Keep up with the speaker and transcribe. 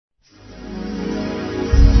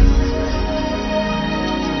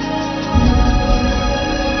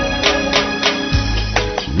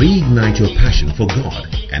reignite your passion for God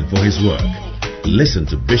and for His work. Listen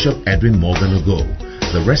to Bishop Edwin Morgan Ogo,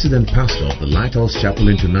 the resident pastor of the Lighthouse Chapel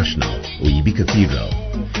International, Oyibi Cathedral.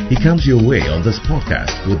 He comes your way on this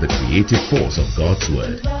podcast with the creative force of God's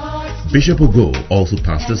Word. Bishop Ogo also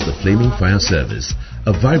pastors the Flaming Fire Service,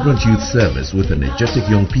 a vibrant youth service with energetic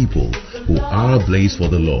young people who are ablaze for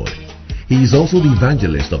the Lord. He is also the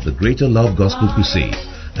evangelist of the Greater Love Gospel Crusade,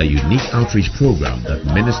 a unique outreach program that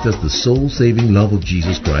ministers the soul-saving love of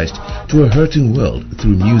Jesus Christ to a hurting world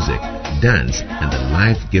through music, dance, and the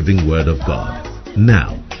life-giving Word of God.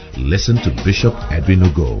 Now, listen to Bishop Edwin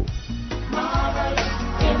Ogo.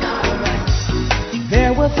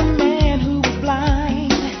 There was a man who was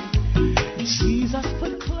blind. Jesus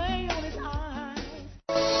put clay on his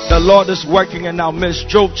eyes. The Lord is working in our midst.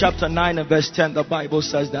 Job chapter 9 and verse 10, the Bible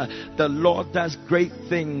says that the Lord does great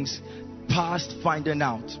things past finding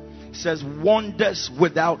out. It says wonders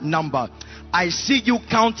without number. I see you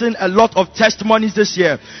counting a lot of testimonies this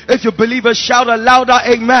year. If you believe it, shout a louder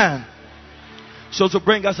amen. So to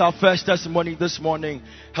bring us our first testimony this morning,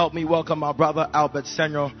 help me welcome our brother Albert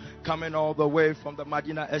Senor, coming all the way from the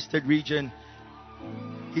Medina Estate region.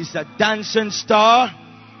 He's a dancing star.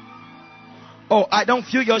 Oh, I don't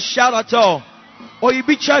feel your shout at all.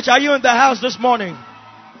 Oyibi Church, are you in the house this morning?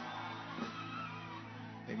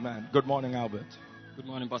 Amen. Good morning, Albert. Good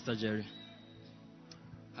morning, Pastor Jerry.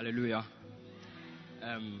 Hallelujah.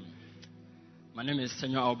 My name is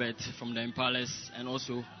Senor Albert from the Impalace, and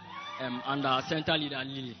also under Center Leader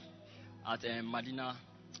Lily at Medina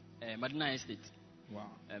Estate. Wow.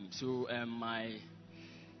 So my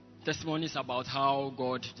testimony is about how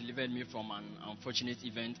God delivered me from an unfortunate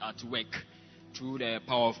event at work through the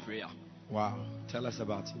power of prayer. Wow. Tell us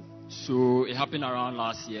about it. So it happened around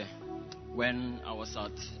last year when I was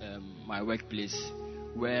at my workplace.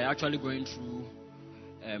 We're actually going through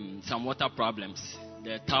some water problems.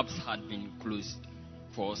 The taps had been closed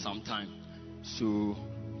for some time. So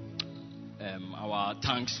our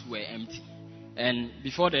tanks were empty, and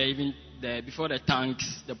before the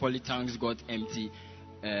tanks, the poly tanks got empty,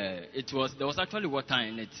 there was actually water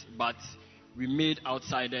in it, but we made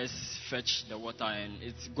outsiders fetch the water and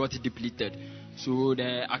it got depleted. So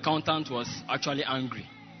the accountant was actually angry.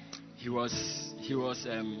 He was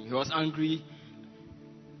angry.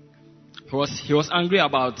 He was angry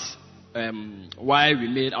about why we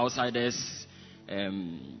made outsiders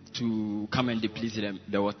to come and deplete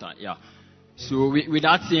the water. Yeah. So with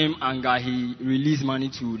that same anger, he released money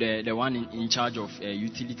to the one in charge of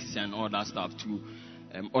utilities and all that stuff to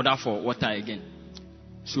order for water again.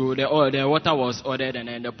 So the water was ordered, and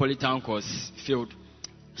then the poly tank was filled.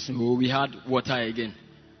 So we had water again.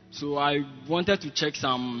 So I wanted to check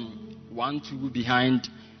some 1-2 behind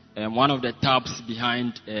one of the taps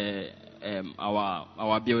behind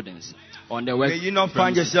our buildings on the work. May you not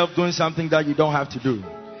find yourself doing something that you don't have to do.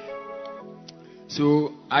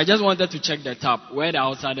 So I just wanted to check the tap where the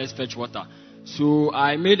outsiders fetch water. So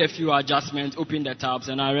I made a few adjustments, opened the taps,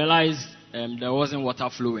 and I realized there wasn't water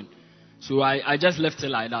flowing. So I just left it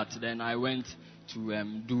like that. Then I went to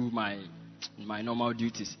do my normal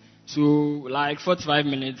duties. So like 45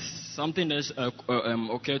 minutes, something else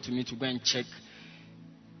occurred to me to go and check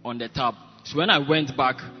on the tap. So when I went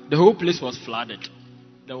back, the whole place was flooded.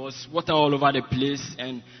 There was water all over the place,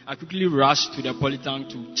 and I quickly rushed to the poly tank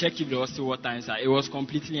to check if there was still water inside. It was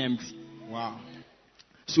completely empty. Wow.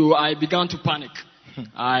 So I began to panic.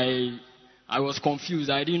 I was confused.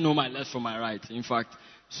 I didn't know my left from my right, in fact.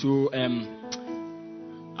 So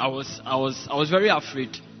I was very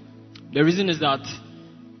afraid. The reason is that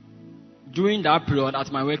during that period at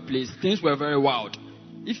my workplace, things were very wild.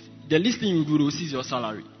 If the least thing you do, they'll seize your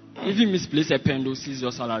salary. If you misplace a pen, they'll seize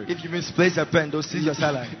your salary. If you misplace a pen, they'll seize your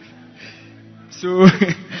salary. So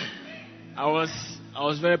I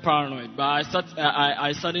was very paranoid. But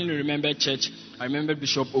I suddenly remembered church. I remembered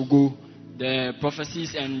Bishop Ogo, the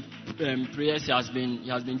prophecies and prayers he has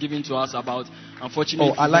been giving to us about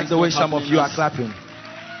unfortunately. Oh, I like the way some of you are clapping.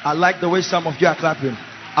 I like the way some of you are clapping.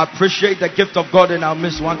 Appreciate the gift of God in our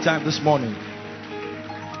midst one time this morning.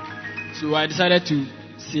 So I decided to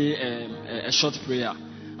say a short prayer.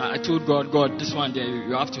 I told God, this one day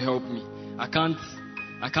you have to help me. I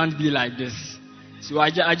can't be like this. So I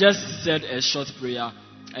just said a short prayer,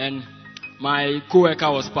 and my co-worker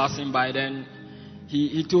was passing by. Then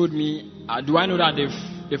he told me, do I know that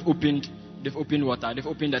they've opened water, they've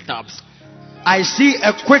opened the taps. I see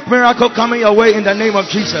a quick miracle coming your way in the name of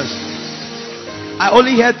Jesus. I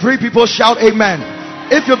only heard 3 people shout amen.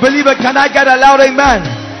 If you believe it, can I get a loud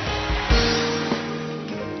amen?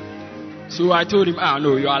 So I told him,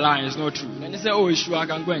 no, you are lying, it's not true. And he said, oh, it's true, I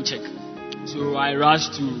can go and check. So I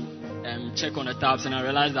rushed to check on the taps, and I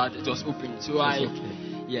realized that it was open. So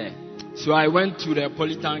So I went to the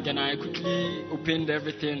polytank and I quickly opened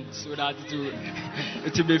everything so that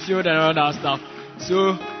it will be filled and all that stuff.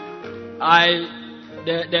 So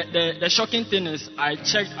the shocking thing is I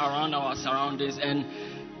checked around our surroundings and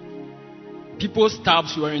people's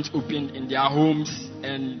taps weren't opened in their homes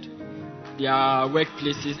and their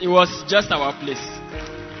workplaces. It was just our place.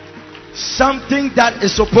 Something that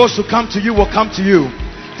is supposed to come to you will come to you.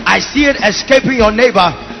 I see it escaping your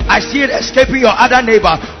neighbor. I see it escaping your other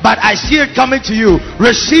neighbor, but I see it coming to you.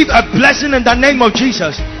 Receive a blessing in the name of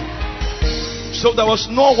Jesus. So there was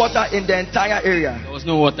no water in the entire area. There was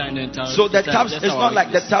no water in the entire area. So the taps, it's not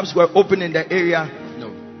like the taps were open in the area. No.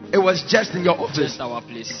 It was just in your office. Just our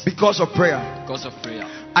place. Because of prayer. Because of prayer.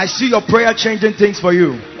 I see your prayer changing things for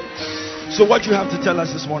you. So what do you have to tell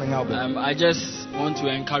us this morning, Albert? I just want to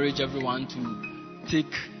encourage everyone to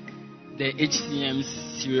take the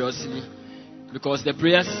HCMs seriously, because the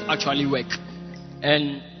prayers actually work,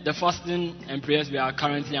 and the fasting and prayers we are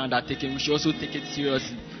currently undertaking, we should also take it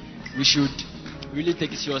seriously. We should really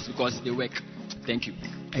take it seriously because they work. Thank you.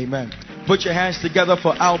 Amen. Put your hands together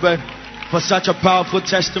for Albert for such a powerful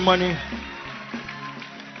testimony.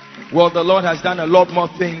 Well, the Lord has done a lot more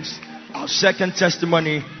things. Our second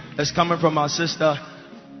testimony is coming from our sister.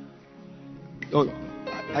 Oh,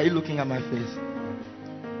 are you looking at my face?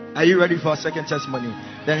 Are you ready for our second testimony?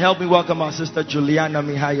 Then help me welcome our sister Juliana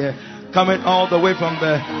Mihaye, coming all the way from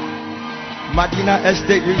the Medina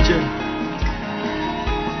Estate region.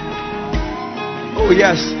 Oh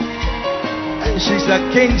yes. And she's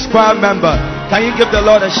a King's Choir member. Can you give the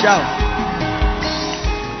Lord a shout?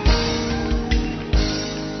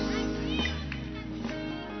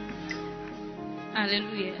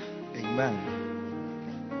 Hallelujah. Amen.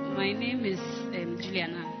 My name is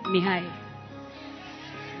Juliana Mihaye.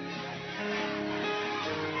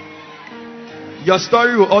 Your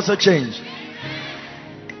story will also change.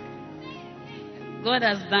 God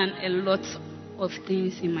has done a lot of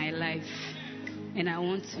things in my life, and I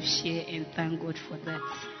want to share and thank God for that.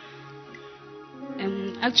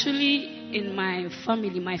 Actually, in my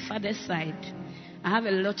family, my father's side, I have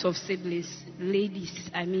a lot of siblings,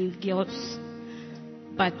 girls,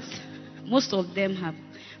 but most of them have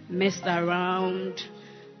messed around.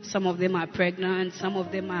 Some of them are pregnant, some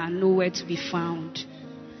of them are nowhere to be found.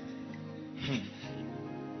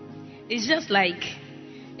 It's just like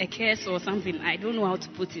a curse or something. I don't know how to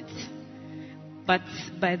put it. But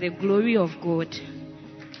by the glory of God,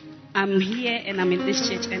 I'm here and I'm in this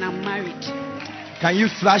church and I'm married. Can you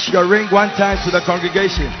flash your ring one time to the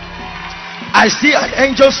congregation? I see an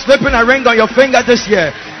angel slipping a ring on your finger this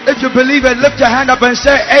year. If you believe it, lift your hand up and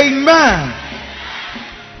say amen.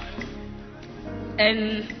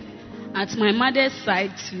 And at my mother's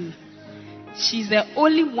side too, she's the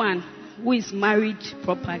only one who is married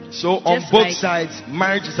properly. So on both sides,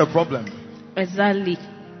 marriage is a problem. Exactly.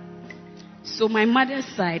 So my mother's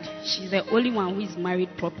side, she's the only one who is married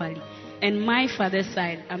properly. And my father's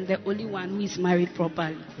side, I'm the only one who is married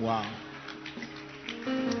properly. Wow.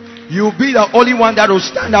 You'll be the only one that will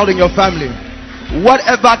stand out in your family.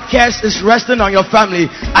 Whatever curse is resting on your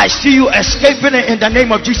family, I see you escaping it in the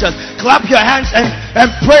name of Jesus. Clap your hands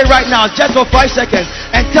and pray right now just for 5 seconds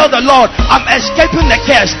and tell the Lord, I'm escaping the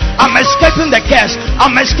curse. I'm escaping the curse.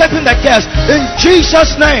 I'm escaping the curse in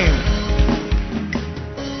Jesus' name.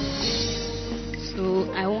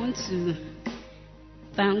 So I want to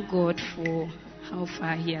thank God for how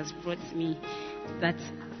far He has brought me. That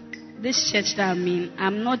this church that I'm in,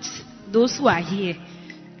 I'm not, those who are here,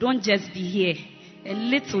 don't just be here. A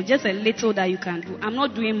little, just a little that you can do. I'm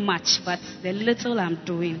not doing much, but the little I'm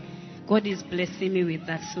doing, God is blessing me with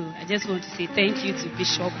that. So I just want to say thank you to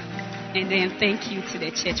Bishop, and then thank you to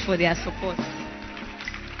the church for their support.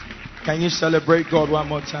 Can you celebrate God one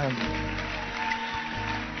more time?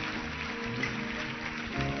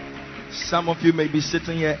 Some of you may be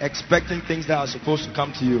sitting here expecting things that are supposed to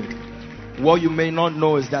come to you. What you may not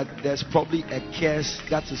know is that there's probably a curse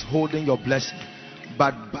that is holding your blessing.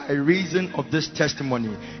 But by reason of this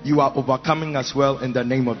testimony, you are overcoming as well in the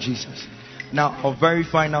name of Jesus. Now, our very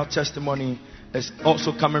final testimony is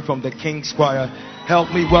also coming from the King's Choir. Help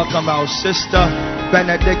me welcome our sister,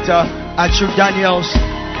 Benedicta Achu Daniels.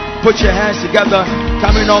 Put your hands together,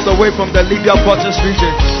 coming all the way from the Libya Portus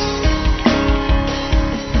region.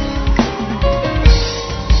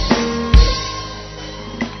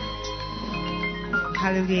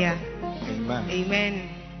 Hallelujah. Amen.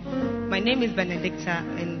 Amen. My name is Benedicta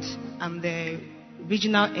and I'm the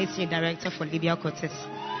Regional HCA Director for Libya Quartet.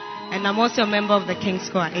 And I'm also a member of the King's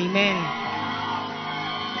Choir. Amen.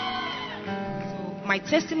 So my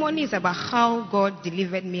testimony is about how God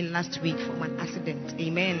delivered me last week from an accident.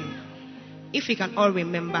 Amen. If you can all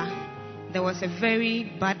remember, there was a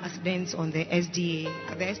very bad accident on the SDA,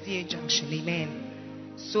 at the SDA junction.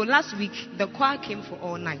 Amen. So last week, the choir came for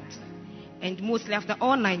all night. And mostly after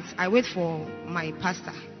all night, I wait for my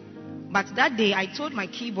pastor. But that day, I told my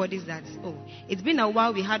keyboardist that, it's been a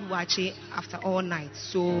while we had Wache after all night.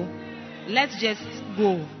 So let's just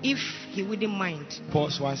go, if he wouldn't mind.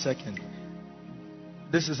 Pause 1 second.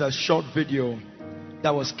 This is a short video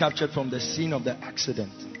that was captured from the scene of the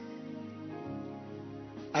accident.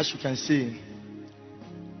 As you can see,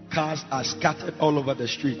 cars are scattered all over the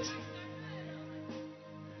street.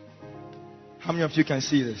 How many of you can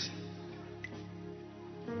see this?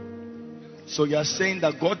 So you are saying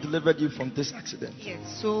that God delivered you from this accident?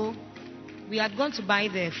 Yes. So we had gone to buy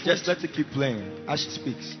the food. Just let it keep playing as she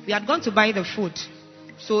speaks. We had gone to buy the food.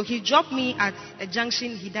 So he dropped me at a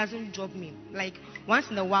junction. He doesn't drop me. Like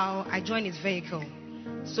once in a while, I join his vehicle.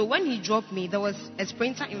 So when he dropped me, there was a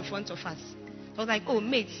sprinter in front of us. So I was like,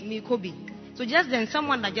 mate, me Kobe. So just then,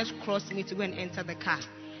 someone that just crossed me to go and enter the car.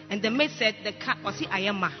 And the mate said, the car,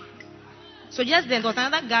 Ayama. So just then, there was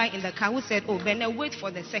another guy in the car who said, Benne, wait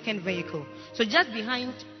for the second vehicle. So just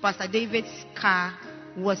behind Pastor David's car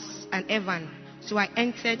was an Evan. So I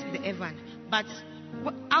entered the Evan. But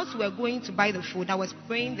as we were going to buy the food, I was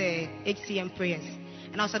praying the HCM prayers.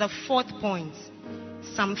 And I was at the 4th point.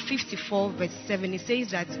 Psalm 54 verse 7. It says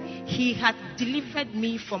that he had delivered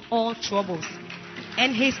me from all troubles.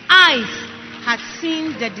 And his eyes had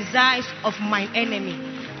seen the desires of my enemy.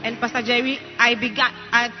 And Pastor Jerry, I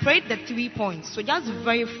prayed the 3 points. So just the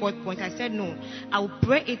very 4th point, I said, no, I will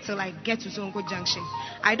pray it till I get to Zongo Junction.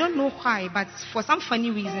 I don't know why, but for some funny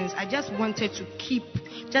reasons, I just wanted to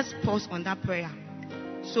just pause on that prayer.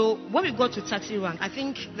 So when we got to Taxi Rank, I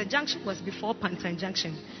think the junction was before Pantan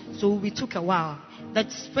Junction. So we took a while.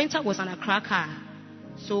 That sprinter was on a cracker.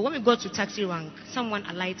 So when we got to Taxi Rank, someone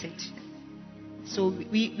alighted. So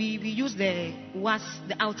we used the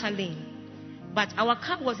outer lane. But our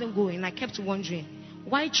car wasn't going. I kept wondering,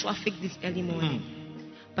 why traffic this early morning?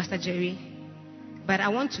 Pastor Jerry. But I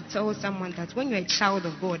want to tell someone that when you're a child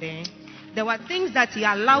of God, there were things that he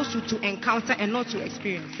allows you to encounter and not to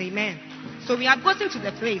experience. Amen. So we had gotten to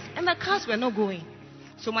the place and the cars were not going.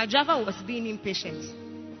 So my driver was being impatient.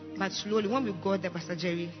 But slowly, when we got there, Pastor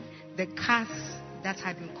Jerry, the cars that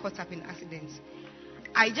had been caught up in accidents,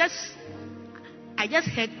 I just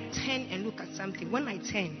had turn and look at something. When I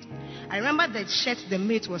turned, I remember the shirt the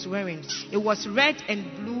mate was wearing. It was red and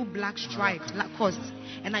blue, black striped, Lacoste.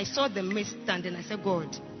 And I saw the mate stand and I said,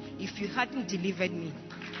 God, if you hadn't delivered me,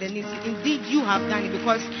 then indeed you have done it.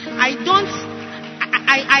 Because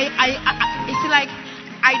it's like,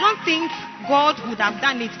 I don't think God would have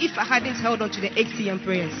done it if I hadn't held on to the HCM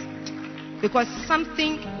prayers. Because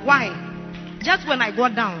why? Just when I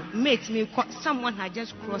got down, someone had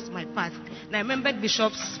just crossed my path. And I remembered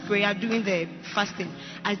Bishop's prayer during the fasting.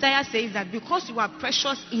 Isaiah says that because you are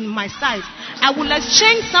precious in my sight, I will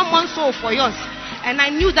exchange someone's soul for yours. And I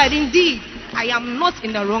knew that indeed, I am not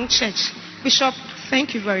in the wrong church. Bishop,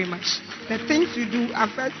 thank you very much. The things you do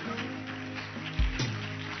affect.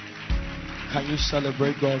 Can you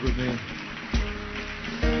celebrate God with me?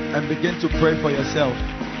 And begin to pray for yourself.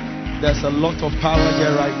 There's a lot of power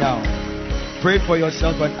here right now. Pray for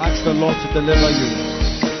yourself and ask the Lord to deliver you.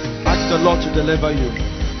 Ask the Lord to deliver you.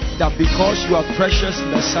 That because you are precious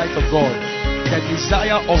in the sight of God, the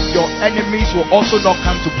desire of your enemies will also not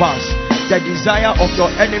come to pass. The desire of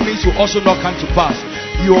your enemies will also not come to pass.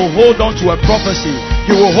 You will hold on to a prophecy.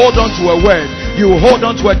 You will hold on to a word. You will hold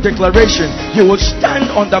on to a declaration. You will stand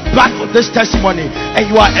on the back of this testimony and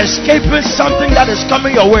you are escaping something that is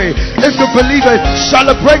coming your way. If you believe it,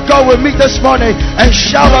 celebrate God with me this morning and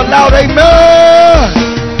shout aloud,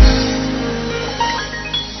 amen.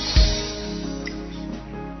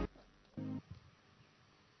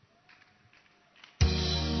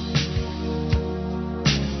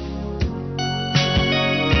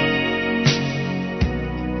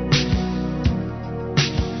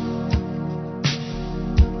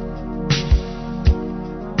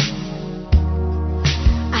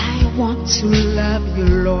 To love you,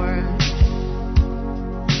 Lord.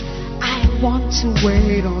 I want to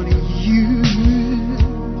wait on you.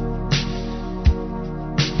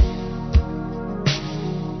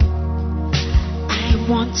 I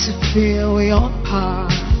want to feel your power.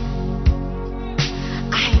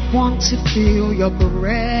 I want to feel your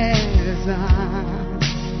presence.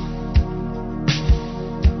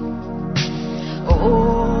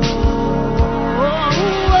 Oh.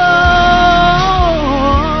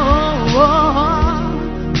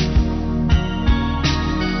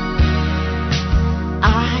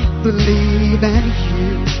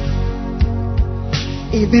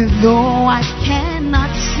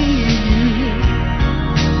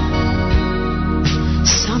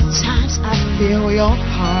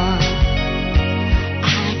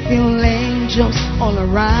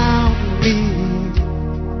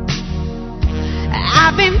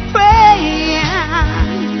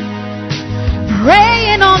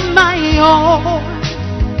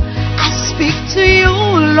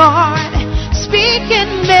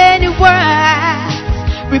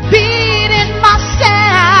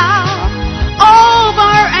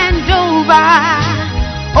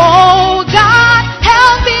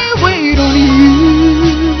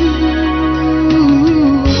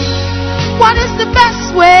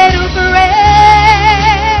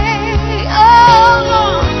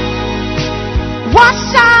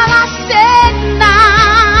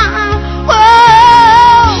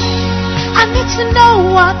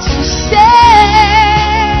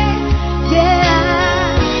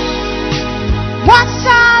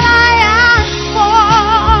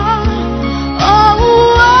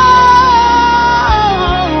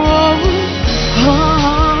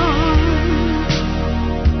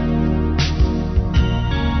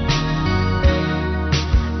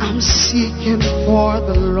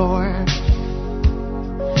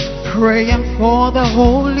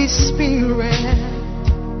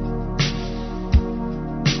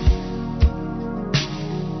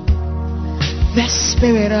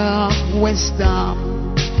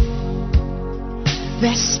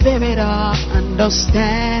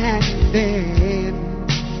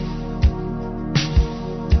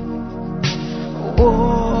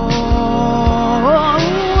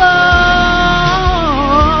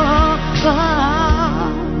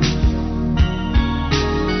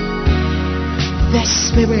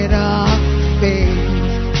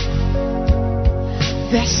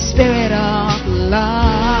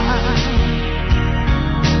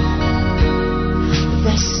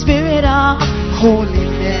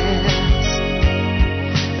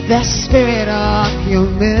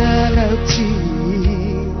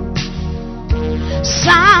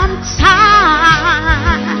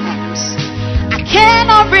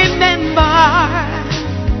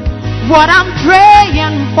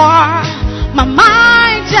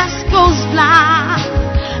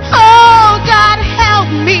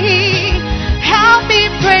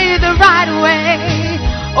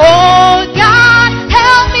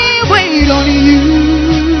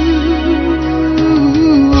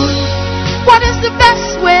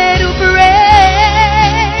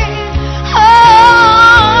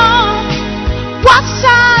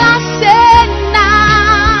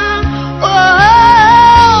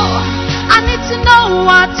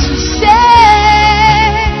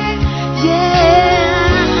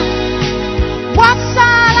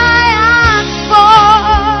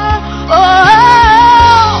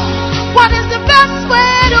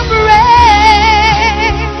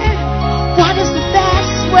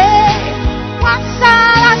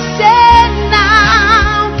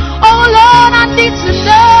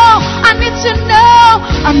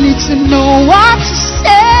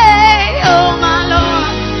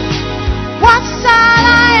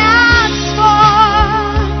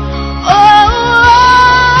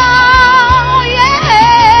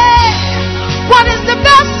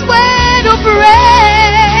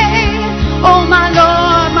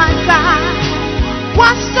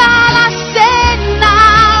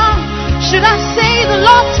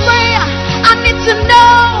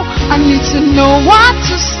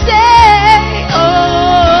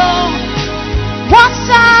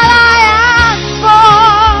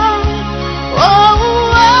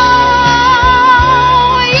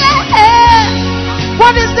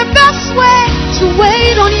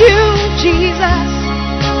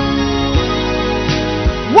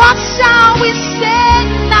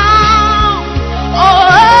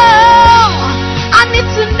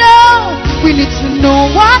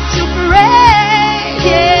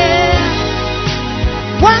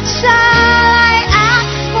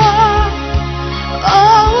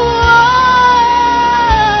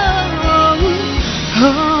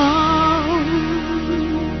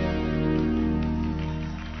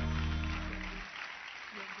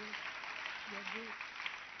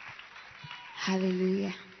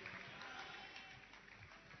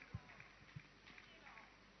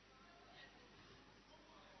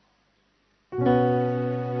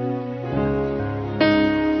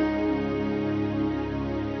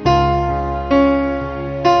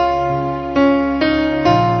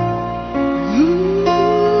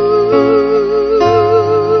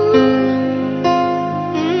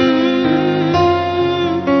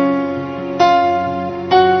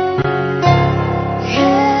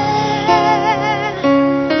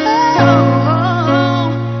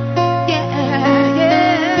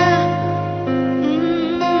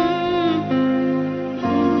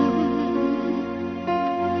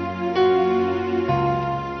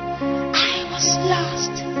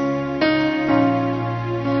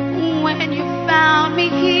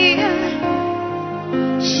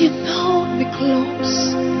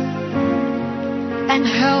 and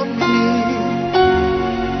help me.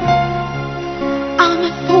 I'm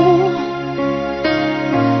a fool,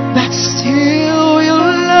 but still you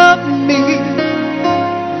love me.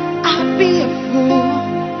 I'd be a fool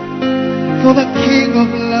for the King of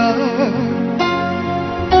Love.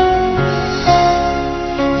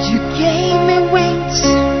 You gave me wings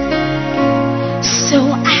so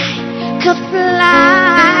I could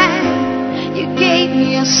fly. You gave me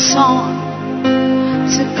a song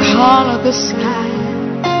to color the sky.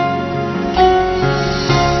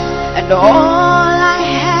 And all I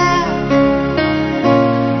have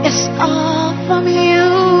is all from you.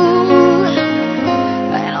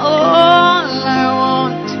 And all I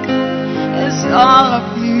want is all of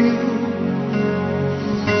you.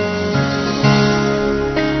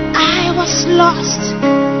 I was lost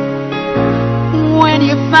when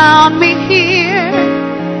you found me here.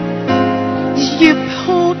 You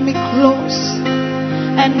pulled me close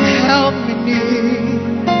and held me near.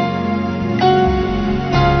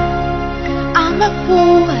 I'm a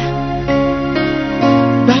fool,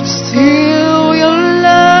 but still you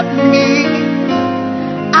love me.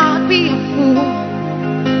 I'll be a fool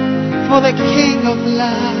for the King of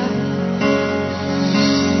Love.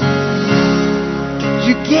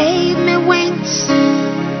 You gave me wings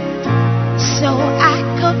so I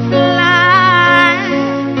could fly.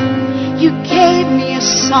 You gave me a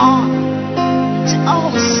song to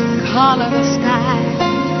color the sky.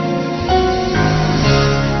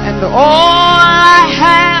 And all I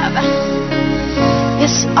have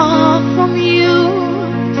is all from you.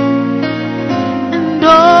 And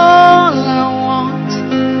all I want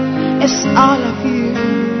is all of you.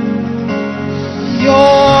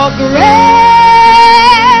 Your grace,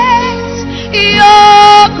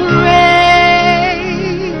 your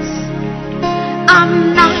grace. I'm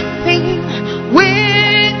nothing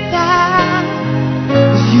without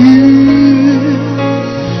you.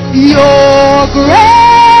 Your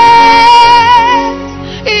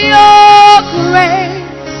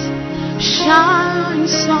grace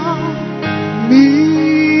shines on me.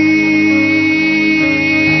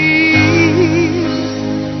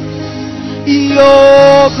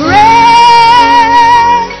 Your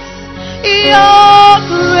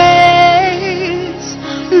grace,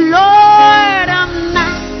 Lord, I'm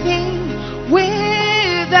nothing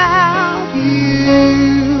without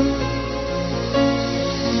you.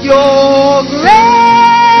 Your grace,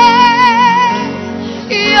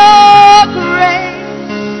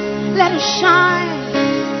 let it shine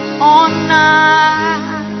on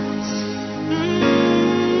us.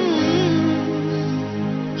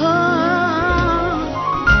 Oh.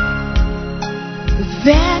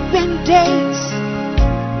 There've been days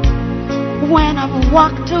when I've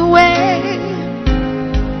walked away,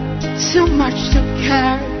 too much to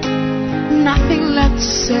carry, nothing left to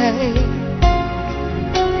say.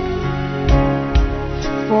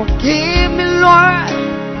 Forgive me, Lord,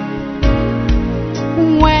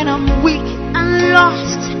 when I'm weak and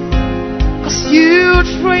lost, 'cause you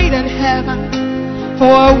traded heaven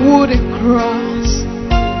for a wooden cross.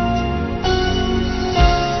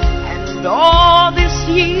 And all these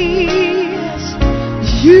years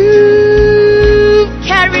you've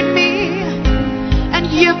carried me, and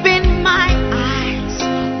you've been my eyes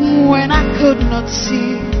when I could not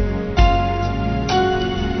see.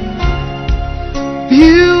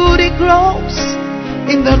 Beauty grows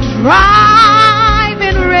in the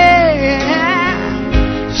driving rain.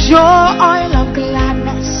 Your oil of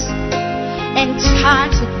gladness in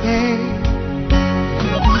times of pain.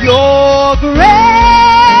 Your grace,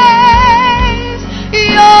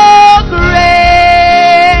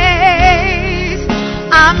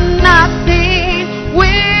 I'm nothing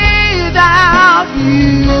without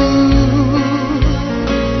you.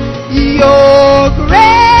 Your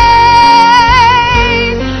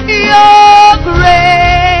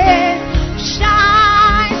grace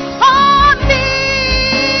shines on me.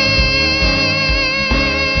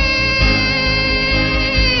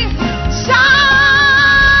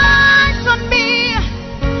 Shines on me.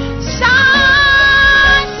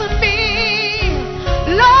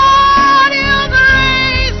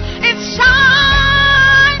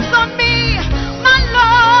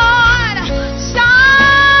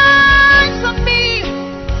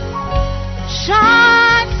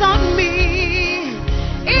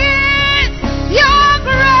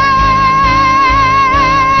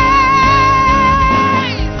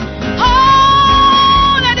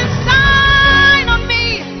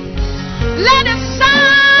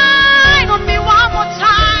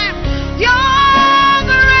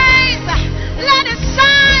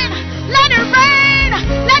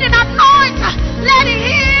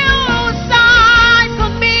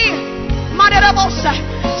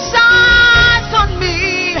 shines on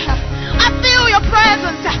me. I feel your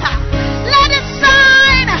presence. Let it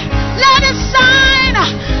shine. Let it shine.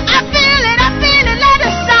 I feel it. I feel it. Let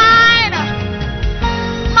it shine.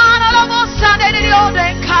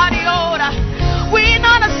 We're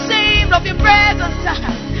not ashamed of your presence.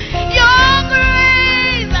 Your grace.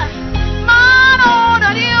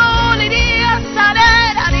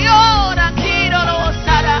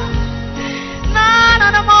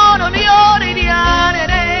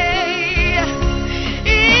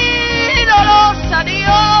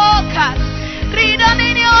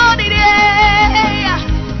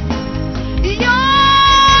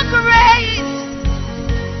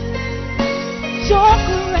 Your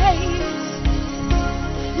grace,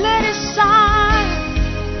 let it shine,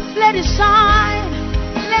 let it shine,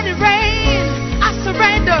 let it rain. I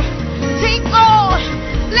surrender, take all.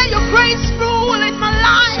 Let your grace rule in my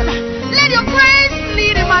life. Let your grace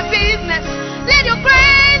lead in my business. Let your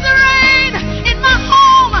grace reign in my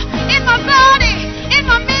home, in my body, in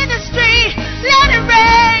my ministry. Let it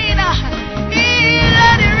rain,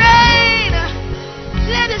 let it rain,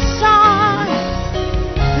 let it shine.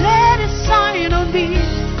 Let it shine on me.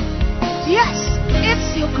 Yes,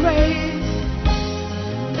 it's your grace.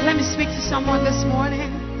 Let me speak to someone this morning.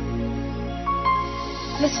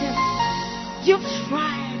 Listen, you've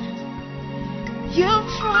tried. You've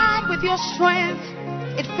tried with your strength.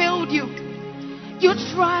 It failed you. You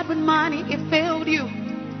tried with money. It failed you.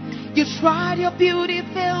 You tried your beauty. It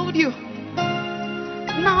failed you.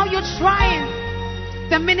 Now you're trying.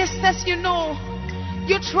 The ministers you know.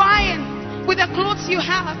 You're trying with the clothes you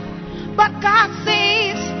have. But God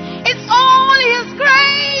says it's only His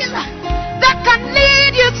grace that can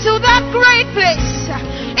lead you to that great place.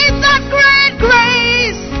 It's that great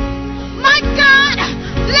grace. My God,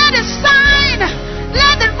 let it shine.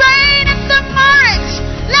 Let it rain in the marriage.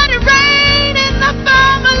 Let it rain in the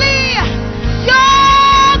family.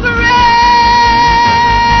 Your grace.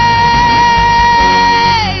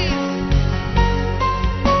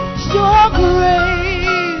 Your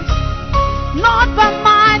grace. Not by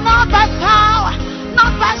might, not by power,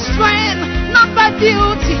 not by strength, not by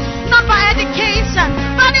beauty, not by education,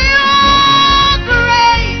 but your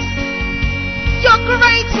grace. Your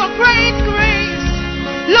grace, your great grace.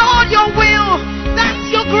 Lord, your will, that's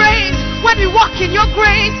your grace. When we walk in your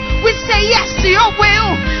grace, we say yes to your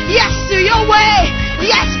will, yes to your way,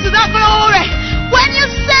 yes to the glory. When you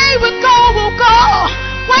say we go, we'll go.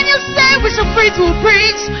 When you say we should preach, we'll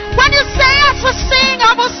preach. When you say I should sing,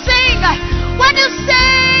 I will sing. When you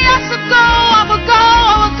say I should go, I will go,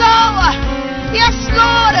 I will go. Yes,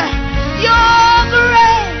 Lord,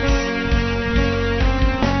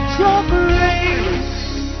 your grace,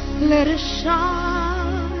 let it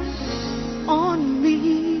shine on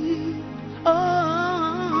me. Oh,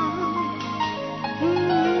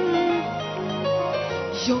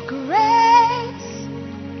 your grace,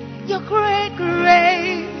 your great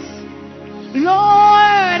grace.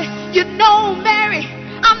 Lord, you know, Mary,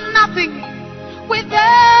 I'm nothing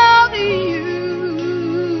without you.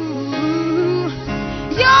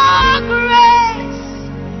 Your grace,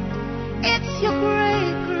 it's your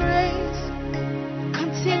great grace,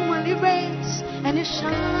 continually rains and it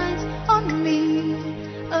shines on me.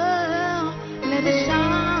 Oh, let it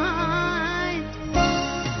shine,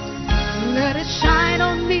 let it shine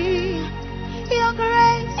on me. Your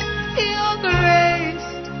grace,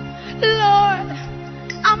 Lord,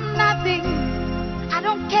 I'm nothing. I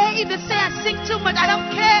don't care if they say I sing too much. I don't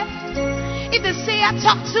care if they say I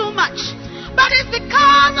talk too much. But it's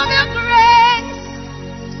because of your grace.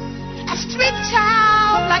 A street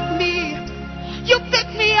child like me, you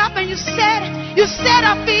picked me up and you set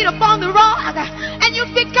our feet upon the rock, and you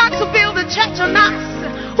began to build a church on us.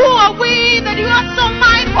 Who are we that you are so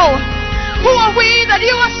mindful? Who are we that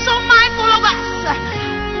you are so mindful of us?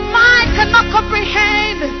 Mind cannot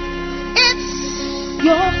comprehend. It's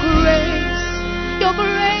your grace,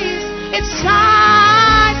 it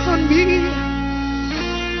shines on me.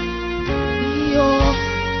 Your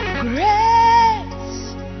grace,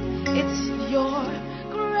 it's your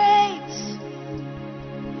grace.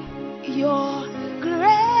 Your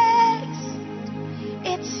grace,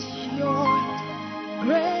 it's your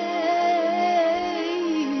grace.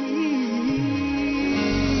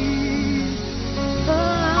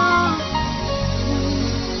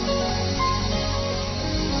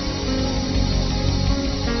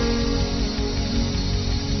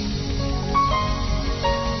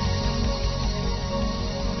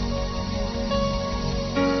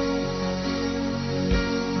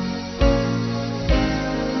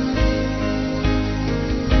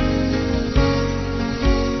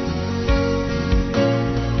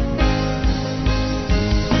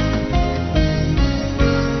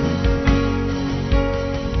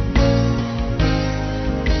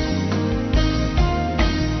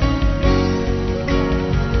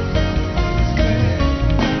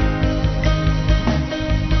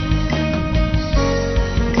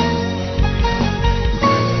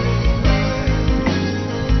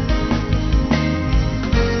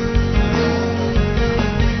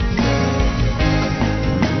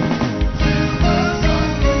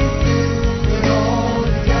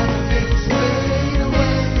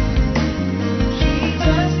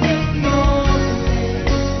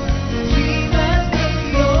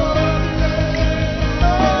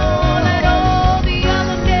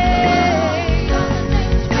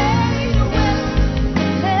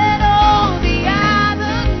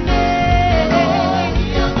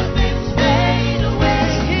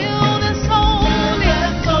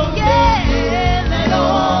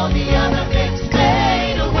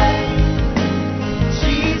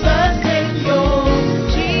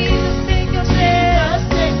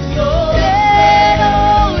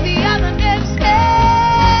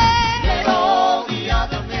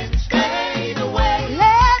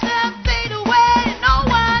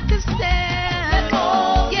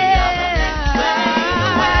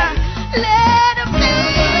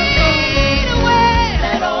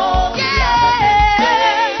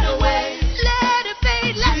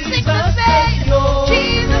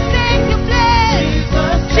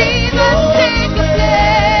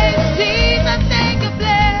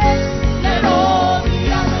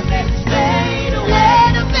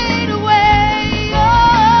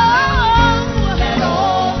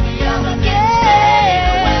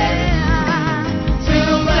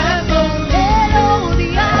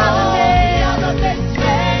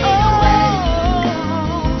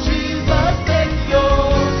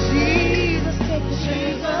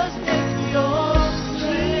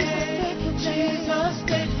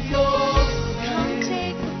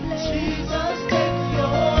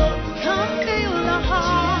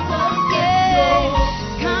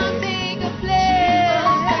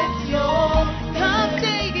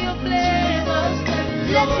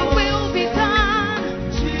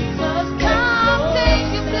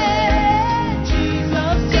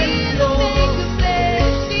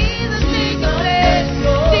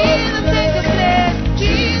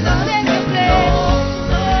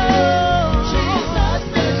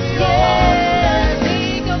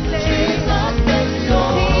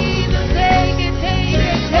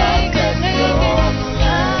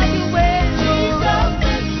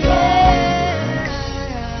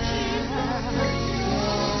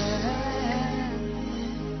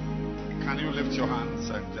 Can you lift your hands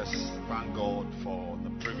and just thank God for the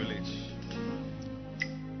privilege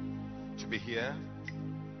to be here?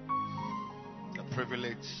 The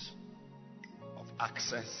privilege of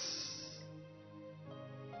access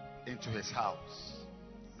into His house.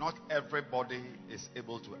 Not everybody is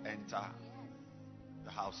able to enter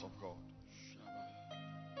the house of God,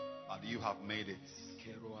 but you have made it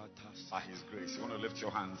by His grace. You want to lift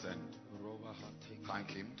your hands and thank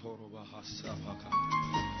Him.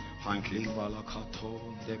 Thank Him. Thank Him.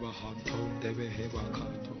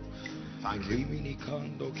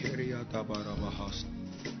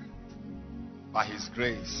 By His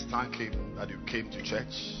grace, thank Him that you came to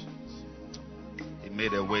church. He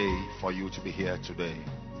made a way for you to be here today.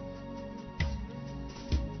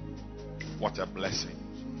 What a blessing.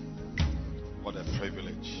 What a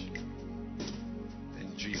privilege.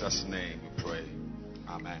 In Jesus' name we pray.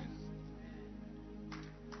 Amen.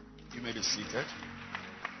 You may be seated.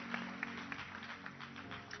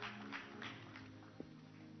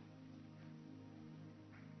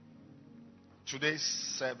 Today's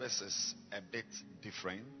service is a bit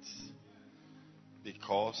different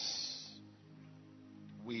because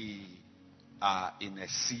we are in a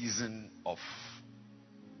season of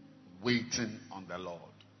waiting on the Lord,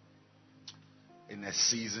 in a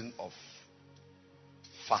season of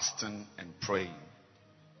fasting and praying.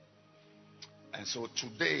 And so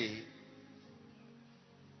today,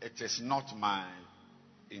 it is not my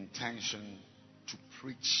intention to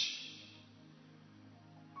preach,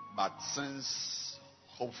 but since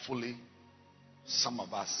hopefully some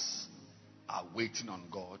of us are waiting on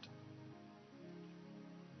God,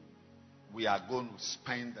 we are going to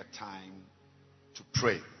spend the time to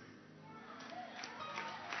pray.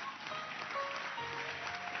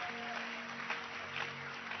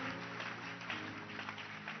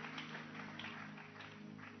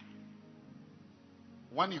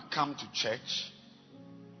 When you come to church,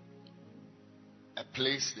 a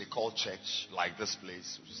place they call church, like this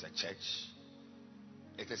place, which is a church,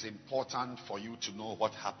 it is important for you to know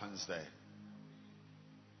what happens there.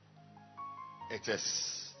 It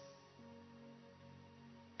is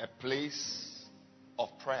a place of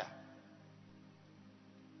prayer.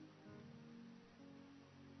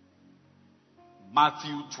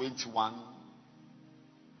 Matthew 21,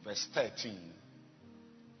 verse 13.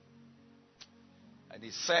 And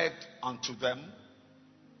He said unto them,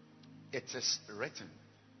 it is written.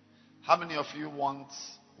 How many of you want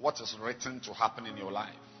what is written to happen in your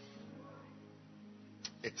life?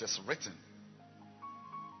 It is written,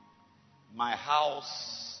 my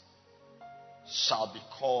house shall be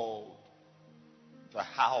called the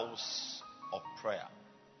house of prayer,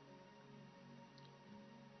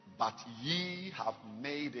 but ye have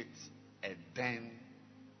made it a den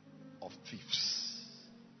of thieves.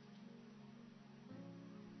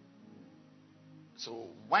 So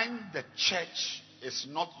when the church is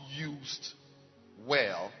not used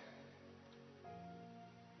well,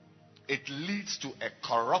 it leads to a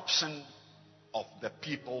corruption of the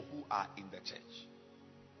people who are in the church.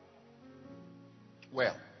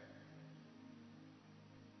 Well,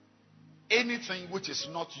 anything which is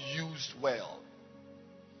not used well,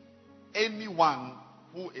 anyone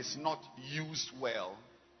who is not used well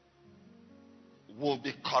will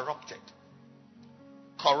be corrupted.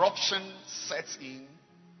 Corruption sets in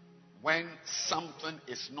when something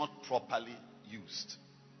is not properly used.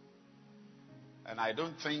 And I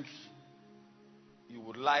don't think you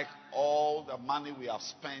would like all the money we have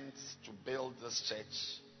spent to build this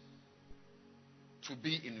church to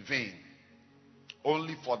be in vain,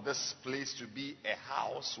 only for this place to be a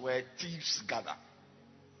house where thieves gather.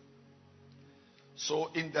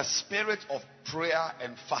 So in the spirit of prayer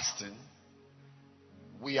and fasting,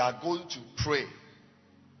 we are going to pray.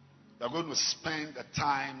 We are going to spend the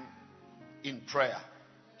time in prayer.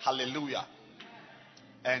 Hallelujah.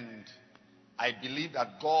 And I believe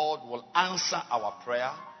that God will answer our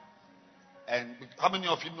prayer. And how many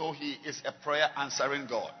of you know He is a prayer answering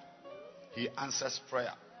God? He answers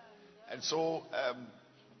prayer. And so,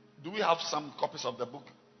 do we have some copies of the book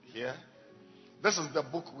here? This is the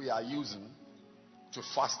book we are using to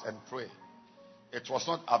fast and pray. It was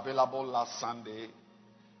not available last Sunday.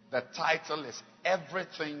 The title is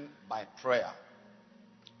Everything by Prayer,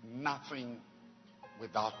 Nothing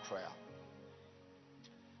Without Prayer.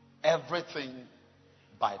 Everything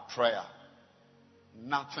by prayer,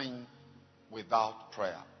 nothing without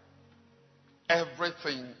prayer.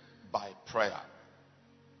 Everything by prayer,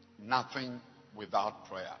 nothing without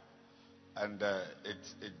prayer. And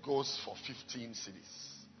it goes for 15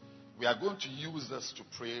 cities. We are going to use this to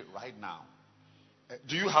pray right now.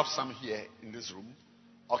 Do you have some here in this room?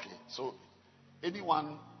 Okay, so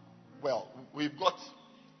anyone well, we've got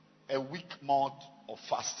a week more of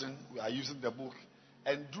fasting. We are using the book.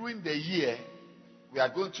 And during the year, we are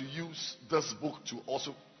going to use this book to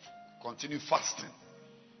also continue fasting.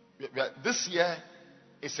 This year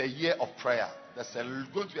is a year of prayer. There's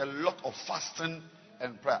going to be a lot of fasting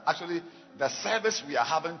and prayer. Actually, the service we are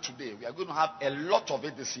having today, we are going to have a lot of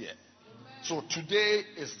it this year. So today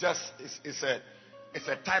is just it's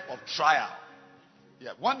a type of trial.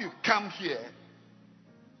 Yeah. When you come here,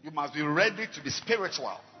 you must be ready to be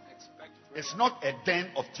spiritual. It's not a den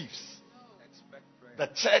of thieves. The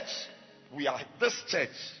church, this church.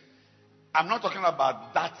 I'm not talking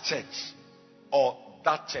about that church or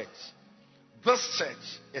that church. This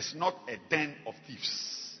church is not a den of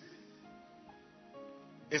thieves.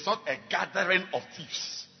 It's not a gathering of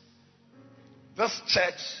thieves. This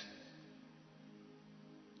church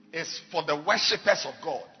is for the worshippers of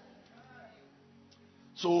God.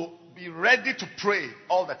 So be ready to pray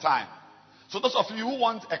all the time. So those of you who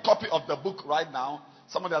want a copy of the book right now,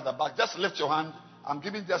 somebody at the back, just lift your hand. I'm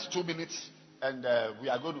giving just 2 minutes and we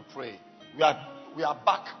are going to pray. We are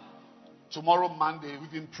back tomorrow, Monday.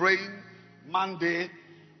 We've been praying Monday,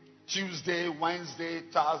 Tuesday, Wednesday,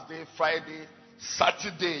 Thursday, Friday,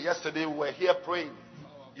 Saturday. Yesterday we were here praying.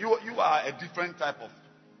 You are a different type of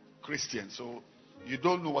Christian, so you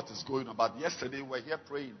don't know what is going on. But yesterday we were here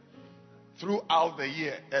praying. Throughout the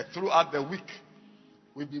year, throughout the week,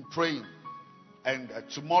 we've been praying. And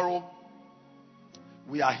tomorrow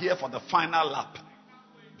we are here for the final lap.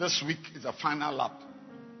 This week is a final lap.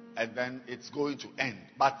 And then it's going to end.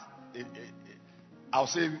 But I'll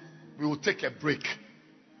say we will take a break.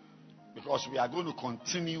 Because we are going to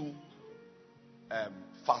continue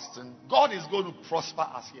fasting. God is going to prosper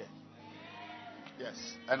us here. Yes.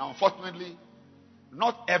 And unfortunately,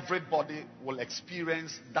 not everybody will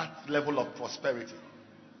experience that level of prosperity.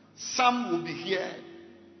 Some will be here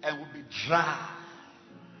and will be dry.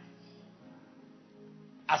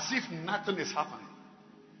 As if nothing is happening.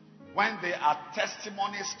 When there are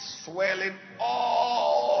testimonies swelling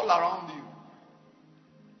all around you.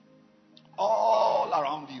 All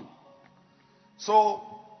around you. So,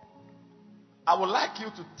 I would like you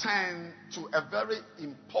to turn to a very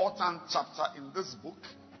important chapter in this book.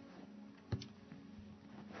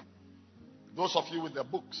 Those of you with the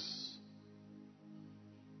books.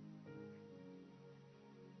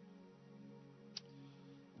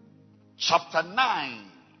 Chapter 9.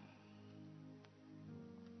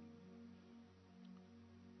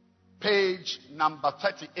 Page number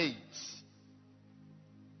 38.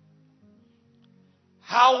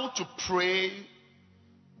 How to pray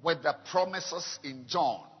with the promises in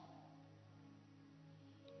John.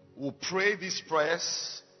 We'll pray these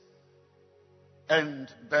prayers and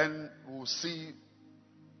then we'll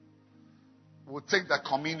take the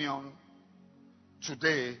communion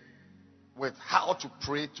today with how to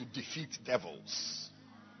pray to defeat devils.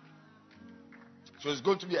 So it's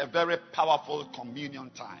going to be a very powerful communion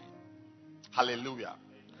time. Hallelujah.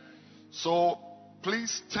 So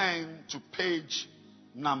please turn to page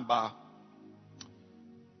number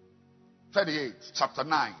 38, chapter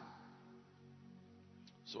 9.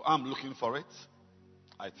 So I'm looking for it.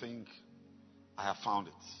 I think I have found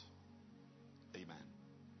it. Amen.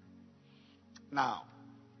 Now,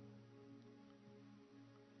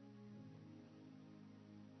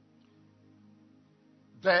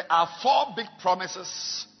 there are 4 big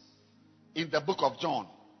promises in the book of John.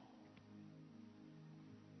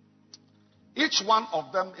 Each one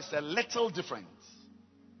of them is a little different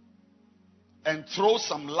and throws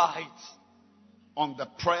some light on the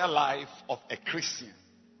prayer life of a Christian,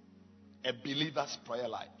 a believer's prayer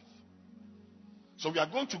life. So we are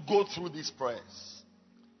going to go through these prayers.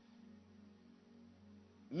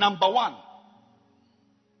 Number 1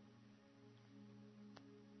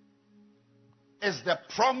 is the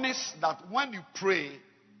promise that when you pray,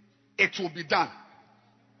 it will be done.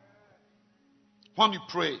 When you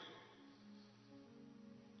pray.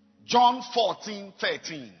 John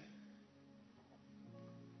 14:13.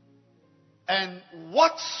 And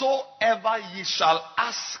whatsoever ye shall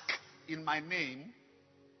ask in my name,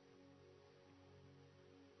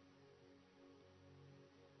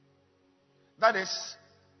 that is,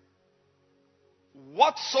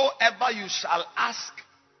 whatsoever you shall ask,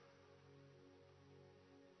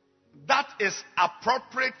 that is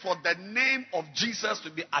appropriate for the name of Jesus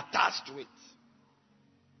to be attached to it.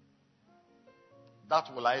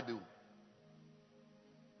 That will I do.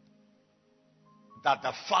 That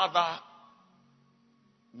the Father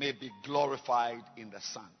may be glorified in the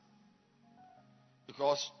Son.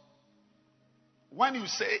 Because when you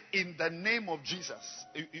say in the name of Jesus,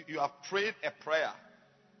 you have prayed a prayer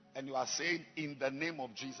and you are saying in the name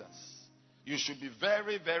of Jesus, you should be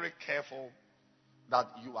very, very careful that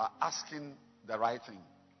you are asking the right thing.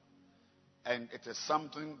 And it is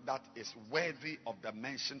something that is worthy of the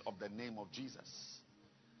mention of the name of Jesus.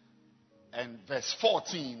 And verse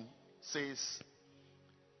 14 says,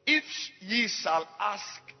 if ye shall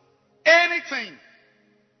ask anything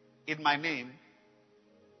in my name,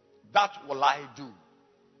 that will I do.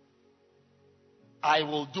 I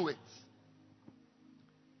will do it.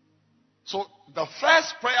 So the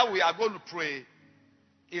first prayer we are going to pray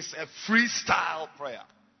is a freestyle prayer.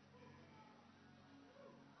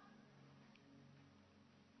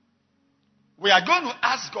 We are going to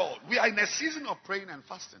ask God. We are in a season of praying and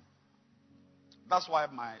fasting. That's why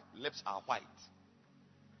my lips are white.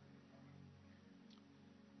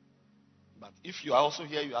 But if you are also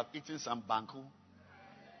here, you have eaten some banku,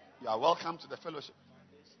 you are welcome to the fellowship.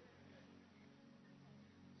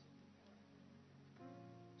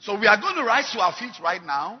 So we are going to rise to our feet right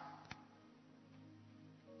now.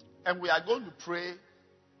 And we are going to pray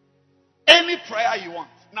any prayer you want.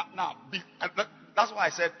 That's why I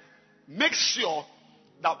said, make sure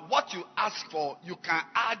that what you ask for, you can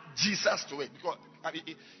add Jesus to it. Because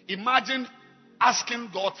imagine asking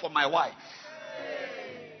God for my wife.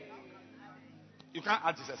 You can't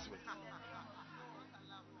add Jesus to it.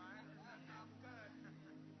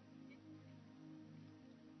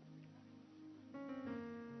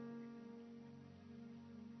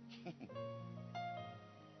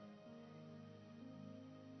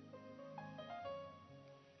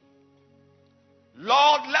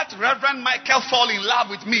 Lord, let Reverend Michael fall in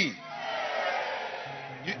love with me.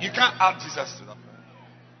 You can't add Jesus to that.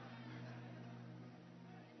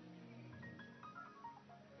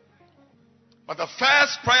 But the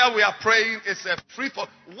first prayer we are praying is a free for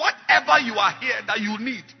whatever you are here that you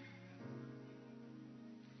need.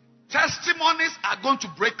 Testimonies are going to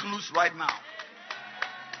break loose right now.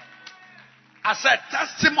 I said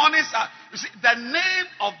testimonies are, you see, the name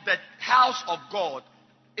of the house of God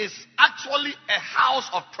is actually a house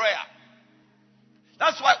of prayer.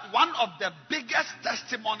 That's why one of the biggest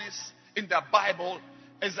testimonies in the Bible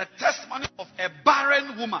is the testimony of a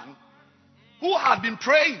barren woman who had been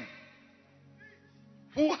praying.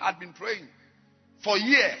 Who had been praying for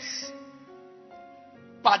years.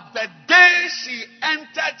 But the day she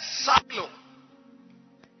entered Shiloh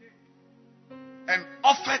and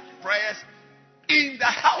offered prayers in the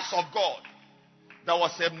house of God, there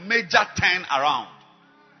was a major turn around.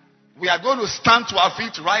 We are going to stand to our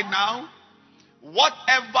feet right now.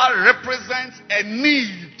 Whatever represents a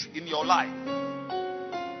need in your life,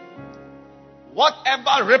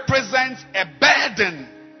 whatever represents a burden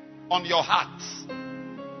on your heart,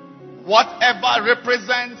 whatever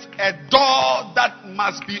represents a door that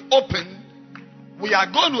must be opened, we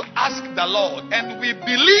are going to ask the Lord, and we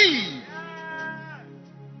believe,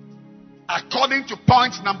 according to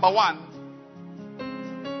point number 1,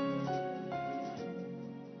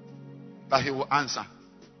 that He will answer.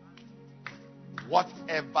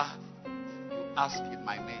 Whatever you ask in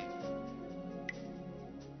my name,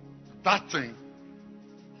 that thing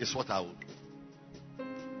is what I will do.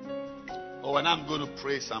 Oh, and I'm going to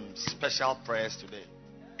pray some special prayers today.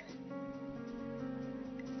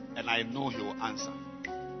 And I know He will answer.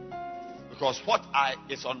 Because what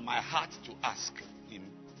is on my heart to ask Him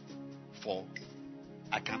for,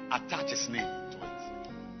 I can attach His name to it.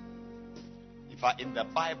 In the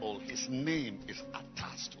Bible, His name is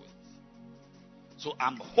attached to it. So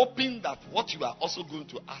I'm hoping that what you are also going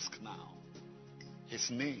to ask now, His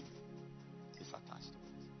name is attached to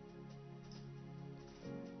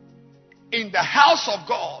it. In the house of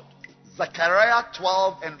God, Zechariah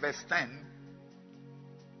 12 and verse 10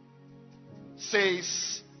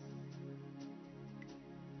 says,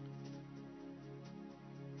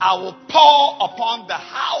 I will pour upon the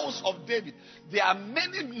house of David. There are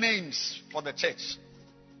many names for the church.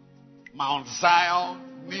 Mount Zion,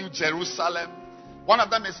 New Jerusalem. One of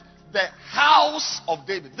them is the house of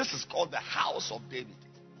David. This is called the house of David,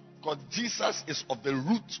 because Jesus is of the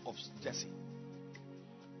root of Jesse.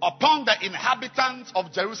 Upon the inhabitants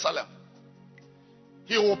of Jerusalem,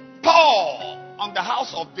 He will pour on the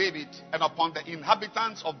house of David and upon the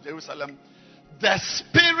inhabitants of Jerusalem the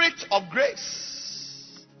Spirit of grace.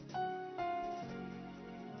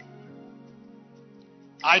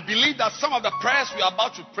 I believe that some of the prayers we are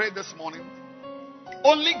about to pray this morning,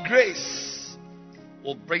 only grace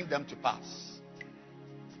will bring them to pass.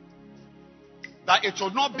 That it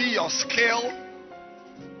will not be your skill,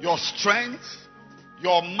 your strength,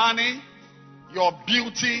 your money, your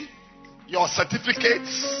beauty, your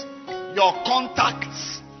certificates, your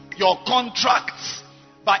contacts, your contracts,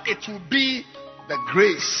 but it will be the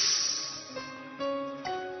grace.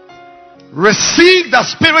 Receive the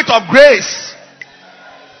spirit of grace.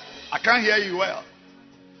 I can't hear you well.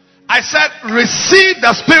 I said, receive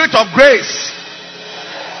the spirit of grace.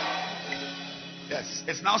 Yes,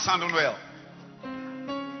 it's now sounding well.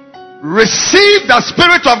 Receive the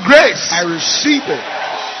spirit of grace. I receive it.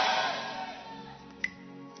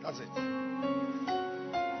 That's it.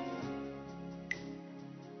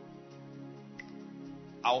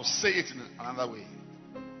 I'll say it in another way.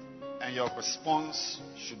 And your response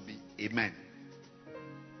should be amen.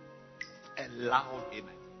 A loud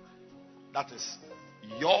amen. That is,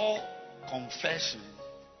 your confession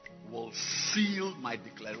will seal my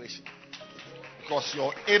declaration. Because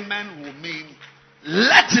your amen will mean,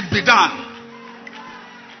 let it be done.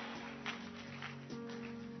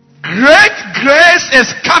 Great grace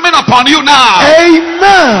is coming upon you now.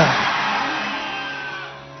 Amen.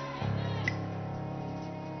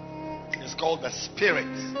 It's called the Spirit.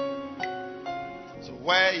 So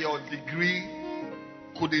where your degree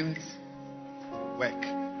couldn't work,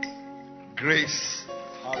 grace,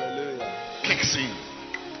 Hallelujah, kicks in.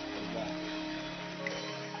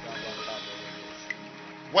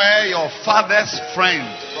 Where your father's friend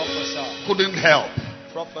prophesy, couldn't help,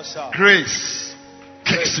 prophesy, grace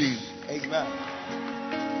kicks in. Amen.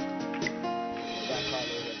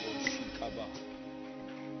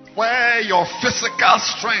 Where your physical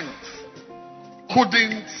strength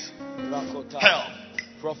couldn't help,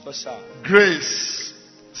 Prophesy. grace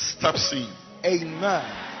steps in. Amen.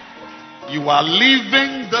 You are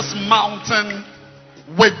leaving this mountain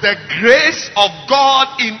with the grace of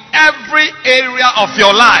God in every area of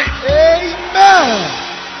your life. Amen.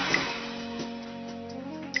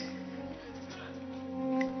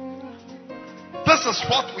 This is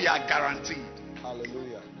what we are guaranteed.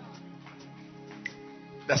 Hallelujah.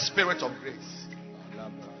 The spirit of grace.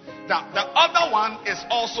 Now, the other one is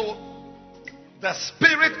also the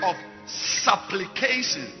spirit of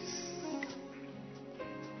supplications.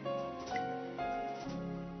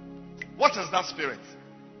 What is that spirit?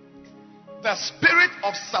 The spirit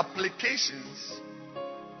of supplications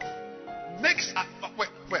makes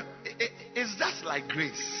it's just like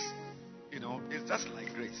grace. You know, it's just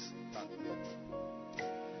like grace.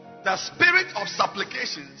 The spirit of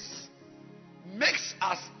supplications makes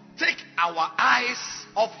us take our eyes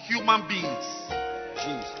off human beings.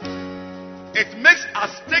 Jesus. It makes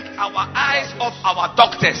us take our eyes off our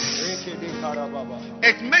doctors.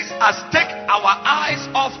 It makes us take our eyes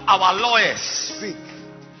off our lawyers. Speak.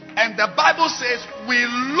 And the Bible says we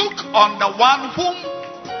look on the one whom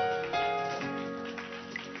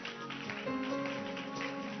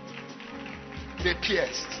they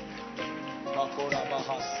pierced.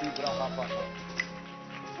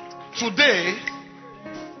 Today,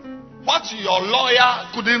 what your lawyer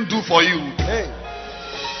couldn't do for you,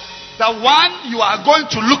 the one you are going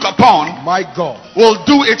to look upon, my God, will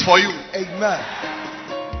do it for you. Amen.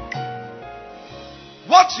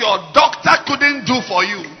 What your doctor couldn't do for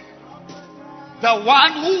you, the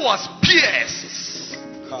one who was pierced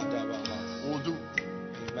will do.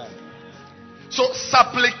 Amen. So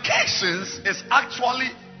supplications is actually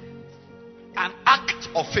an act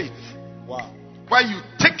of faith. Wow. Where you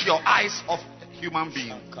take your eyes off a human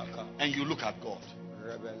being and you look at God.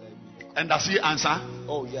 And does he answer?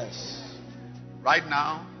 Oh yes. Right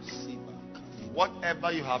now,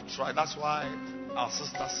 whatever you have tried, that's why our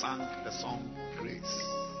sister sang the song Grace.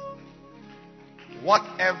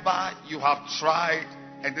 Whatever you have tried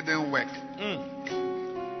and didn't work.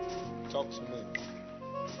 Talk to me.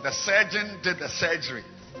 The surgeon did the surgery,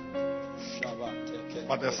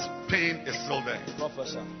 but the pain is still there.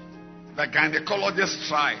 Professor. The gynecologist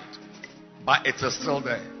tried, but it is still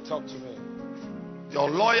there. Talk to me. Your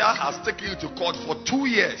lawyer has taken you to court for 2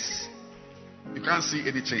 years. You can't see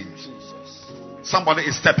any change. Jesus. Somebody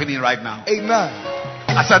is stepping in right now. Amen.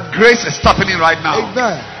 I said grace is stepping in right now.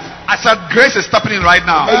 Amen. I said grace is stepping in right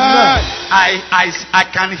now. Amen. I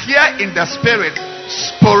can hear in the spirit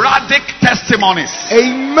sporadic testimonies.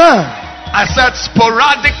 Amen. I said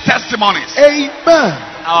sporadic testimonies. Amen.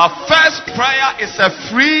 Our first prayer is a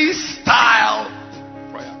freestyle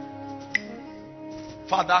prayer.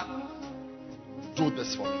 Father, do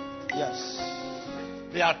this for me. Yes.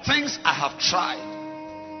 There are things I have tried,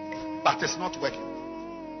 but it's not working.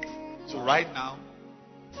 So right now,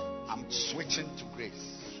 I'm switching to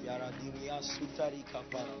grace.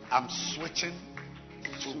 I'm switching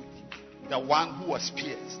to the one who was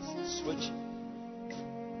pierced. Switch.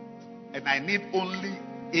 And I need only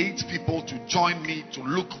 8 people to join me to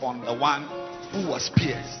look on the one who was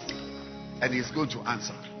pierced. And he's going to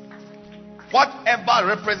answer. Whatever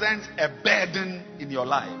represents a burden in your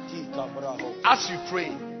life, as you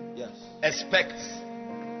pray, expect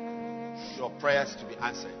your prayers to be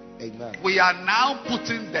answered. Amen. We are now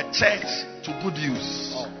putting the church to good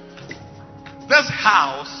use. This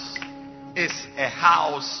house is a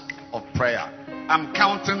house of prayer. I'm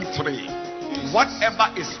counting 3.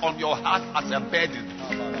 Whatever is on your heart as a burden,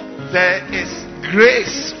 there is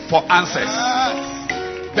grace for answers.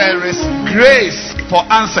 There is grace for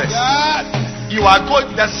answers. You are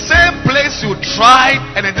going the same place you tried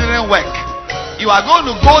and it didn't work. You are going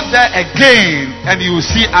to go there again and you will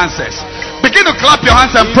see answers. Begin to clap your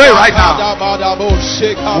hands and pray right now.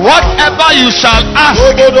 Whatever you shall ask,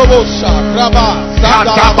 yes.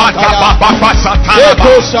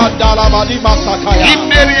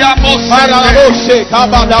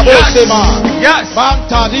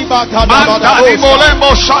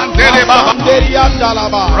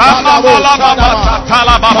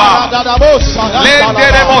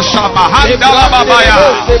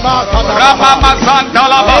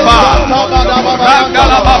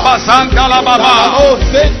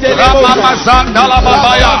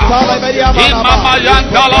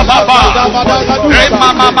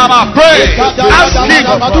 Pray, ask him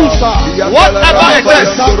whatever it is,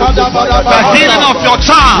 the healing of your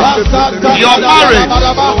child, your marriage,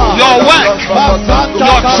 your work,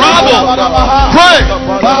 your trouble. Pray.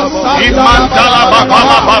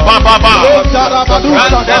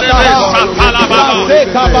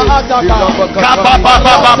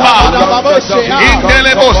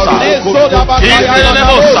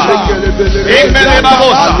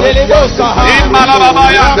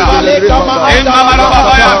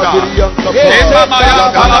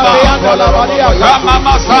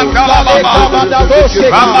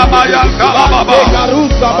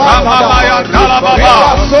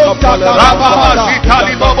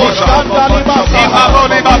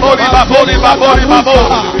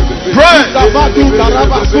 Pray.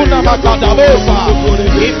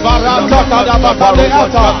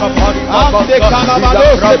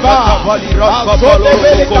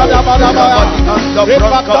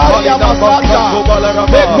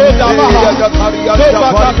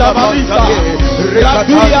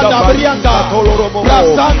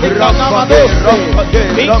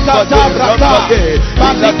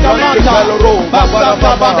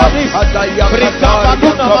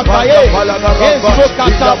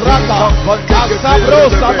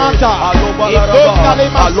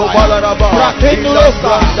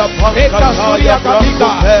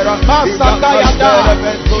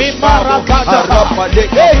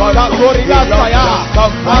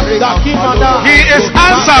 He is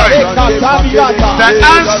answering. The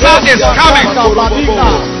answer is coming.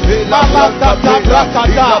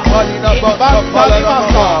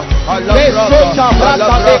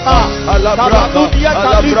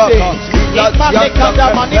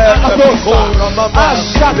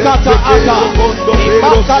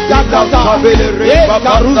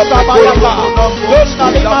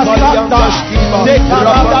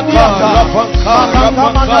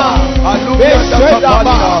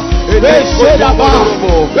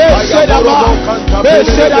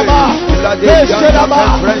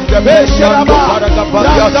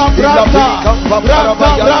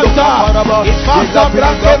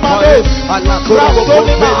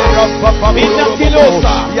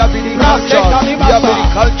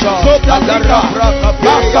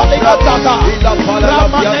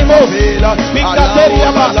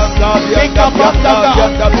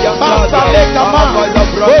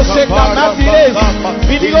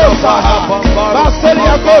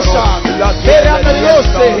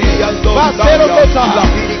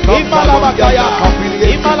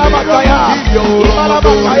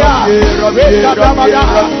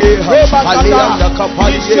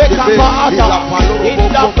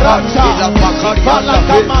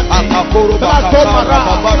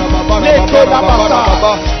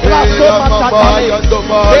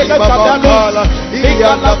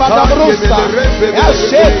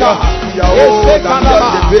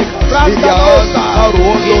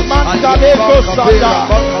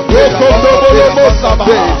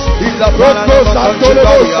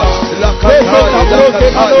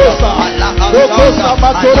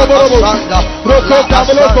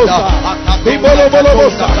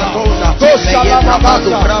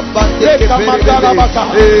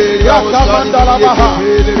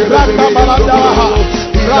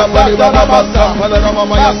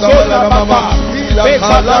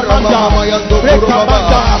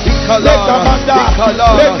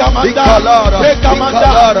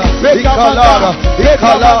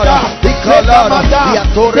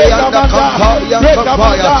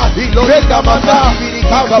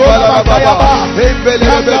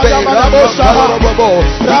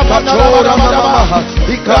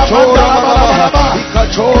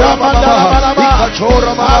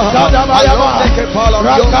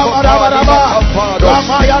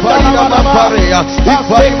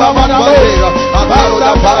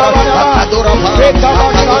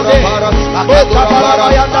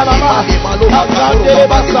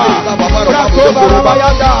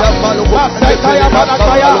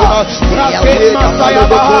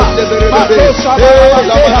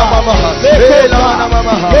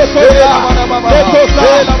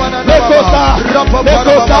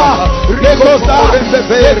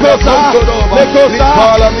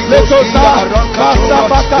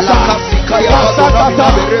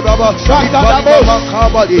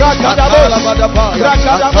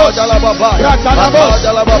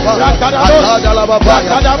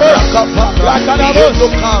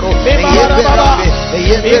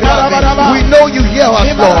 We know you hear us,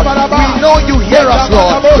 Lord. We know you hear us,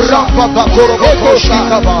 Lord. He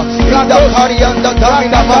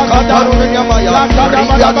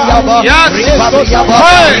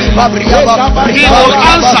will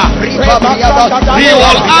answer. He will answer. He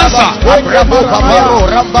will answer.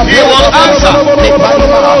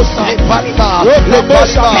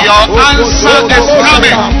 Your answer is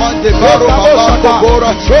coming.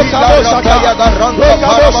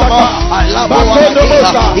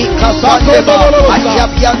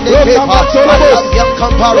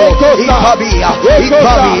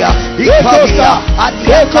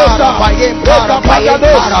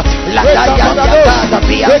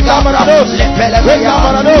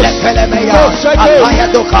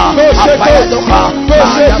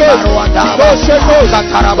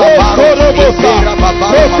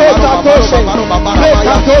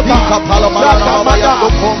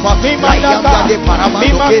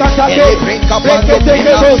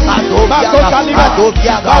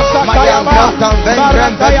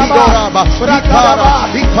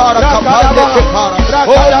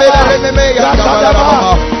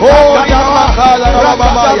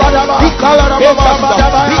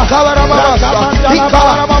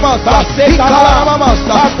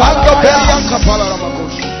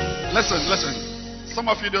 Listen. Some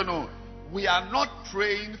of you don't know. We are not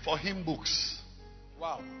praying for hymn books.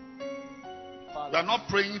 Wow. We are not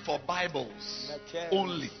praying for Bibles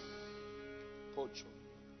only.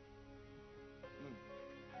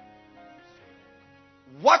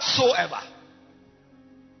 Whatsoever,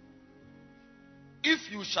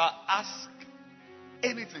 if you shall ask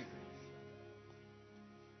anything,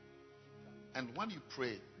 and when you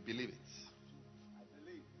pray, believe it.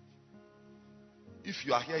 If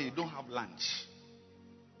you are here, you don't have lunch,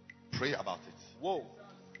 pray about it. Whoa.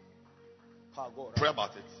 Pray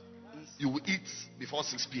about it. You will eat before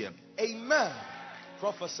 6 p.m. Amen.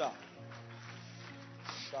 Professor.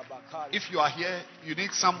 If you are here, you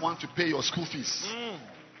need someone to pay your school fees.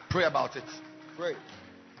 Pray about it. Pray.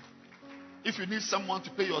 If you need someone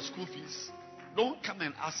to pay your school fees, don't come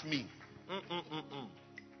and ask me.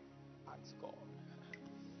 Ask God.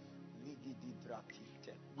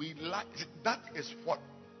 We like that is what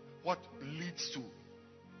leads to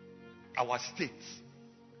our state.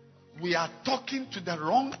 We are talking to the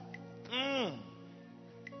wrong.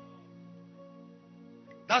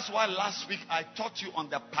 That's why last week I taught you on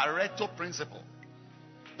the Pareto principle.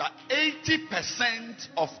 That 80%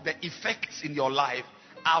 of the effects in your life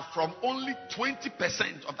are from only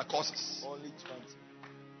 20% of the causes.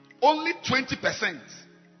 Only 20%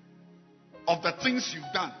 of the things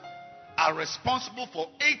you've done are responsible for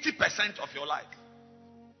 80% of your life.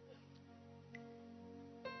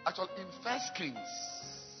 Actually, in First Kings,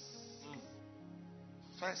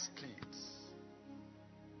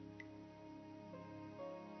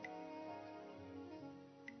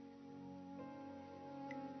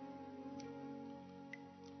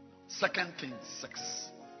 Second Kings 6.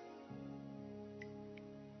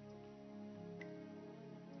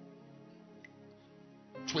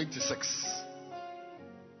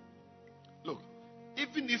 Look,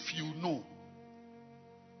 even if you know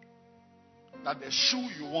that the shoe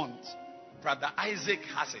you want, Brother Isaac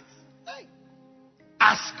has it,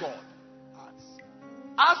 ask God.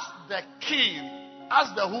 Ask the king.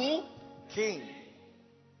 Ask the who? King.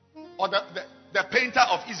 Or the painter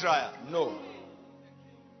of Israel? No.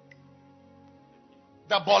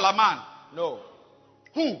 The Bolaman? No.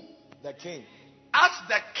 Who? The king. As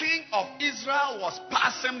the king of Israel was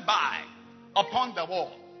passing by upon the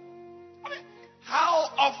wall. I mean, how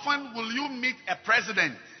often will you meet a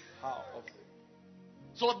president? How often?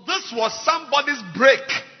 So this was somebody's break.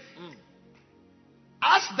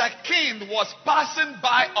 As the king was passing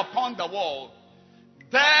by upon the wall,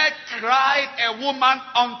 there cried a woman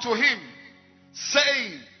unto him,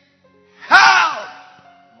 saying, Help!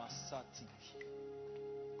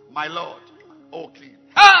 My Lord, O king,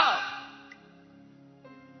 help!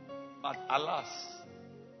 But alas,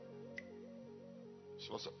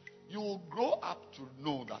 you will grow up to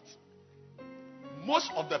know that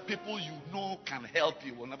most of the people you know can help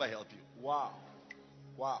you will never help you. Wow.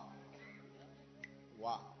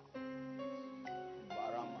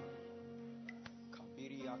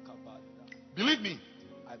 Believe me.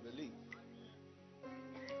 I believe.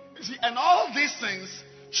 You see, and all these things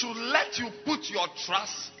should let you put your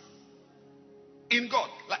trust in God.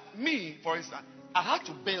 Like me, for instance, I had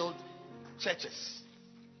to build churches.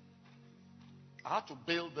 I had to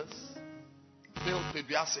build this, build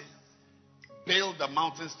Bebiase, build the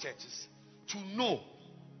mountains churches, to know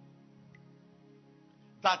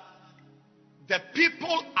that the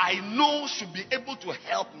people I know should be able to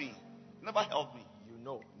help me. Never help me. You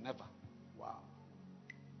know. Never. Wow.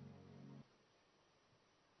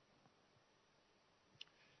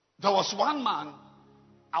 There was one man,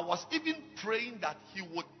 I was even praying that he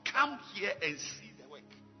would come here and see the work.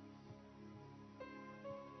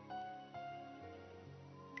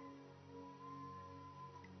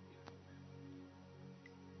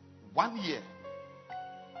 One year,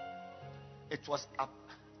 it was up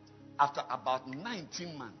after about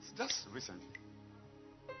 19 months, just recently,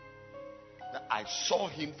 that I saw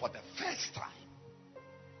him for the first time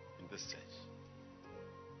in this church.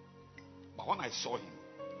 But when I saw him,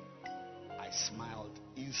 I smiled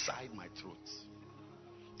inside my throat.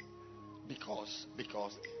 Because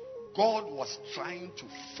God was trying to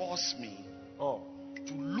force me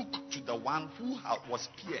to look to the one who was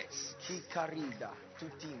pierced.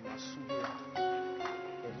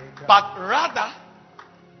 But rather,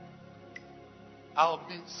 I'll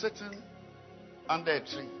be sitting under a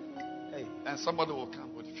tree, and somebody will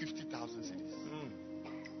come with 50,000 cities.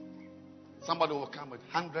 Somebody will come with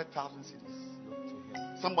 100,000 cities.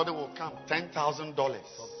 Somebody will come $10,000.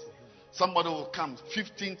 Somebody will come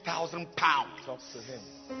 15,000 pounds. Talk to him.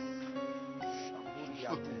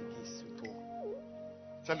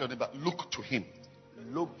 Tell your neighbor, look to him.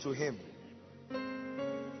 Look to him.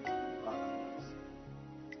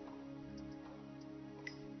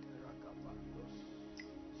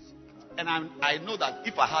 And I know that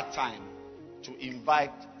if I had time to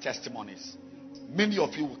invite testimonies, many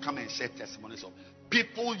of you will come and share testimonies of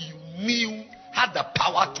people you knew had the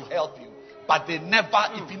power to help you, but they never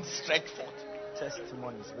even stretched forth.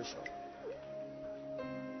 Testimonies, Bishop.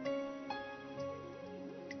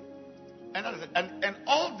 And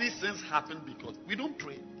all these things happen because we don't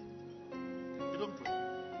pray.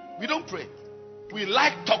 We don't pray. We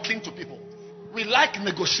like talking to people. We like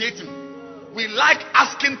negotiating. We like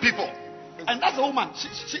asking people. And that's a woman.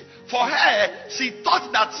 For her, she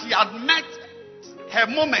thought that she had met her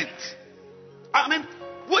moment. I mean,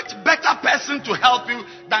 which better person to help you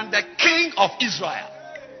than the king of Israel?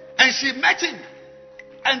 And she met him.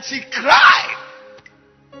 And she cried,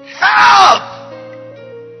 help!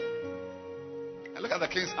 And look at the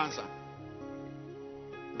king's answer.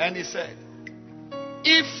 And he said,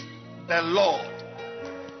 if the Lord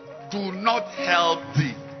do not help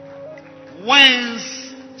thee, whence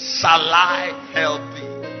shall I help thee?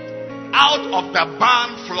 Out of the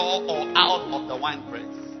barn floor or out of the winepress?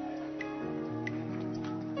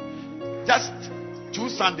 Just 2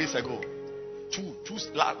 Sundays ago,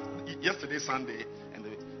 yesterday Sunday, and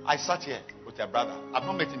I sat here with a brother. I've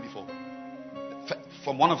not met him before.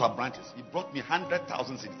 From one of our branches, he brought me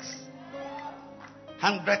 100,000 cities.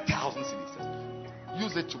 100,000 cities.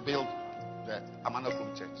 Use it to build the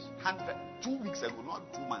Amanakum Church. 2 weeks ago, not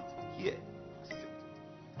 2 months. Here.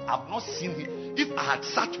 I've not seen him. If I had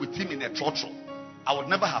sat with him in a throttle, I would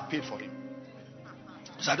never have paid for him.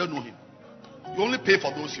 Because I don't know him. You only pay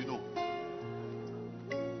for those you know.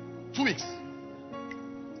 2 weeks.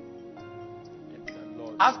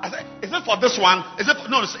 I said, is it for this one? Is it for,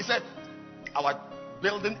 no, he said, our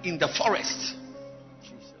building in the forest.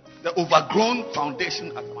 The overgrown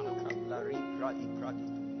foundation at Amanakum.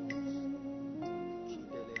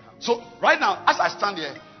 So right now, as I stand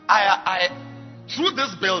here, I through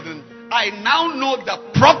this building, I now know the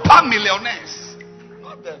proper millionaires,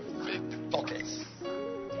 not the fake talkers.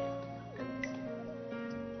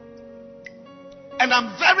 And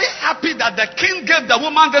I'm very happy that the king gave the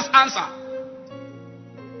woman this answer.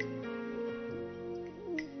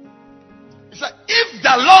 He said, if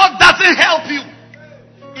the Lord doesn't help you,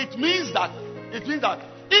 it means that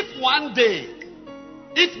if one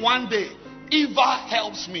day Eva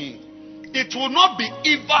helps me, it will not be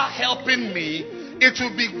Eva helping me it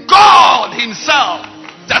will be God himself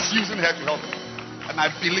just using her to help me. And I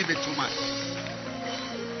believe it too much.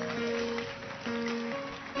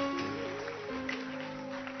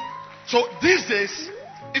 So these days,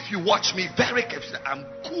 if you watch me very carefully, I'm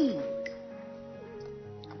cool.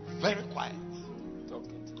 I'm very quiet.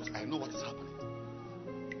 Because I know what is happening.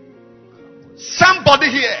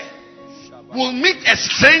 Somebody here will meet a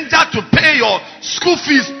stranger to pay your school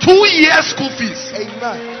fees, 2 years school fees.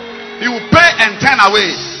 Amen. He will pay and turn away.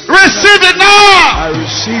 Receive it now. I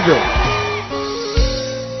receive it.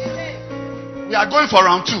 We are going for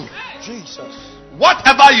round 2. Jesus.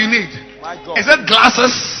 Whatever you need. Is it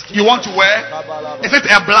glasses you want to wear? Is it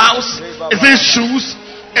a blouse? Is it shoes?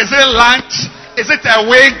 Is it lunch? Is it a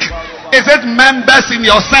wig? Is it members in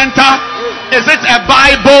your center? Is it a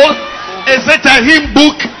Bible? Is it a hymn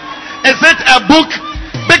book? Is it a book?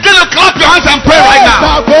 Begin to clap your hands and pray right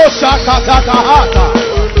now.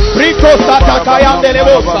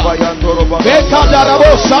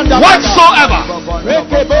 Whatsoever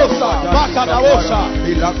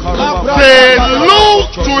they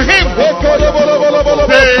look to him, they look to him,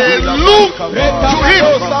 they look to him,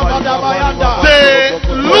 they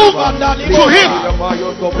look to him.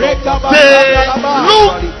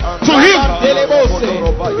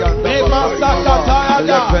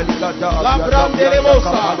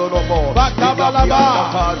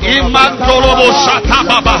 Imantolobo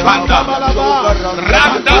Shatababahanda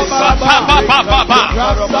Randa Satabababa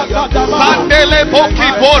Pandele Boki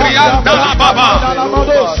Borianda Baba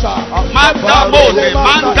Mandamonde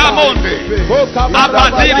Mandamonde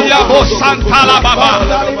Abadiria Bosantala Baba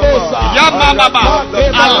Yamama.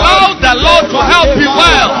 Allow the Lord to help you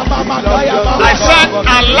well. I said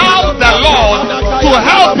allow the Lord to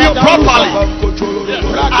help you properly.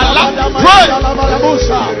 Pray.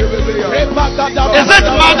 Is it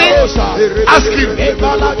money? Ask him.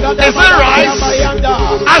 Is it rice?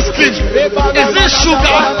 Ask him. Is it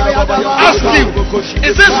sugar? Ask him.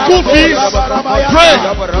 Is it school fees? Pray.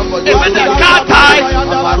 Is it a car tie?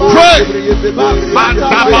 Pray.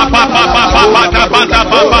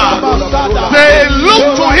 They look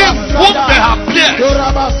to him whom they have pierced,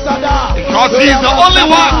 because he is the only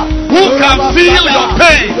one who can feel your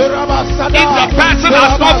pain. If the person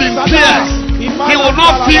has not been pierced, he will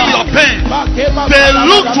not feel your pain. They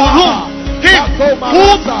look to him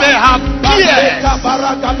whom they have pierced.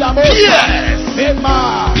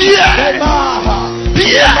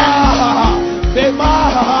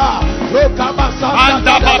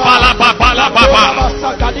 Anda babala babala baba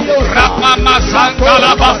Ramama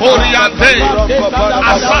Sangala Baboriante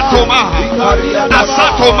Asatomaha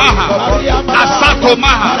Asatomaha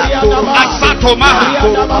Asatomaha Asatomaha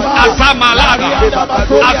Azamalada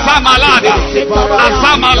Azamalada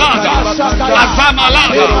Azamalada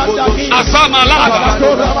Azamalada Azamalada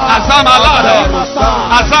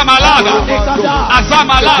Azamalada Azamalada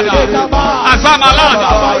Azamalada Azamalada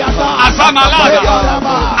Azamalada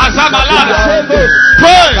Azamalada.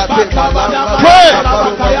 Pray. Pray. Pray.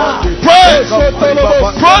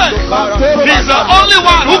 Pray. He's the only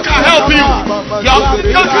one who can help you. Your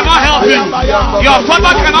uncle cannot help you. Your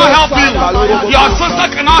father cannot help you. Your sister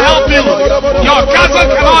cannot help you. Your cousin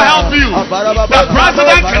cannot help you. The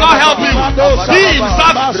president cannot help you. He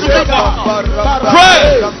himself is looking for.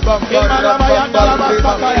 Pray.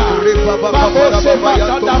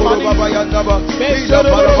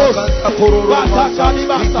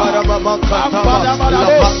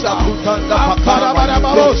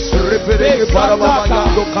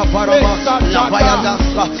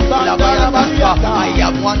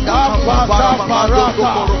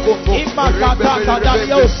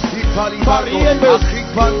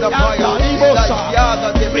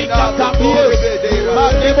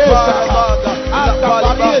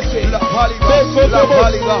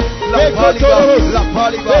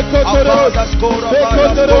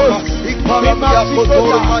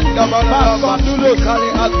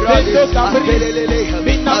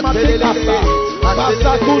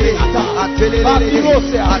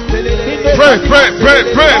 Pray, pray, pray,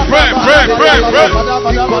 pray, pray, pray, pray, pray.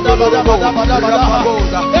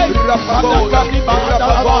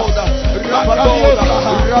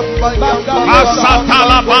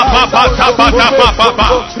 Masatala baba baba baba baba.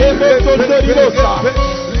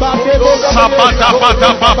 Sabata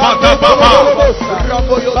baba baba baba.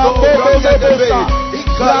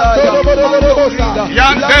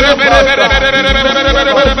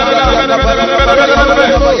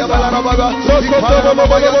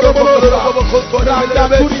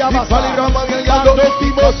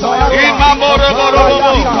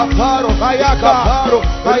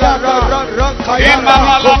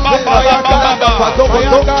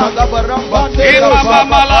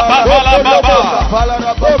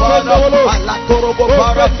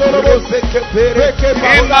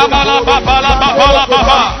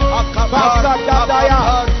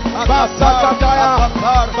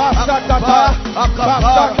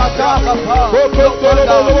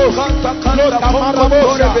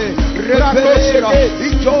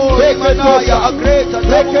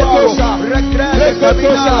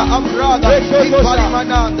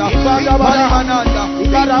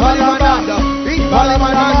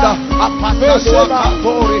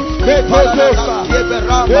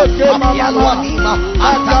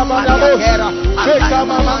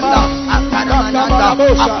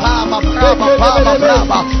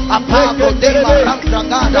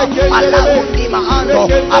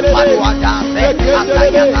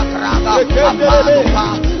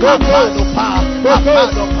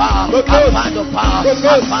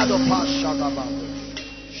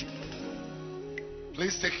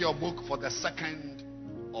 Please take your book for the second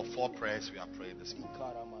of 4 prayers we are praying this morning.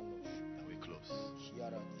 And we close.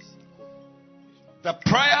 The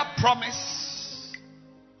prayer promise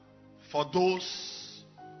for those,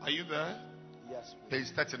 are you there? Yes. Page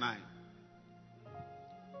 39.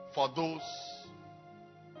 For those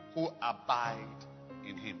who abide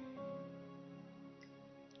in him.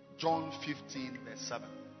 John 15 verse 7.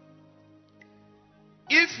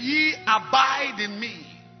 If ye abide in me,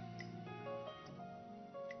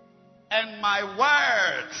 and my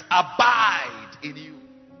words abide in you,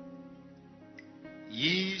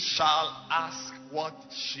 ye shall ask what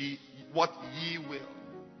ye will,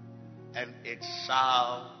 and it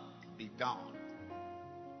shall be done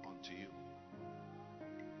unto you.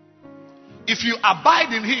 If you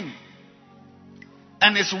abide in him,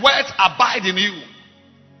 and his words abide in you,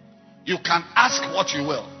 you can ask what you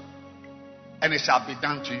will, and it shall be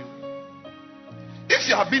done to you. If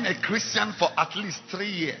you have been a Christian for at least 3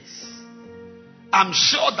 years, I'm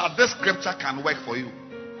sure that this scripture can work for you.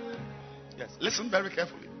 Yes, listen very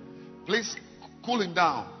carefully. Please cool him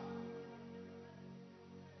down.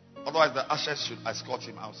 Otherwise, the ushers should escort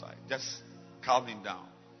him outside. Just calm him down.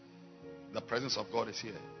 The presence of God is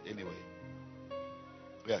here anyway.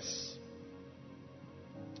 Yes.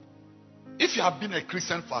 If you have been a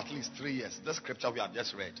Christian for at least 3 years, the scripture we have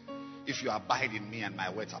just read, if you abide in me and my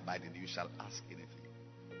words abide in you, you shall ask anything.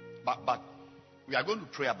 But we are going to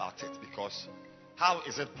pray about it, because how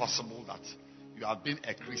is it possible that you have been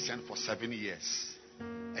a Christian for 7 years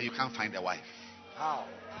and you can't find a wife? How?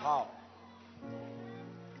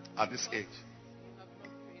 At this age,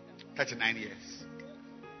 39 years,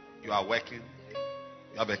 you are working,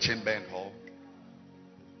 you have a chamber and hall,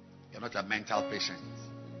 you're not a mental patient,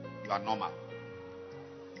 you are normal.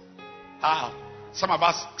 How? Some of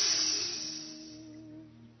us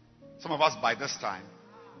by this time,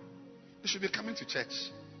 you should be coming to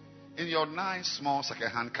church in your nice small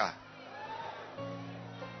second-hand car.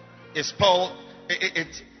 It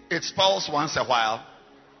spoils once a while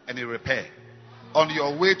and it repair on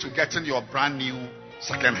your way to getting your brand new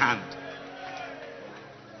second-hand.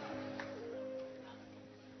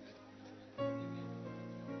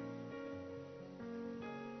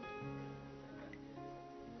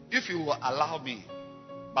 If you will allow me,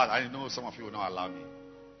 but I know some of you will not allow me,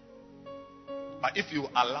 but if you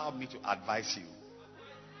allow me to advise you,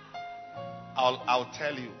 I'll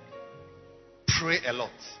tell you, pray a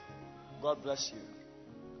lot. God bless you.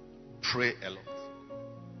 Pray a lot.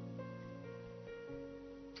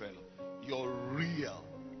 Pray a lot. Your real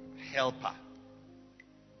helper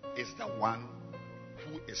is the one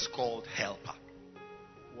who is called helper.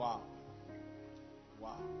 Wow.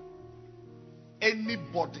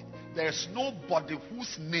 Anybody, there's nobody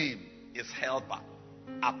whose name is helper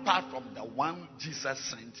apart from the one Jesus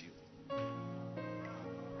sent you.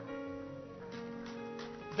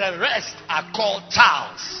 The rest are called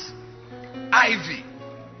Charles, Ivy,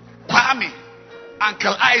 Kwame,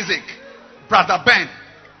 Uncle Isaac, Brother Ben,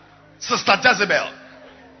 Sister Jezebel.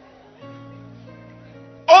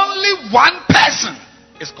 Only one person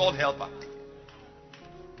is called helper.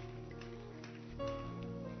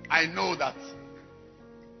 I know that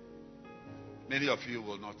many of you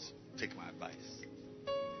will not take my advice.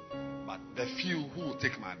 But the few who will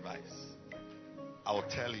take my advice, I will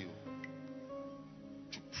tell you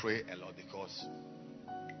to pray a lot, because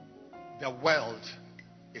the world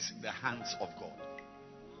is in the hands of God.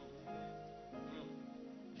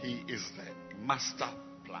 He is the master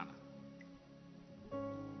planner.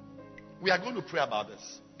 We are going to pray about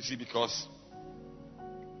this. You see, because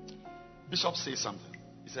Bishop says something.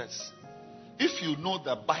 He says, if you know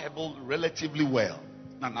the Bible relatively well,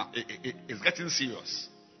 now it's getting serious.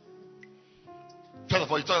 First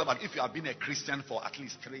of all, he talks about if you have been a Christian for at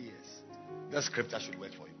least 3 years, that scripture should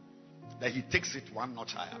work for you. Then he takes it one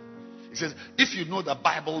notch higher. He says, if you know the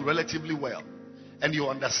Bible relatively well and you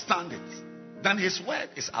understand it, then his word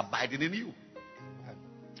is abiding in you.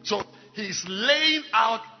 So he's laying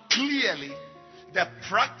out clearly the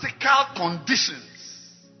practical conditions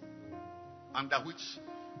under which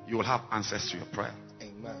you will have answers to your prayer.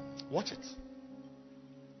 Amen. Watch it.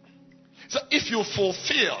 So if you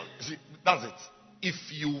fulfill, see, that's it.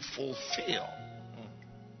 If you fulfill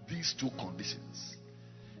these two conditions,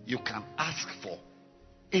 you can ask for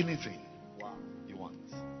anything you want,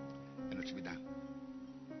 and it will be done.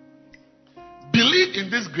 Believe in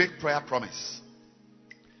this great prayer promise.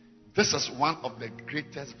 This is one of the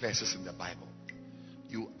greatest verses in the Bible.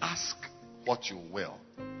 You ask what you will,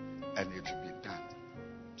 and it will be done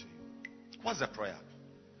to you. What's the prayer?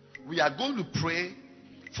 We are going to pray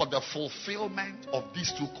for the fulfillment of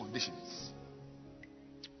these two conditions.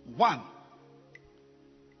 One,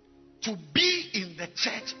 to be in the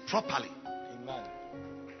church properly. Amen.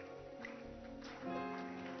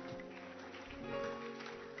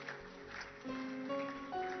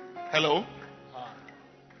 Hello?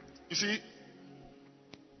 You see,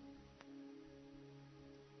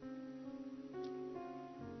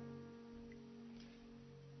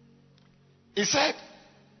 he said,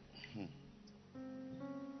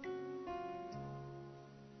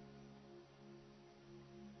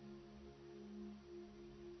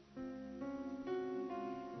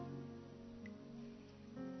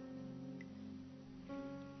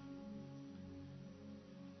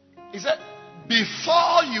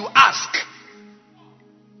 before you ask,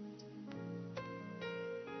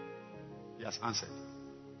 he has answered.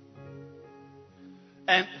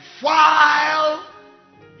 And while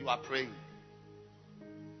you are praying,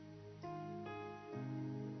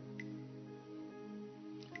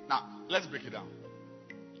 now let's break it down.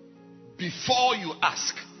 Before you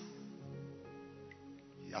ask,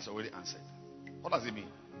 he has already answered. What does it mean?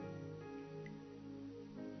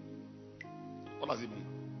 What does it mean?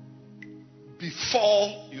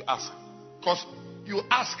 Before you ask. Because you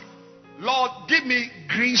ask, Lord, give me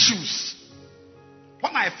green shoes.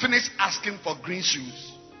 When I finish asking for green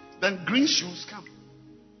shoes, then green shoes come.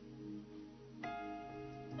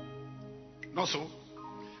 Not so.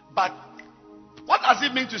 But what does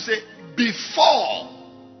it mean to say before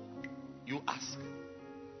you ask?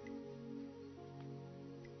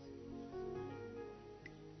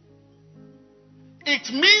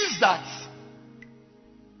 It means that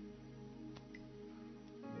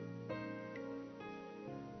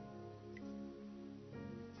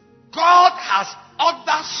God has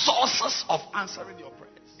other sources of answering your prayers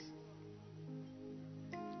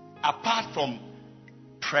apart from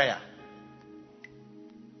prayer.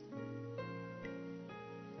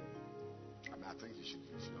 I think you should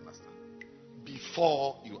understand.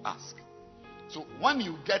 Before you ask. So when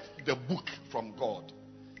you get the book from God,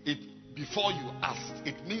 before you ask,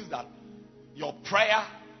 it means that your prayer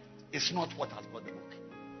is not what has got the book.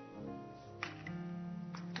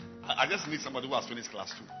 I just need somebody who has finished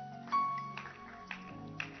class 2.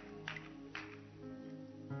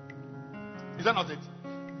 Is that not it?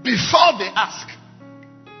 Before they ask,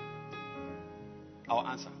 I'll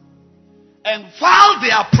answer. And while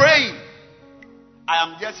they are praying, I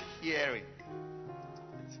am just hearing.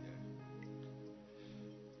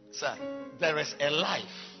 Sir, there is a life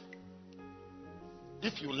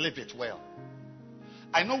if you live it well.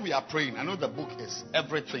 I know we are praying. I know the book is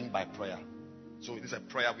everything by prayer. So it is a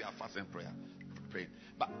prayer. We are fasting prayer. Praying.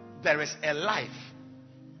 But there is a life.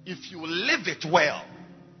 If you live it well,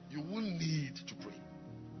 you won't need to pray.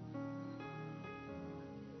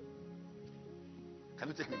 Can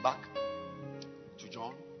you take me back to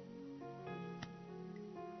John?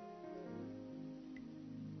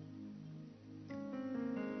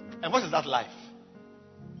 And what is that life?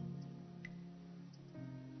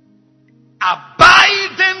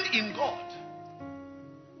 Abiding in God.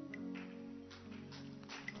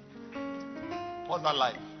 What's that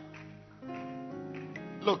life?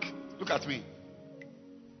 Look at me.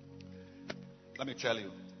 Let me tell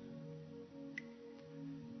you.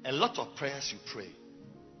 A lot of prayers you pray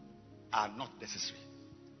are not necessary.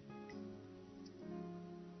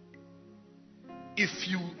 If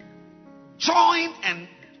you join and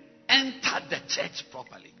enter the church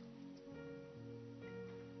properly,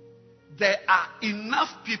 there are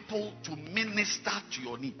enough people to minister to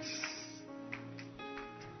your needs.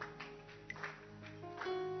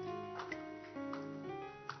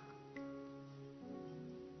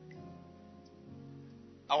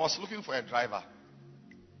 I was looking for a driver.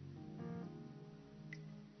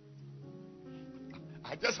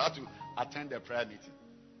 I just had to attend a prayer meeting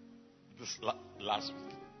this last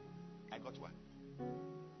week. I got one.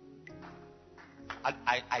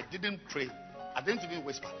 I didn't pray. I didn't even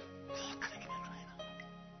whisper.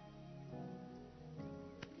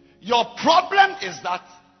 Your problem is that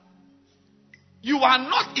you are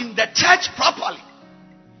not in the church properly.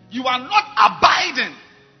 You are not abiding.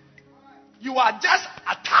 You are just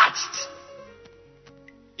attached.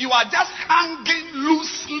 You are just hanging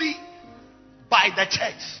loosely by the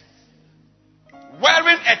church.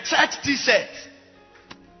 Wearing a church t-shirt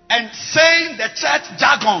and saying the church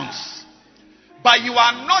jargons. But you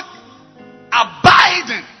are not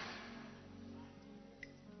abiding.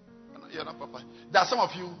 There are some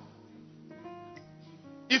of you,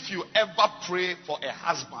 if you ever pray for a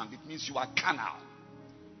husband, it means you are carnal.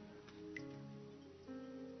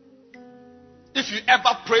 If you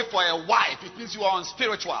ever pray for a wife, it means you are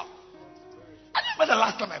unspiritual. I don't remember the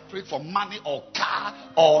last time I prayed for money or car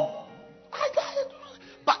or...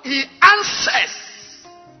 But he answers.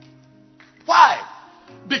 Why?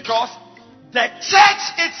 Because the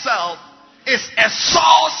church itself is a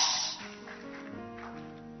source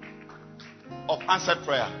of answered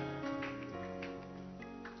prayer.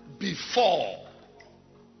 Before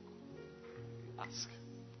ask.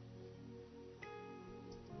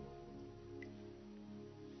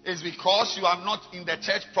 It's because you are not in the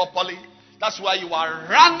church properly. That's why you are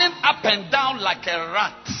running up and down like a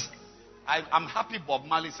rat. I'm happy Bob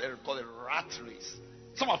Marley called it rat race.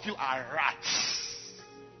 Some of you are rats.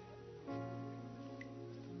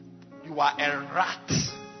 You are a rat.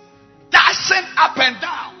 Dashing up and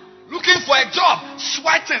down. Looking for a job.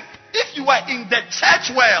 Sweating. If you are in the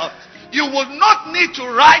church world, you will not need to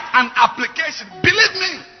write an application. Believe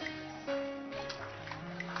me.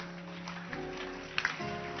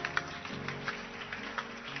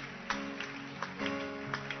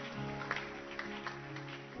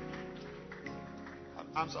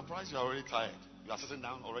 I'm surprised you are already tired. You are sitting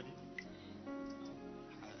down already.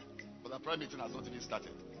 But the prayer meeting has not even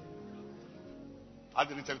started. I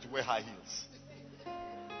didn't tell you to wear high heels.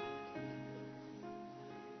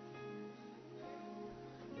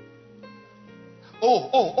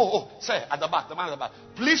 Oh, sir, at the back, the man at the back.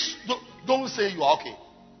 Please don't say you are okay.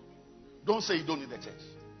 Don't say you don't need the church.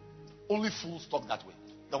 Only fools talk that way.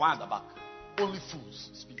 The one at the back. Only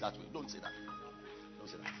fools speak that way. Don't say that. Don't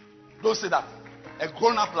say that. Don't say that. A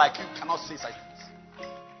grown up like you cannot say such things.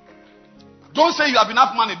 Don't say you have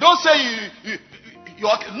enough money. Don't say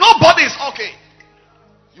you're okay. Nobody is okay.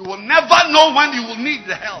 You will never know when you will need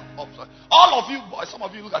the help of all of you boys. Some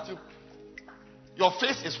of you look at you. Your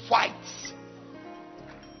face is white.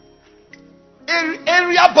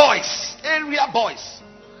 Area boys.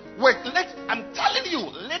 Wait, I'm telling you,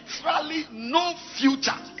 literally no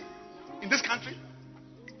future in this country.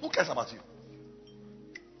 Who cares about you?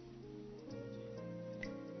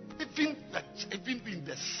 Even in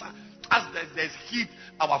the sun, as there's heat,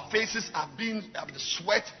 our faces are being the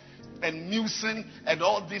sweat and mucin and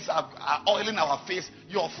all this are oiling our face.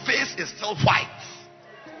 Your face is still white.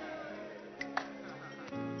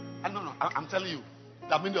 And no, I'm telling you,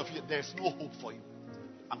 that many of you, there's no hope for you.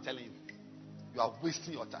 I'm telling you. You are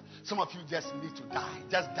wasting your time. Some of you just need to die.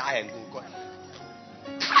 Just die and go. God.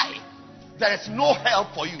 Die. There is no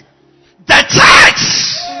help for you. The church!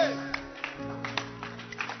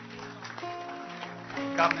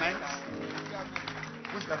 Government?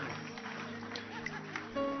 Which government?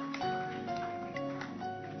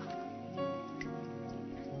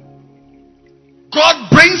 God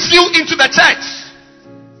brings you into the church.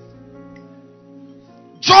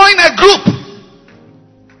 Join a group.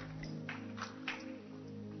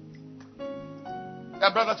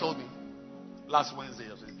 A brother told me last Wednesday.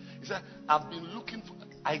 He said,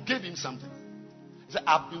 I gave him something. He said,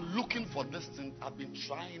 I've been looking for this thing. I've been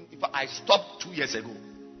trying. I stopped 2 years ago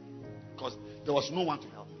because there was no one to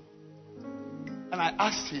help me. And I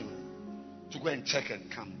asked him to go and check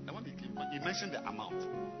and come. And when he came, he mentioned the amount.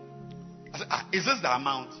 I said, is this the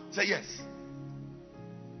amount? He said, yes.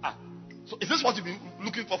 So is this what you've been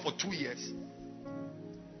looking for 2 years?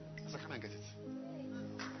 I said, come and get it.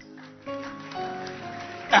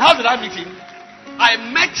 And how did I meet him? I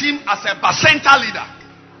met him as a Bacenta leader.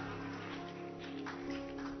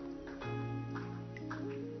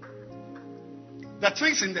 The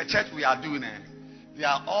things in the church we are doing, they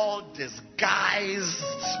are all disguised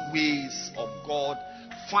ways of God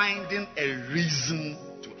finding a reason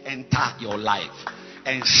to enter your life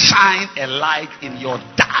and shine a light in your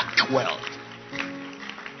dark world.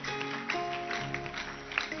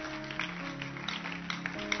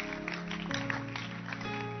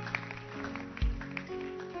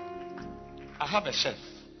 I have a chef.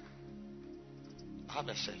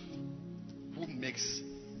 who makes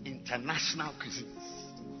international cuisines.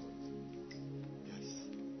 Yes.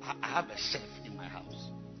 I have a chef in my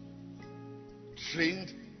house,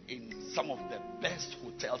 trained in some of the best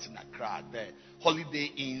hotels in Accra, the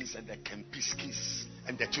Holiday Inns and the Kempiskis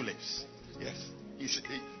and the Tulips. Yes.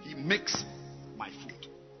 He makes my food.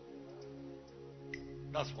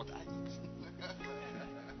 That's what I eat.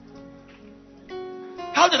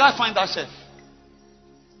 How did I find that chef?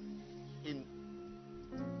 In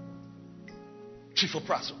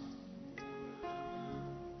Chifopraso.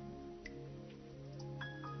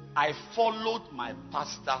 I followed my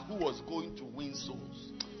pastor who was going to win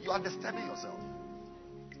souls. You are disturbing yourself.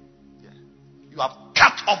 Yeah. You have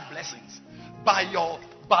cut off blessings by your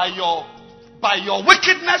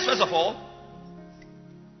wickedness, first of all,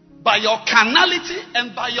 by your carnality,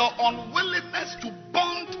 and by your unwillingness to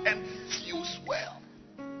bond and fuse well.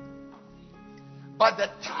 By the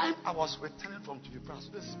time I was returning from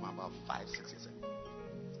Chifopraso, this is about 5-6 years ago,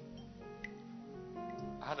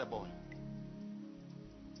 I had a boy.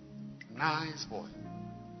 Nice boy.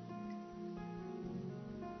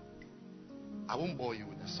 I won't bore you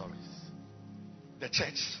with the stories. The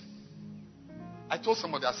church. I told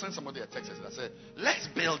somebody, I sent somebody a text. I said, let's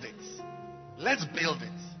build it. Let's build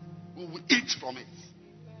it. We will eat from it.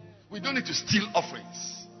 We don't need to steal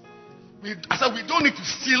offerings. I said, we don't need to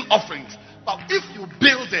steal offerings. But if you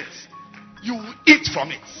build it, you will eat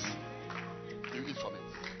from it. You eat from it.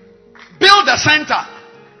 Build a center.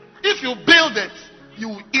 If you build it, you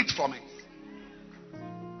will eat from it.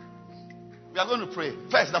 We are going to pray.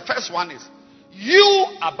 First, the first one is you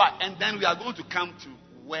abide, and then we are going to come to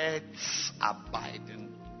words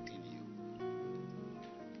abiding in you.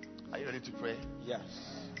 Are you ready to pray? Yes.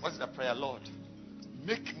 What's the prayer, Lord?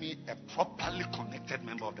 Make me a properly connected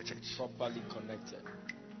member of the church. Properly connected.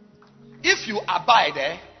 If you abide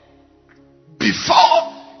there,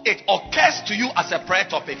 before it occurs to you as a prayer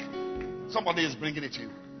topic, somebody is bringing it to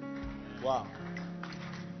you. Wow.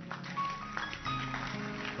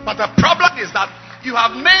 But the problem is that you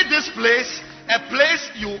have made this place a place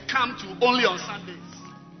you come to only on Sundays.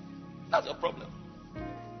 That's your problem.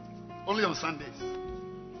 Only on Sundays.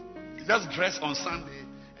 You just dress on Sunday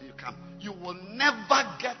and you come. You will never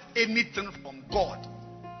get anything from God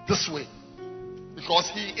this way. Because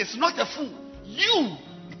He is not a fool. You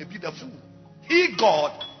may be the fool. He,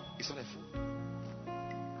 God, is not a fool.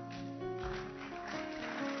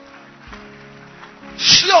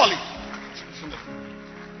 Surely, He's not a fool.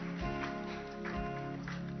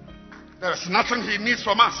 There is nothing He needs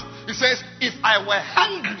from us. He says, if I were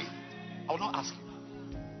hungry, I will not ask you.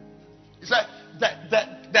 He said,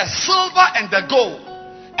 the silver and the gold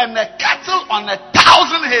and the cattle on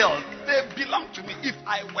 1,000 hills, they belong to me. If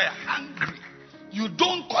I were hungry, you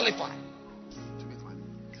don't qualify to meet money.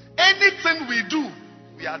 Anything we do,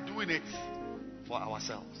 we are doing it for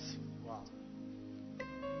ourselves. Wow.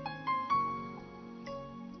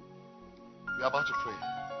 We are about to pray.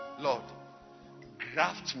 Lord,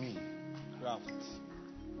 graft me. Graft.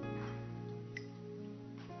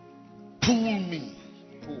 Pull me.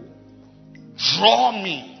 Pull. Draw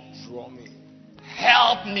me. Draw me.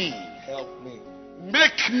 Help me. Help me.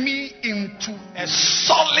 Make me into a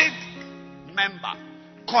solid member,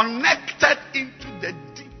 connected into the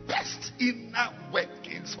deepest inner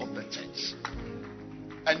workings of the church.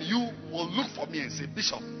 And you will look for me and say,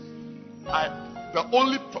 Bishop, when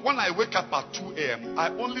I wake up at 2 a.m., I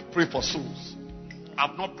only pray for souls.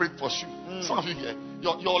 I've not prayed for shoes. Some of you here,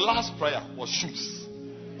 your last prayer was shoes.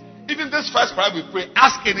 Even this first prayer we pray,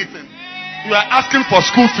 ask anything. You are asking for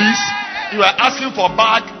school fees. You are asking for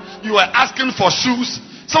bag. You are asking for shoes.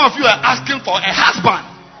 Some of you are asking for a husband.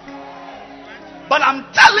 But I'm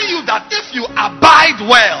telling you that if you abide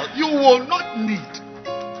well, you will not need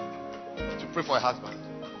to pray for a husband.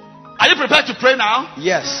 Are you prepared to pray now?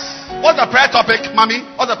 Yes. What's the prayer topic, mommy?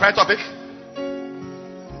 What's the prayer topic?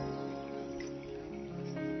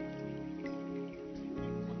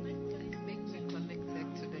 Make me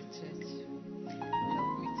connected to the church. Help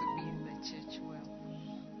me to be in the church well.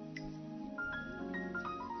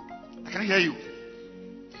 I can hear you.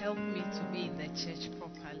 Help me to be in the church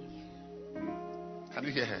properly. Can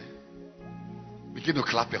you hear her? Begin to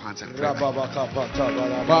clap your hands and pray. Don't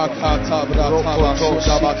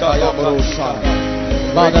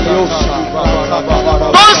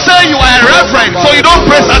say you are a reverend, so you don't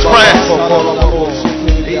pray such prayers.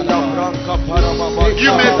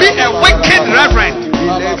 You may be a wicked reverend.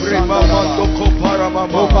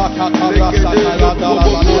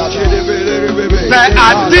 There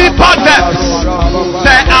are deeper depths.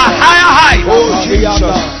 There are higher heights.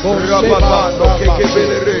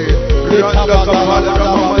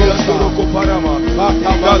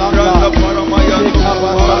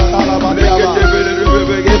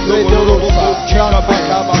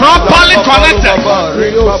 Properly connected.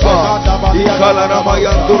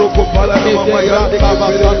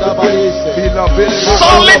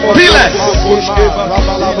 Solid pillars.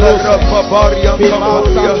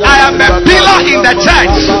 I am a pillar in the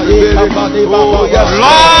church.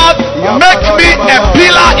 Lord, make me a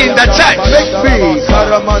pillar in the church.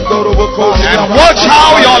 And watch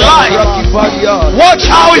how your life, watch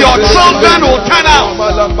how your children will turn out.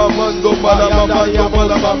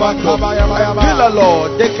 Pillar,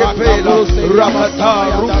 Lord,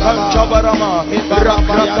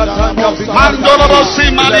 Mandolobosi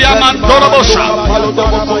Maria Mandolobosha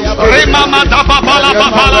Remama Dababala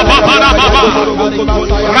Babala Babala Baba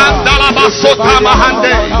Randala Basota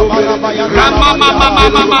Mahande Ramama Mama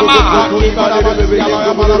Mama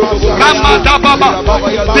Rama Dababa.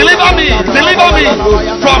 Deliver me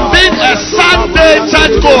from being a Sunday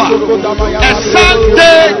church goer. A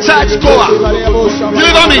Sunday church goer.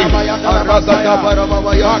 Deliver me.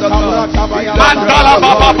 Mandala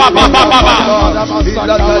Baba Baba Baba.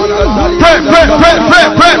 Pray.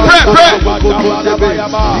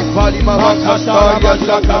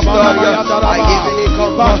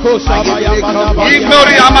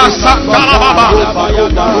 Ignoriama Santala Baba.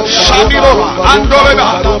 Shamilo Andoleba.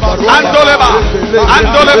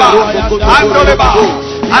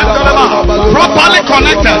 Properly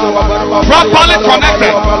connected.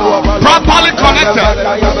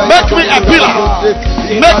 Make me a pillar.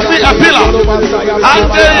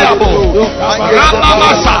 Andeyabo.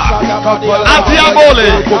 Ramamasa.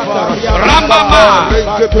 Atiabole. Ramama.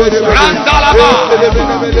 Randalaba.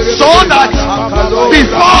 So that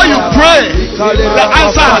before you pray, the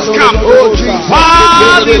answer has come.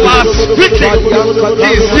 While you are speaking, he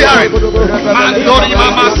is hearing. Mandori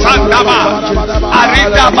Mama Sandaba.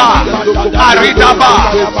 Aridaba.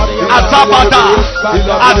 Azabada.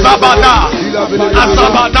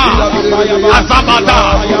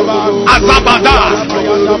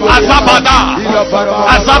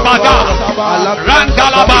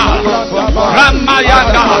 Randalaba.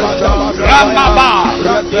 Ramayanda. Ramaba.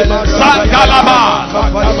 Sandalaba.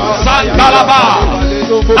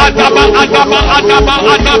 Adaba.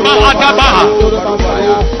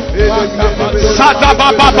 Sadaba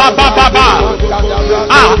baba.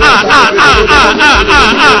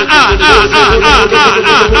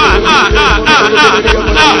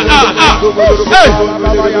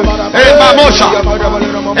 Hey Mamosha.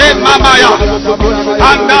 Hey Mamaya.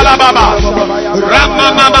 Andala baba. Rama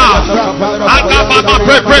mama. Adaba.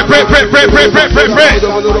 Pray.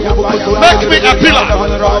 Make me a pillar.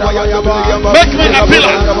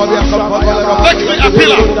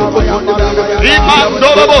 Iman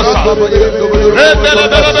Dolobosa.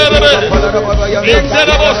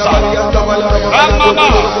 Indelabosa. Ramama.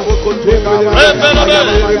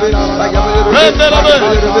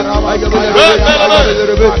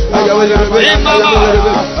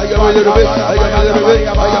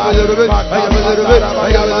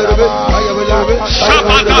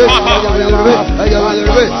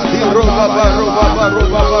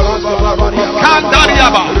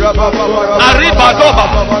 Kandariaba.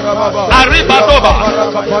 Arribadoba.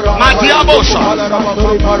 Madiabosha.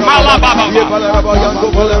 Malababa.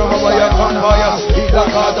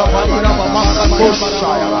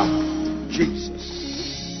 Jesus.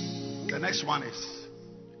 The next one is,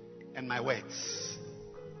 and my words.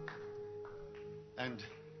 And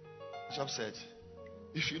Bishop said,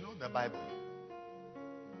 if you know the Bible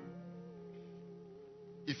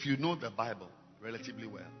relatively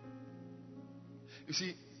well, you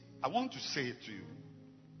see, I want to say it to you.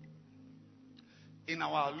 In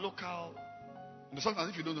our local,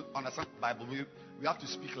 sometimes if you don't understand the Bible, we have to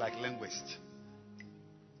speak like linguists.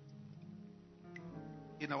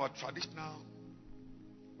 In our traditional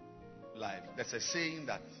life, there's a saying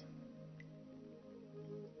that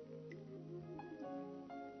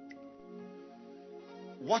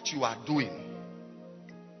what you are doing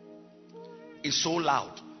is so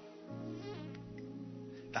loud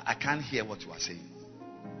that I can't hear what you are saying.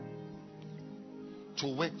 To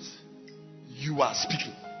wit, you are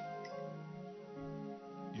speaking.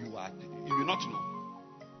 You will not know,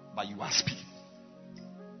 but you are speaking.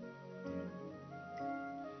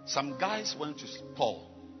 Some guys went to Paul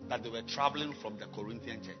that they were traveling from the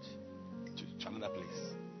Corinthian church to another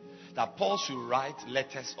place. That Paul should write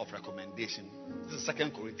letters of recommendation. This is 2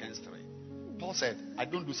 Corinthians 3. Paul said, I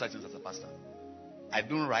don't do such things as a pastor. I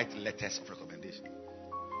don't write letters of recommendation.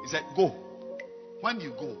 He said, go. When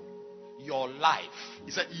you go, your life,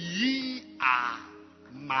 he said, ye are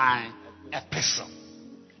my epistle.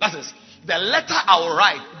 That is, the letter I will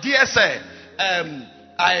write. Dear sir,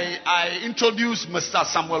 I introduced Mr.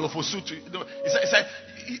 Samuel Ofosu to you. He said,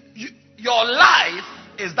 Your life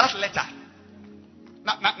is that letter.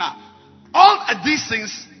 Now, all of these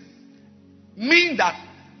things mean that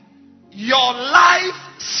your life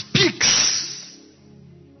speaks.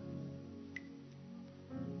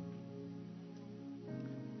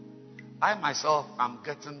 I myself am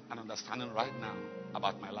getting an understanding right now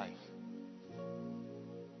about my life.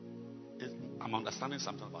 I'm understanding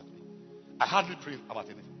something about me. I hardly pray about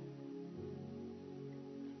anything.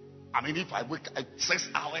 I mean, if I wake at 6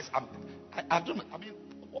 hours, I don't. I mean,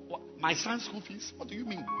 my son's school fees. What do you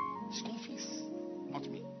mean? School fees? Not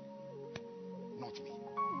me. Not me.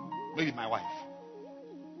 Maybe my wife,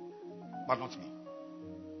 but not me.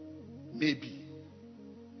 Maybe.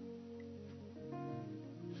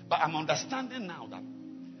 But I'm understanding now that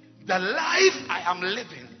the life I am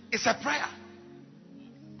living is a prayer.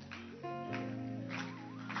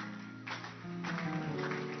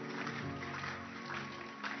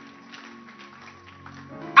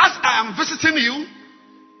 As I am visiting you,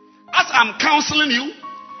 as I'm counseling you,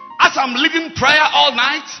 as I'm leading prayer all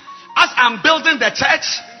night, as I'm building the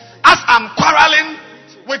church, as I'm quarreling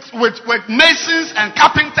with masons and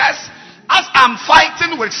carpenters, as I'm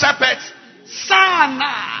fighting with shepherds,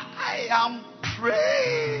 Sana, I am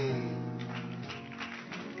praying.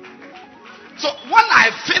 So when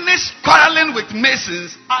I finish quarreling with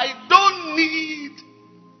masons, I don't need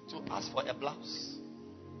to ask for a blouse.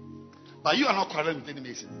 But you are not quarreling with any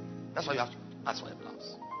mason. That's why you have to ask for a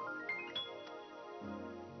blouse.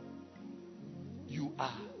 You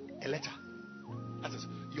are a letter. That is,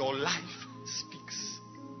 your life speaks.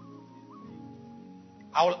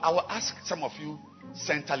 I will ask some of you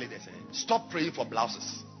center leaders, stop praying for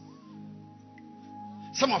blouses.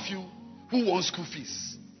 Some of you who want school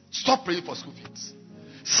fees, stop praying for school fees.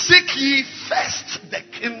 Seek ye first the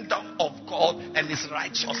kingdom of God and his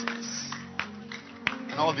righteousness.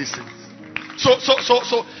 And all these things. So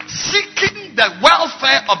seeking the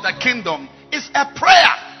welfare of the kingdom is a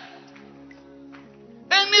prayer.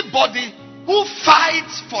 Anybody who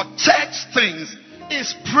fights for church things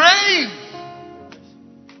is praying.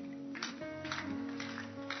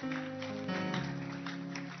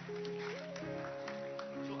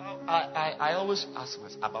 I always ask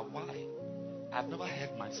myself about why. I've never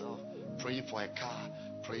heard myself praying for a car,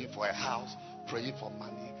 praying for a house, praying for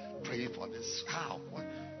money, praying for this. How? What?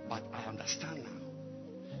 But I understand now.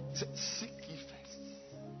 Seek ye first.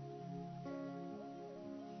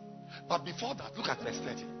 But before that, look at verse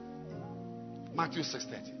 30. Matthew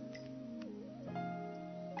 6:30.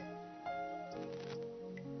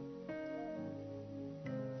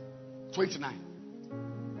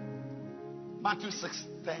 Matthew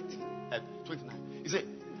 6:30 29. He said,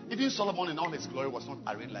 even Solomon in all his glory was not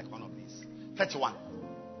arrayed like one of these. 31.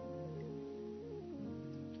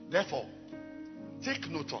 Therefore, take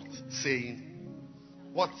no thought, saying,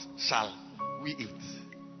 what shall we eat?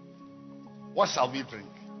 What shall we drink?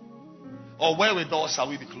 Or wherewithal shall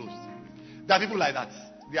we be clothed? There are people like that.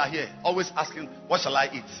 They are here, always asking, what shall I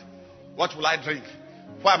eat? What will I drink?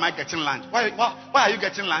 Why am I getting lunch? Why are you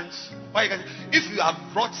getting lunch? If you have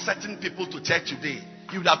brought certain people to church today,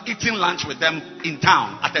 you would have eaten lunch with them in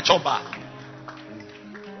town at the chop bar.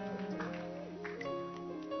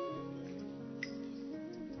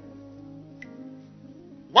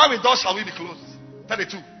 Wherewithal shall we be clothed?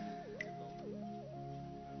 32.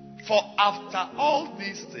 For after all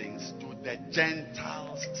these things do the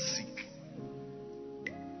Gentiles seek.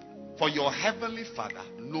 For your heavenly Father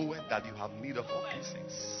knoweth that you have need of all these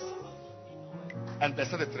things. And verse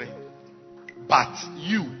 33. But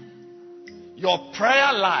you, your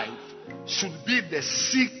prayer life should be the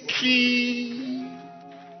seeking.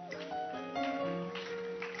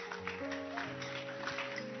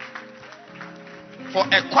 For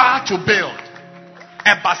a choir to build,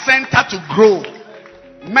 a bacenta to grow,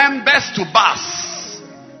 members to bus,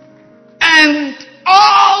 and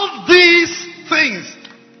all these things.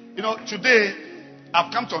 You know, today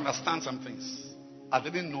I've come to understand some things. I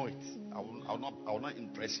didn't know it. I will not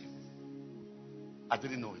impress you. I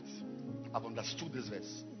didn't know it. I've understood this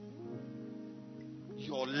verse.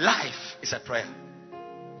 Your life is a prayer.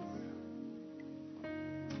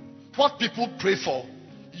 What people pray for,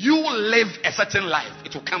 you live a certain life.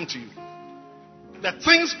 It will come to you. The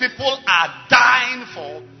things people are dying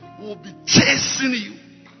for will be chasing you.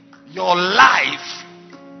 Your life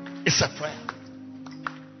is a prayer.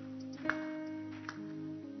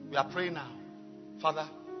 We are praying now. Father,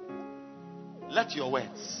 let your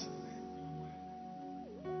words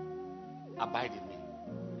abide in me.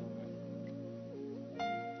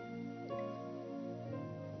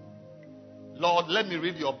 Lord, let me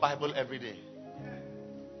read your Bible every day.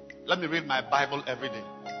 Let me read my Bible every day.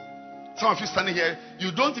 Some of you standing here,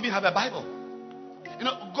 you don't even have a Bible. You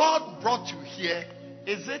know, God brought you here.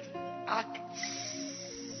 Is it Acts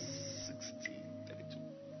 16:32?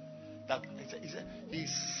 That He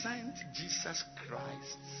sent Jesus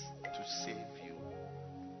Christ to save you,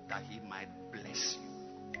 that He might bless you.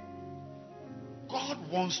 God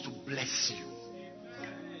wants to bless you.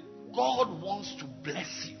 God wants to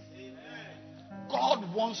bless you.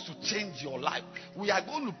 God wants to change your life. We are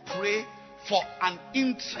going to pray for an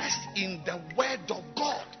interest in the Word of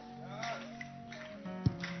God.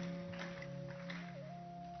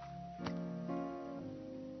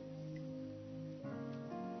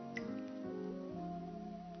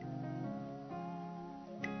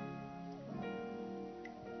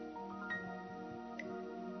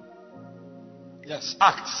 Yes,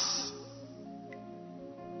 Acts.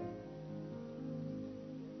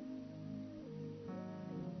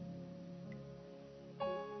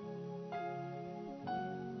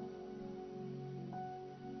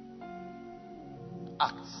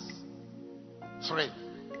 Acts 3.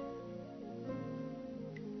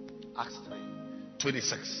 Acts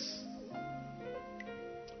 3:26.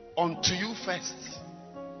 Unto you first,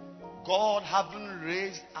 God having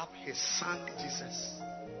raised up His Son Jesus,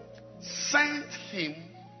 sent Him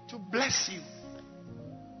to bless you.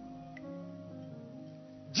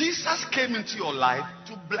 Jesus came into your life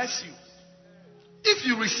to bless you. If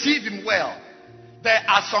you receive Him well, there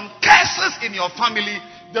are some curses in your family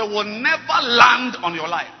that will never land on your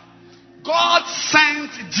life. God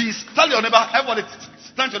sent Jesus. Tell your neighbor, everybody,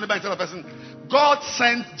 stand to your neighbor and tell a person, God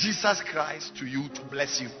sent Jesus Christ to you to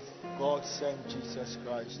bless you. God sent Jesus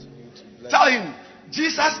Christ to you to bless you. Tell him,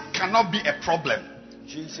 Jesus cannot be a problem.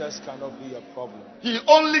 Jesus cannot be a problem. He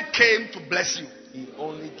only came to bless you. He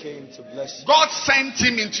only came to bless you. God sent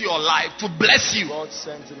Him into your life to bless you. God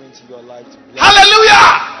sent Him into your life to bless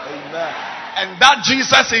Hallelujah! you. Amen. And that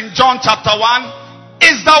Jesus in John chapter 1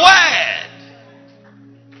 is the Word.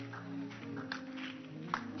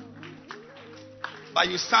 But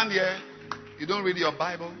you stand here, you don't read your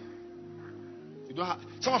Bible. You don't have,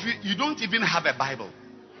 some of you, you don't even have a Bible.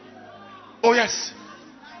 Oh yes.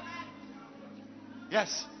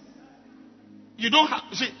 Yes. You don't have,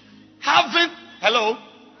 you see, having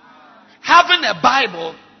a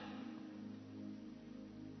Bible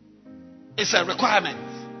is a requirement.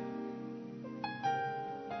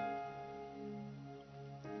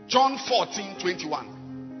 John 14:21.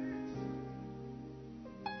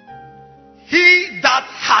 He that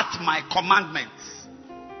hath my commandments,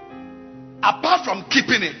 apart from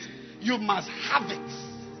keeping it, you must have it.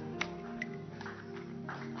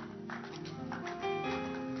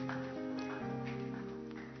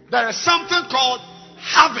 There is something called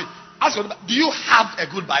having. Ask your neighbor, do you have a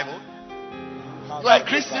good Bible? You are a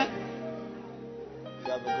Christian?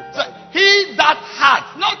 So he that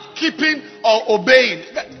hath, not keeping or obeying,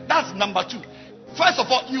 that's number 2. First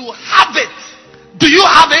of all, you have it. Do you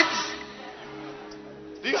have it?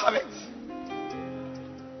 Do you have it?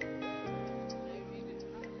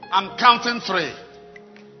 I'm counting 3.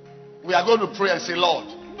 We are going to pray and say, Lord,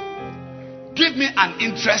 give me an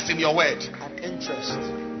interest in your word. An interest.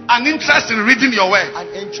 An interest in reading your word.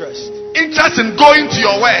 An interest. Interest in going to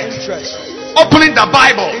your word. Interest. Opening the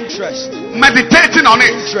Bible. Interest. Meditating on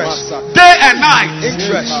it. Interest. Day and night.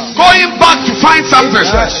 Interest. Going back to find something.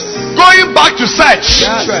 Interest. Going back to search.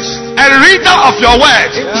 Interest. A reader of your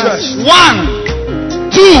word. Interest.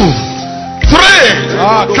 1, 2, 3.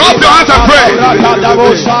 Clap your hands and pray.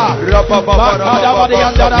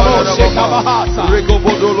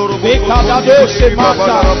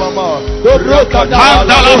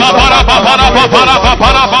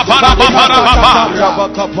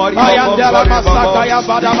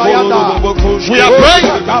 We are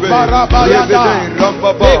praying.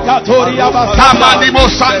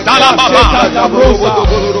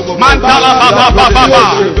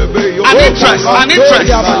 An interest. An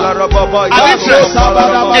interest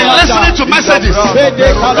in listening to messages. Do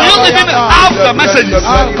you even have the messages?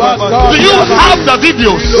 Do you have the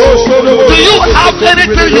videos? Do you have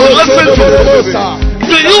anything you listen to?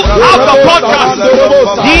 Do you have the podcast?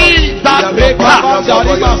 He that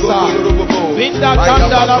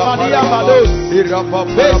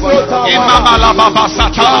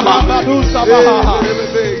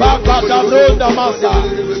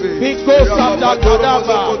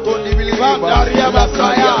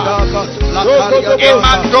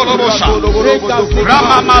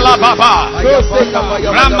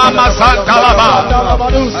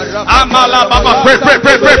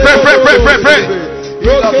pray.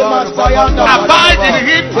 Abide in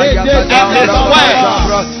him and his word.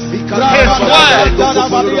 His word.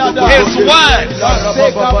 His word.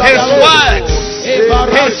 His word.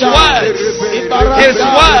 His words. His words. His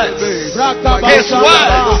words. His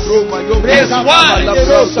words. His words.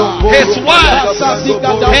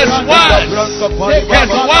 His words. His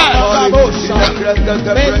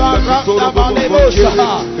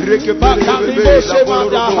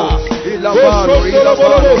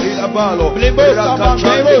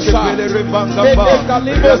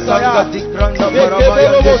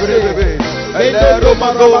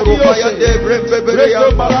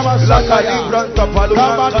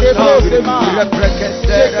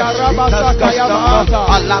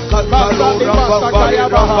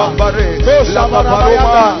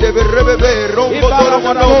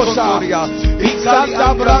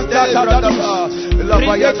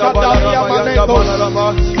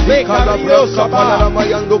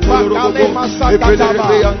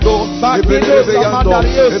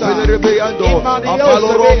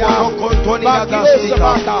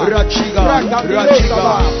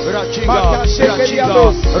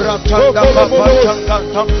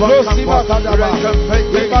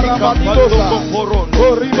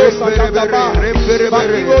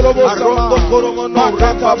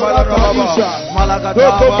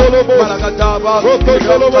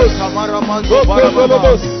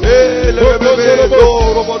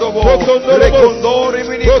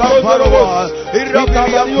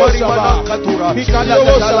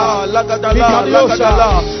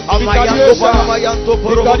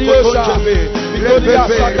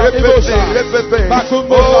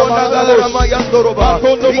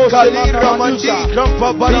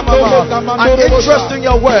an interest in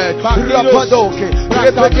your word.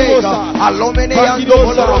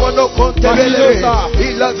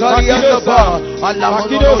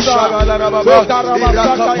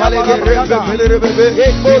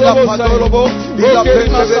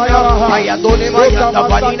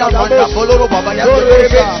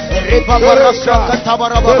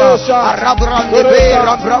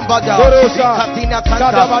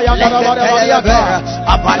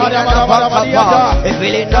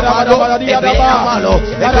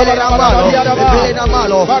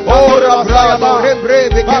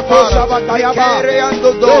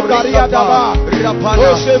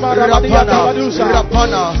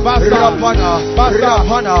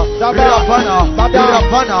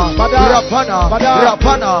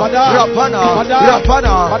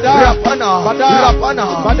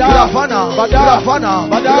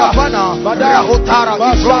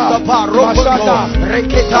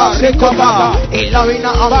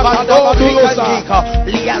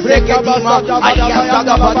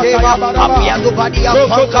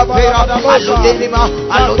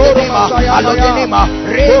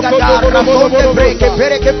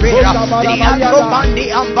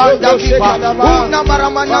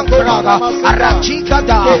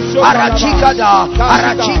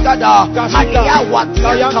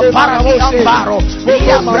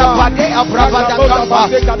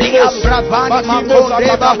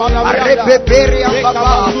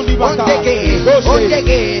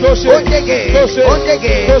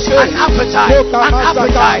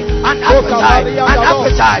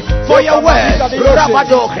 Appetite for your word.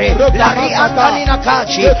 Rabadokre, Lari Antanina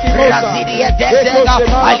Kachi, Razidia Dedega,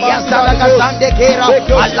 Alianza Gazande Kera,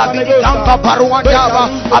 Alabini Kampa Paruandaba,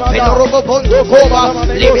 Apelorobo Bondo Kova,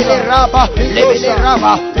 Lebele Raba,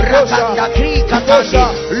 Rakanda Kri Katandi,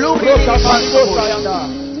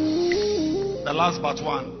 The last but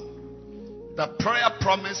one. The prayer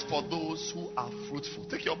promise for those who are fruitful.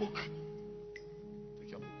 Take your book.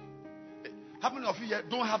 How many of you here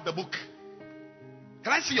don't have the book?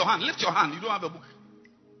 Can I see your hand? Lift your hand. You don't have a book.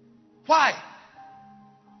 Why?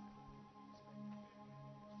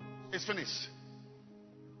 It's finished.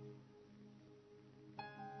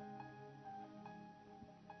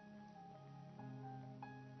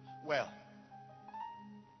 Well,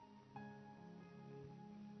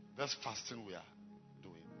 this fasting we are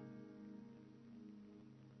doing,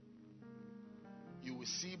 you will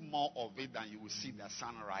see more of it than you will see the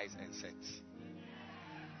sunrise and set.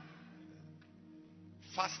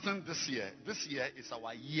 Fasting this year is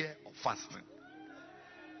our year of fasting.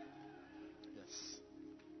 Yes,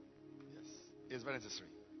 it's very necessary.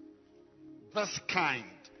 This kind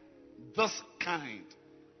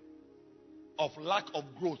of lack of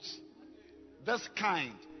growth, this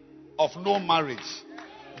kind of no marriage,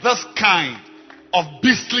 this kind of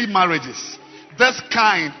beastly marriages, this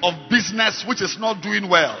kind of business which is not doing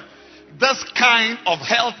well, this kind of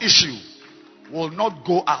health issue will not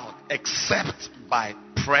go out except by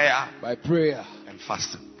prayer and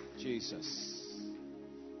fasting. Jesus.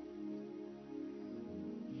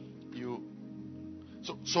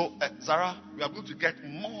 Zara, we are going to get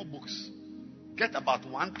more books. Get about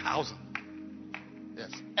 1,000.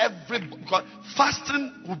 Yes. Because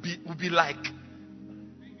fasting will be like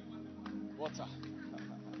water.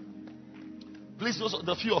 Please,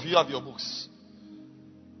 the few of you have your books.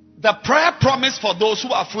 The prayer promise for those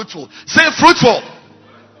who are fruitful. Say fruitful.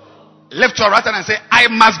 Lift your right hand and say, I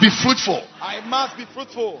must be fruitful. I must be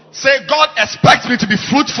fruitful. Say, God expects me to be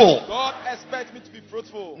fruitful. God expects me to be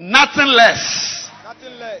fruitful. Nothing less.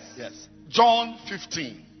 Nothing less. Yes. John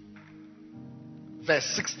 15, verse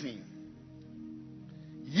 16.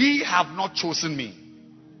 Ye have not chosen me,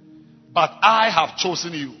 but I have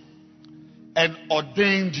chosen you and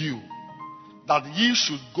ordained you that ye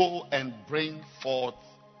should go and bring forth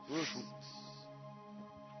fruit.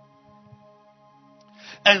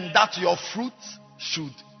 And that your fruit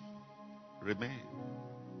should remain.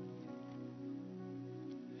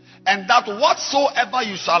 And that whatsoever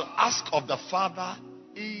you shall ask of the Father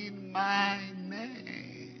in my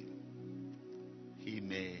name, he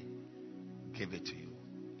may give it to you.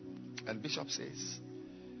 And Bishop says,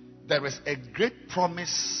 there is a great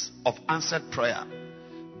promise of answered prayer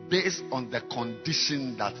based on the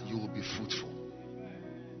condition that you will be fruitful.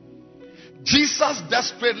 Jesus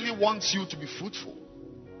desperately wants you to be fruitful.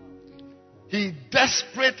 He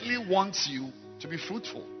desperately wants you to be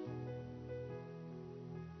fruitful.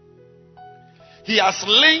 He has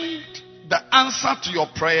linked the answer to your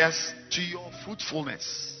prayers to your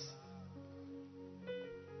fruitfulness.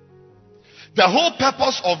 The whole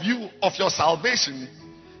purpose of your salvation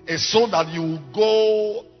is so that you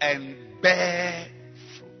go and bear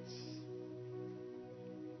fruit.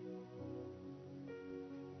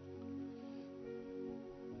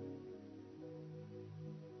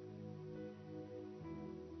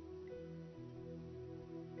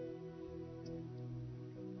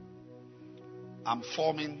 I'm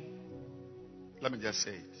forming, let me just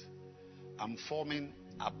say it. I'm forming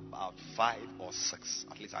about 5 or 6,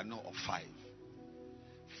 at least I know of 5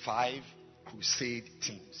 crusade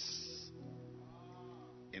teams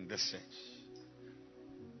in this church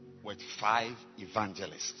with 5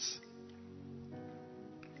 evangelists.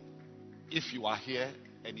 If you are here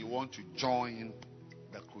and you want to join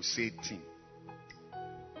the crusade team,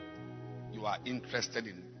 you are interested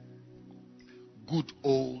in good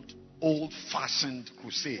old-fashioned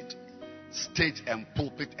crusade, stage and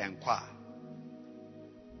pulpit and choir.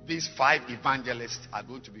 These 5 evangelists are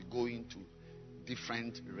going to be going to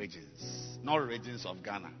different regions, not regions of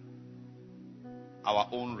Ghana, our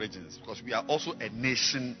own regions, because we are also a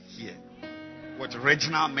nation here with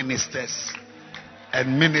regional ministers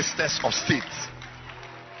and ministers of state.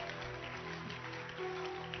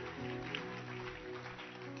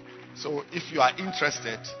 So if you are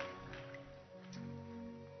interested,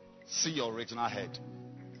 see your regional head.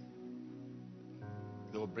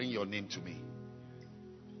 They will bring your name to me.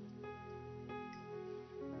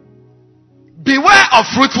 Beware of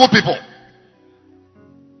fruitful people.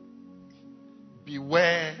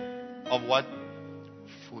 Beware of what?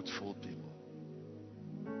 Fruitful people.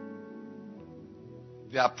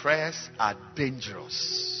 Their prayers are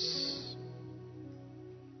dangerous.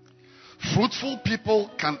 Fruitful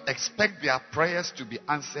people can expect their prayers to be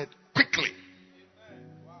answered quickly.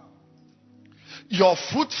 Your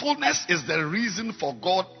fruitfulness is the reason for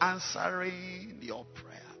God answering your prayer.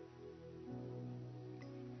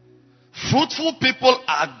 Fruitful people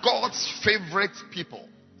are God's favorite people.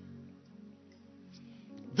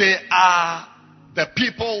 They are the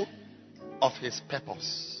people of his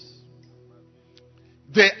purpose.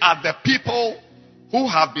 They are the people who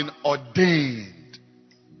have been ordained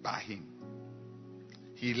by him.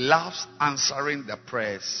 He loves answering the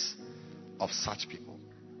prayers of such people.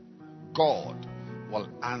 God will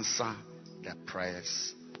answer the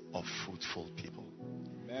prayers of fruitful people.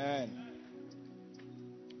 Amen.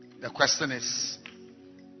 The question is,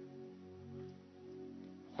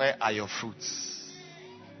 where are your fruits?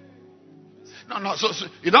 No. So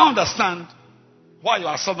you don't understand why you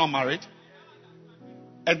are still not married,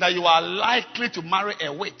 and that you are likely to marry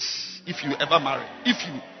a witch if you ever marry.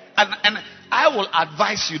 And I will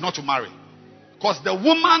advise you not to marry, because the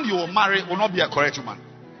woman you will marry will not be a correct woman.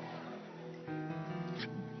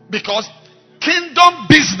 Because kingdom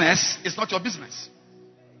business is not your business.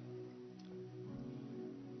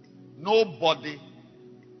 Nobody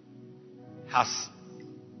has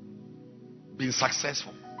been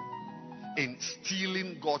successful in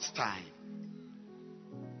stealing God's time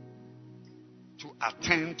to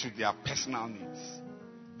attend to their personal needs.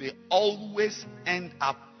 They always end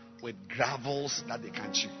up with gravels that they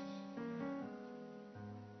can chew.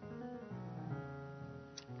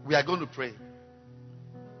 We are going to pray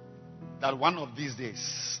that one of these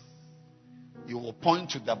days you will point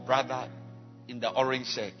to the brother in the orange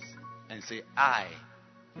shirt and say, I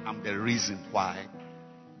I'm the reason why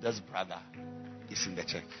this brother is in the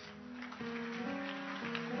church.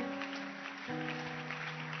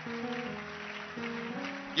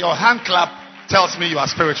 Your hand clap tells me you are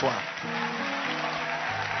spiritual.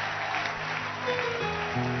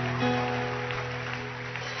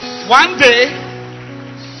 One day,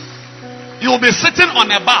 you will be sitting on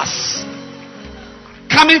a bus,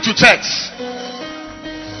 coming to church.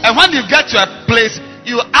 And when you get to a place,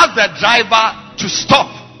 you ask the driver to stop.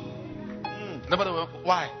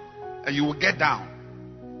 Why? And you will get down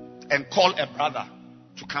and call a brother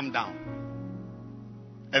to come down.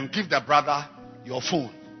 And give the brother your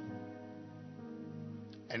phone.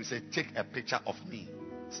 And say, take a picture of me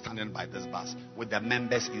standing by this bus with the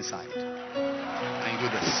members inside. And you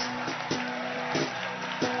do this.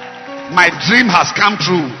 My dream has come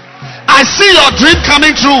true. I see your dream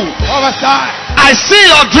coming true. I see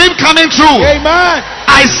your dream coming true. Amen.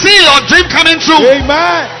 I see your dream coming true.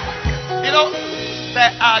 Amen. You know,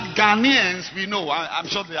 there are Ghanaians we know. I'm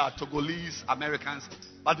sure there are Togolese, Americans,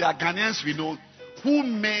 but there are Ghanaians we know who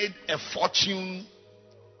made a fortune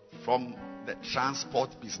from the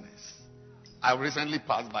transport business. I recently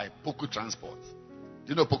passed by Poku Transport. Do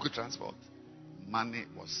you know Poku Transport? Money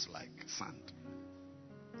was like sand.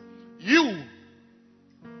 You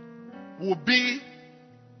will be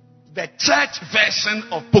the church version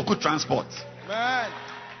of Poku Transport. Man.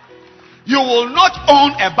 You will not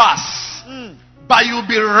own a bus, but you'll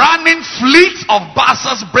be running fleets of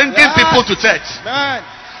buses bringing people to church. Man.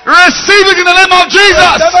 Receive it in the name of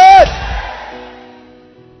Jesus.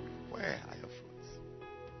 Where are your fruits?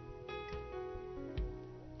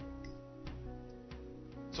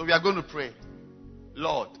 So we are going to pray.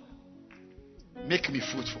 Lord, make me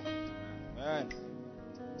fruitful. Man.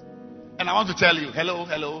 And I want to tell you,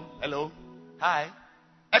 hello. Hi.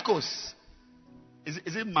 Echoes.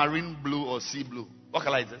 Is it marine blue or sea blue? What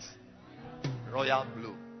color is this? Royal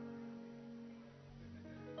blue.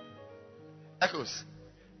 Echoes.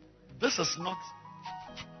 This is not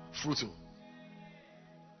fruitful.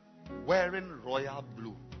 Wearing royal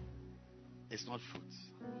blue is not fruit.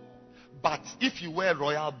 But if you wear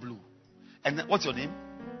royal blue, and then, what's your name?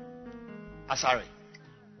 Asari.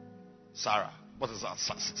 Sarah. What is that?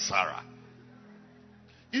 Sarah.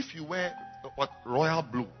 If you wear royal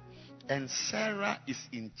blue, and Sarah is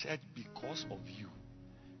in church because of you,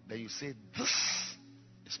 then you say, this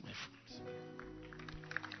is my fruit.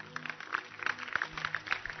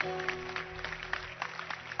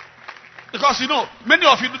 Because you know, many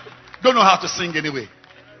of you don't know how to sing anyway.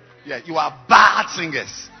 Yeah, you are bad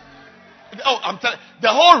singers. Oh, I'm telling you, the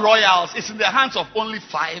whole royals is in the hands of only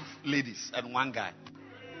 5 ladies and 1 guy.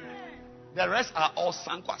 The rest are all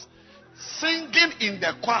sankwas. Singing in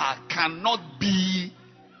the choir cannot be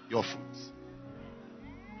your fruit.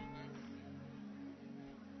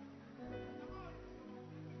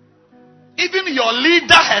 Even your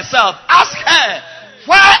leader herself, ask her,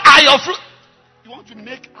 where are your fruit? You want to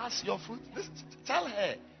make us your fruit? Tell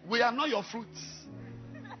her, we are not your fruits.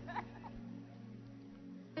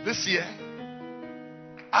 This year,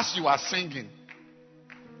 as you are singing,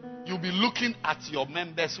 you'll be looking at your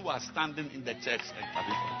members who are standing in the church and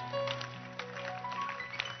clapping for you.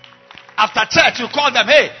 After church, you call them,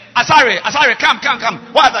 hey, Asari, come.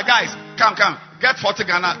 What are the guys? Come. Get 40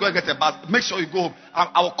 Ghana, go and get a bus. Make sure you go home.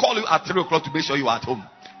 I will call you at 3 o'clock to make sure you are at home.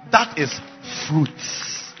 That is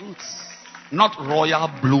fruits. Not royal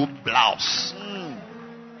blue blouse.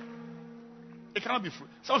 It cannot be fruit.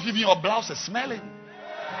 Some of you, your blouse is smelling.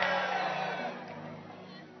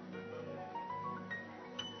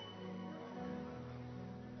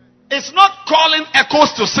 It's not calling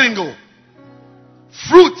echoes to single.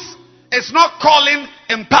 Fruits. It's not calling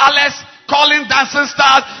impalas, calling dancing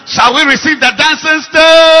stars. Shall we receive the dancing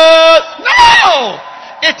stars? No!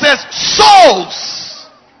 It is souls.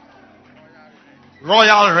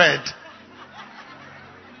 Royal red.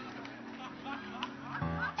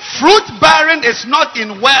 Fruit bearing is not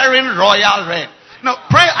in wearing royal red. Now,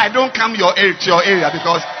 pray I don't come to your area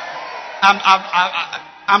because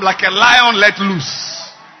I'm like a lion let loose.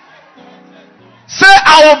 Say,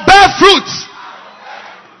 I will bear fruit.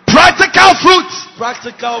 Practical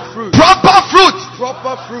fruit.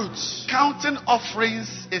 Proper fruit. Counting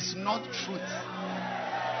offerings is not fruit.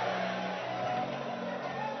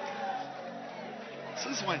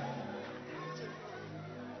 Since when?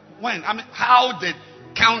 I mean, how did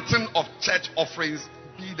counting of church offerings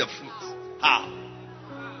be the fruit? How?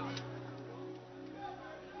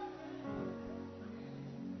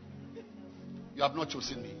 You have not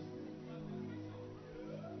chosen me.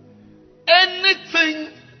 Anything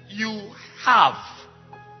you have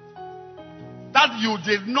that you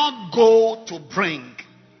did not go to bring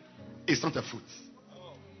It's not a fruit.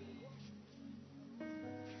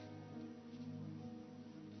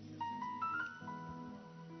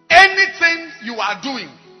 Anything you are doing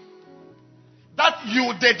that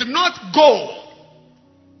you did not go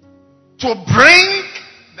to bring.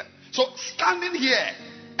 So standing here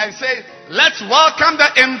and say, let's welcome the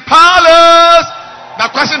Impalas. The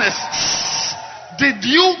question is, did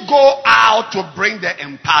you go out to bring the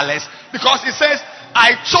Impalas? Because it says,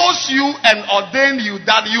 I chose you and ordained you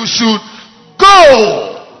that you should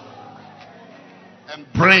go and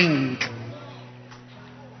bring.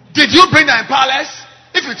 Did you bring the Impalas?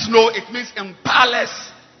 If it's no, it means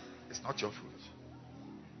Impalas is not your fruit.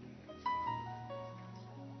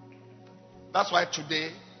 That's why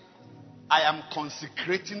today I am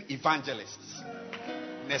consecrating evangelists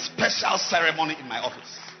in a special ceremony in my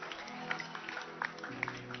office.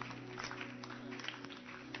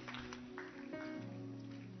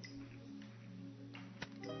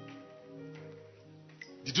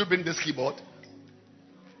 Did you bring this keyboard?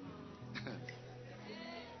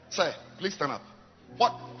 Sir, please stand up.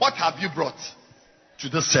 What have you brought to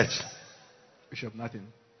this church? Bishop, nothing.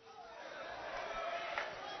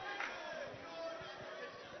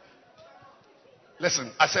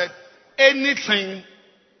 Listen, I said, anything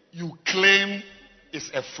you claim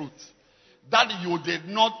is a fruit that you did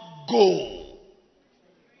not go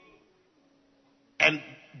and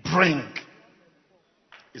bring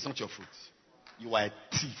is not your fruit. You are a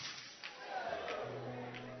thief.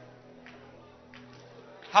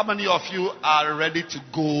 How many of you are ready to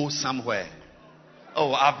go somewhere?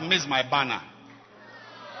 Oh, I've missed my banner.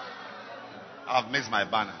 I've missed my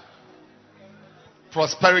banner.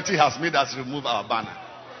 Prosperity has made us remove our banner.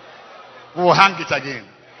 We'll hang it again.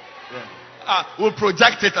 Yeah. We'll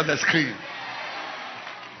project it on the screen.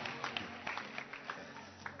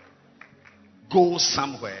 Go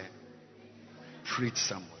somewhere. Preach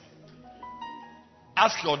somewhere.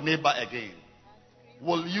 Ask your neighbor again.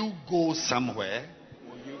 Will you go somewhere?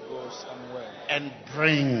 Will you go somewhere and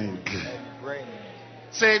bring? And bring.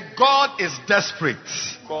 Say, God is desperate.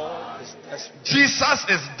 God is desperate. Jesus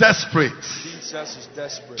is desperate. Jesus is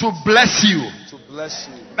desperate to bless you. To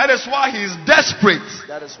bless you. That is why he is desperate.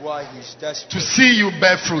 That is why he is desperate to see you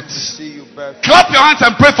bear fruit. To see you bear fruit. Clap your hands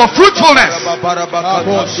and pray for fruitfulness.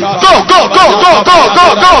 Go, go, go, go, go,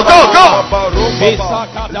 go, go, go, go.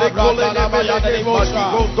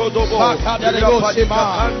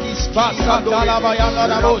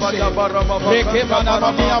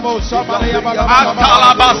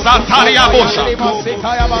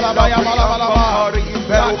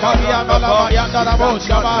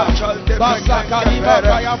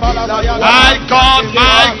 My God,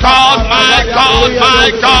 my God, my God,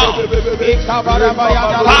 my God.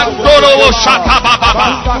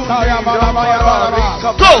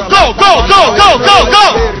 Go, go, go, go, go, go, go.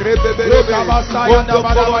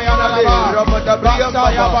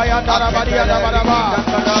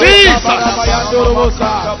 Jesus.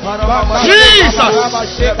 Jesus.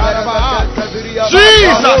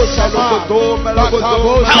 Jesus.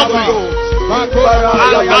 Help me.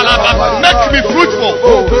 Make me fruitful.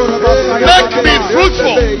 Make me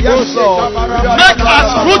fruitful. Make us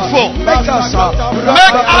fruitful. Make us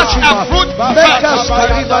a fruit.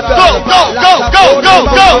 Go, go, go, go, go,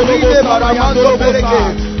 go.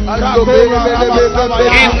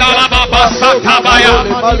 Indalababa Satabaya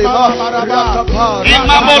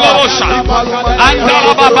Imamolosha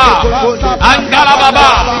Andalababa Andalababa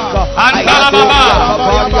Andalababa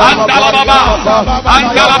Andalababa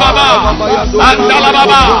Andalababa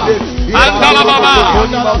Andalababa Andalababa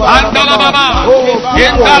Andalababa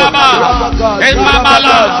Indalaba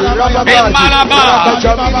Imamala Imalaba.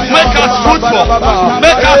 Make us fruitful.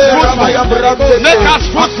 Make us fruitful. Make us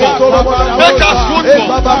fruitful. Make us fruitful.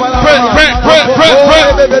 Pray, pray, pray, pray, pray.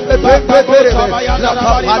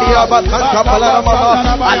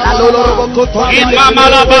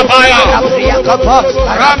 Imamala babaya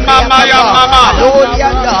Ramamaya mama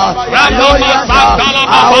Ramama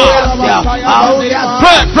Sandalababa.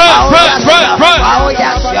 Pray, pray, pray, pray, pray.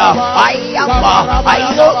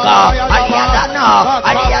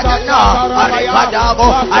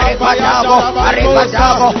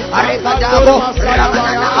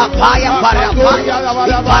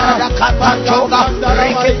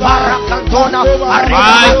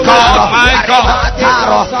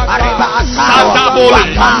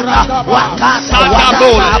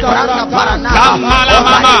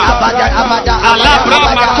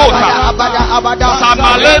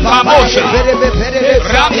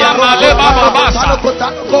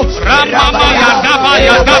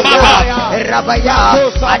 Rabaya,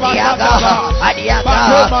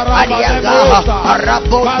 Adiaga,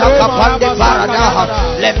 Rabota Kapande Parada,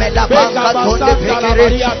 Lemela Banka Tonde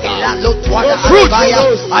Pekere, Ilalo Tuana Abaya,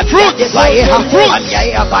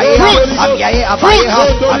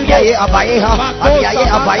 Amyaye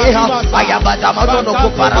Abayeha, Ayabadamado no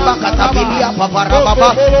Kuparaba Katabilia Paparababa,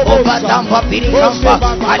 Obadamba Pirikamba,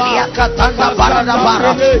 Aliaka Tanda Barada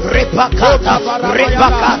Bara,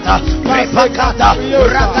 Repakata,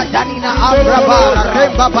 Rakadanina Abrabara,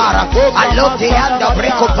 Rembabara, Alote anda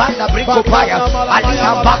Breko Panda, Breko Paya,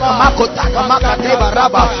 Alia Baka Mako Taka Maka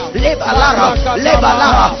Lebaraba,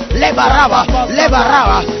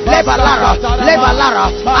 Lebalara,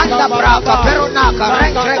 Anda Braka, Peronaka,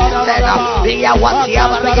 Renkrekatena, Via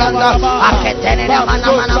Watiaba Rianda, Aketene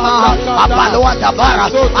Manama, Apaloa Tabara,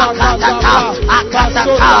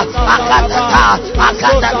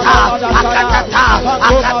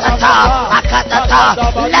 Akatata,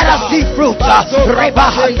 let us see fruit, Reba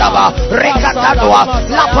Handaba, Rekatadua,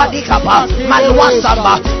 Lapadikapa,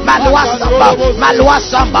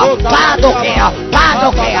 Maluasamba, Padokea,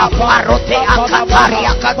 Arote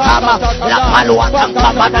Akataria Katama, La Paluatanka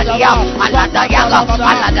Badalia,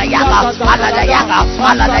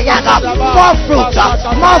 Aladayaga, more fruit,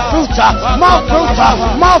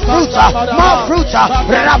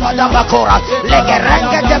 Rabadabakora,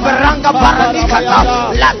 Legeranga de Beranga Paranicata,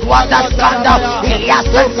 Latwada Skanda, Ilias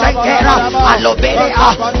Senkera, Alobedea,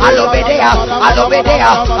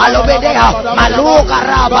 Maluka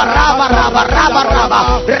Raba,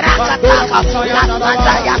 Rakataka,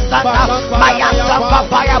 Lataya Santa, Mayasa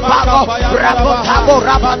Papaya Pago,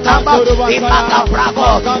 Rabataba, Imaga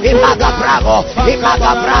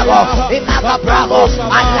Bravo,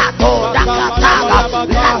 Alato Dakataga,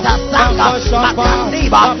 Lata Sanga,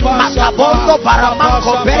 Makandiba, Matabondo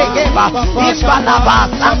Paramanco Peregeba, Ispanaba,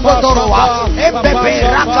 Sampodoroa, Epepe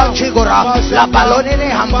Raka Chigora, La Balonene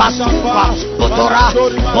Hambasupa,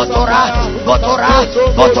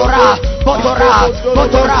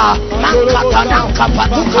 Botora, Mankatananka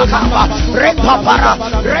Patuka Kamba, Repapara,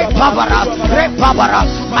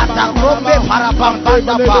 Matakrombe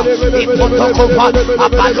Parapambanda, Ipotokopa,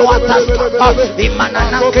 Apaloatas,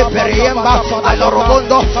 Imananake Periemba,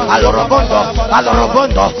 Alorobondo,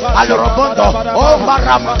 O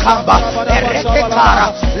Maramkamba, Erekekara,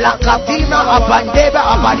 La Katina Abandeba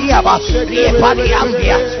Abariaba,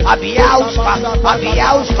 Riepaniambia, Abiauska,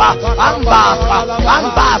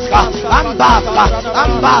 Ambaska,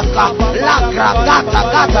 Lakra, Gata,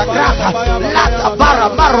 Lata Bara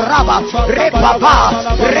Maruraba, Repapa,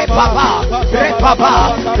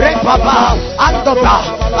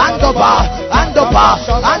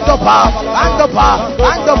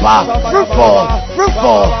 Andoba, fruitful,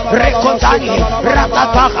 Rekotani,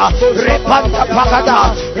 Ratataka, Repanta Pagada,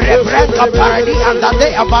 Rebrenka Paradi and the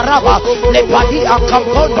Abaraba, Lepadi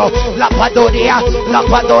Acampondo, La Padoria,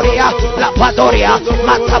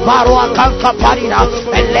 Matabaro Acanca Parina,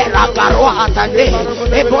 Elena Garoa Atande,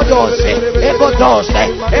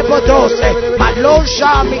 Ebodose,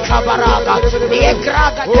 Malosha Mikabaraga,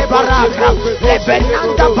 Niegraga de Baraga, Le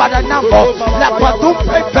Benanda Badanambo, La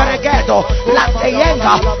Padupe Peregedo, La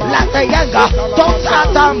Teyenga, Tonsa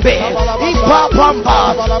Tambe,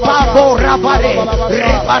 Ipapamba, Pabo Rabare,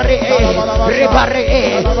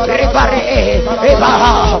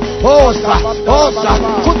 Ebaha, Osa,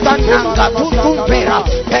 Kutananga, Tutumpera,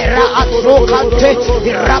 Pera Atrokante,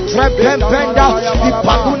 Irapempenda,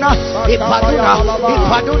 Ipaduna,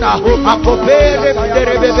 Akopere,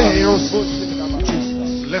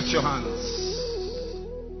 Lift your hands.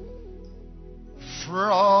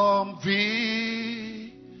 From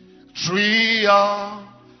victory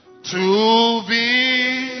to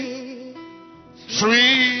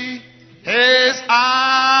victory, his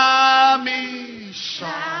army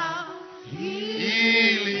shall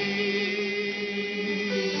lead.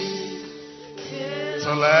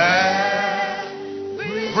 So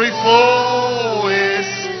every foe is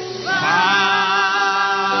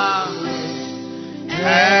found,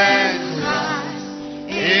 and Christ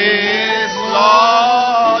is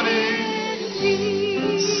Lord.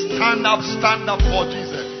 Stand up for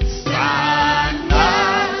Jesus.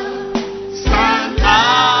 Stand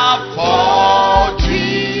up for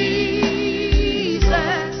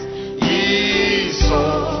Jesus. Ye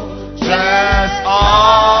soldiers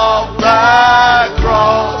of the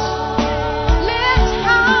cross, lift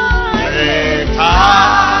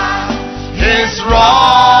high his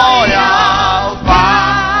royal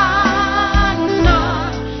banner.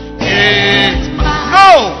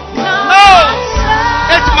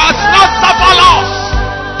 It must not suffer loss.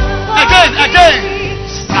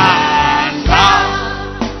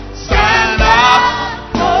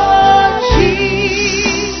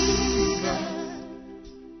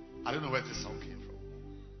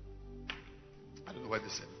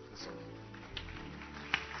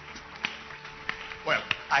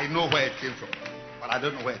 came from, but I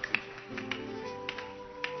don't know where it came from.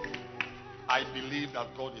 I believe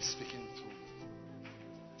that God is speaking through me.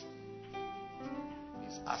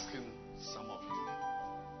 He's asking some of you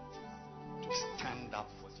to stand up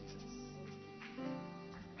for Jesus.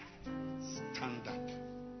 Stand up for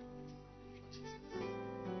Jesus.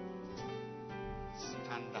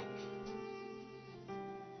 Stand up for Jesus.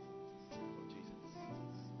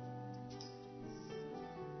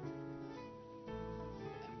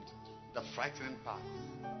 And the frightening part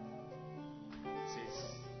says,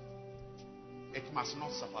 it must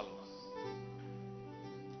not suffer loss.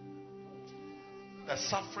 The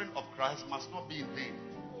suffering of Christ must not be in vain.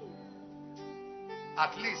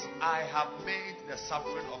 At least I have made the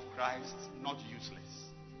suffering of Christ not useless.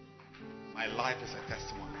 My life is a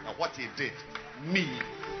testimony that what he did, me,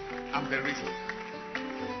 I'm the reason.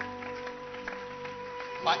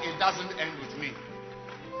 But it doesn't end with me.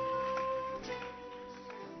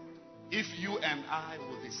 If you and I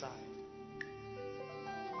will decide,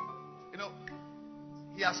 you know,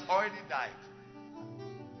 he has already died.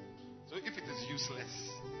 So if it is useless,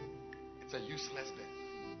 it's a useless death.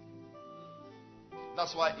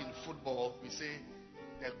 That's why in football we say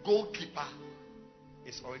the goalkeeper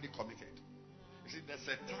is already committed. You see, there's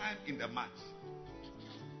a time in the match.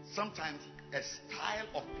 Sometimes a style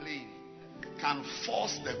of playing can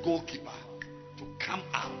force the goalkeeper to come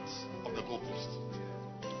out of the goalpost.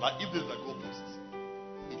 But if there's a goalpost,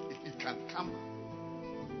 it can come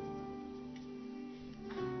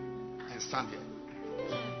and stand here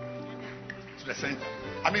to the center.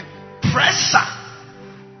 I mean, pressure.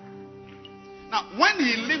 Now, when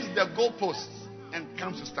he leaves the goalpost and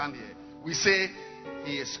comes to stand here, we say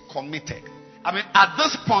he is committed. I mean, at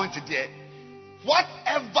this point there,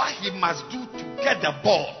 whatever he must do to get the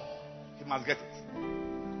ball, he must get it.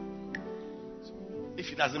 If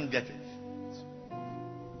he doesn't get it,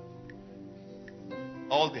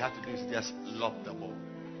 all they have to do is just lob the ball.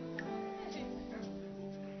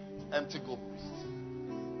 Empty goalpost.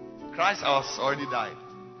 Christ has already died.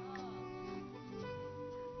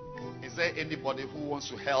 Is there anybody who wants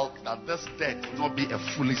to help that this death will not be a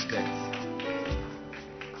foolish death?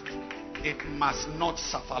 It must not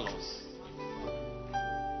suffer loss.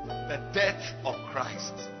 The death of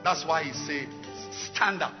Christ. That's why he said,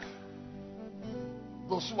 stand up.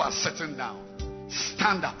 Those who are sitting down,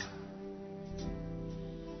 stand up.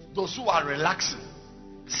 Those who are relaxing,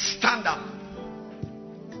 stand up.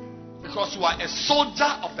 Because you are a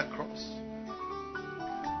soldier of the cross.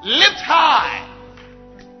 Lift high.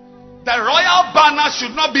 The royal banner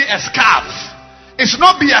should not be a scarf. It should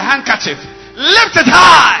not be a handkerchief. Lift it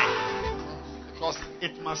high. Because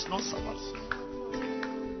it must not suffer.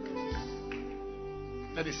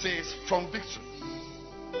 Then it says, from victory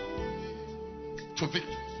to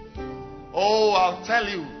victory. Oh, I'll tell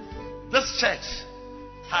you, this church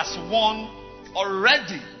has won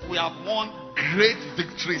already. We have won great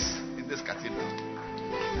victories in this cathedral.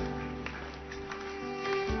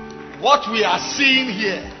 What we are seeing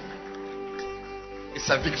here is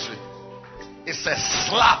a victory. It's a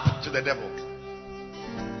slap to the devil.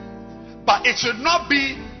 But it should not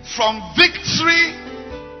be from victory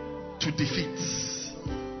to defeat.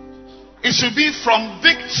 It should be from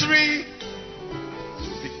victory to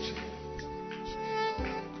victory.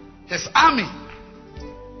 His army,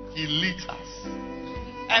 he leads us.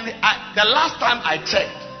 And the last time I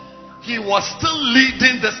checked, he was still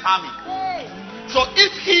leading this army. So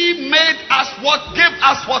if he made us gave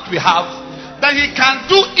us what we have, then he can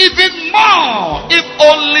do even more if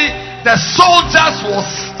only the soldiers will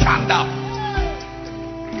stand up.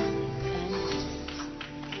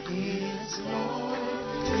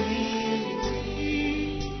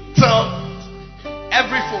 Till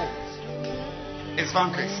every foe is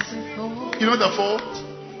vanquished. You know the foe?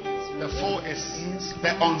 The foe is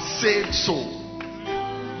the unsaved soul.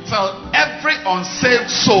 So every unsaved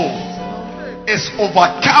soul is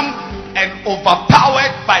overcome and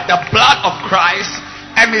overpowered by the blood of Christ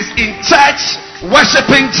and is in church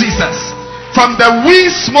worshiping Jesus. From the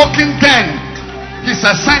weed smoking den, he's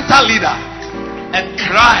a center leader, and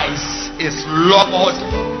Christ is Lord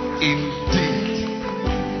indeed.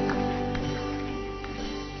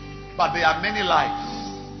 But there are many lives.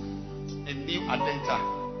 A new Adenta,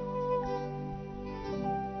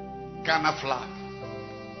 Ghana flag,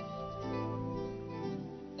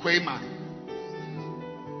 Kwema,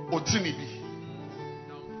 Otinibi,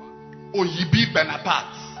 Oyibi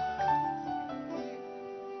Benapat,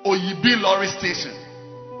 Oyibi Lorry Station,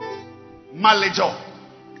 Malejo,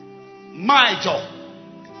 Maijo,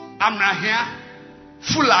 Amrahia,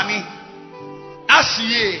 Fulani,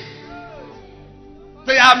 Ashiye,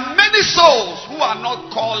 There are many souls who are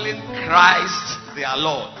not calling Christ their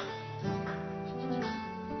Lord.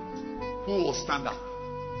 Who will stand up?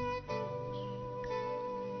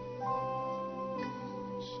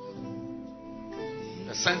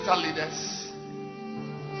 The center leaders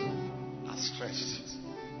are stretched.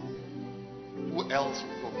 Who else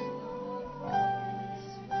will go?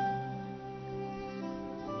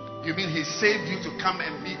 You mean he saved you to come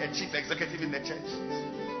and be a chief executive in the church?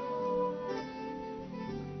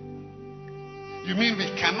 You mean we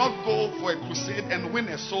cannot go for a crusade and win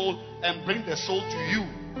a soul and bring the soul to you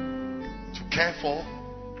to care for?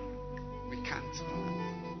 We can't.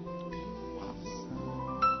 Wow.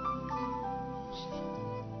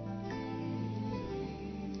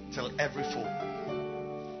 Tell every fool.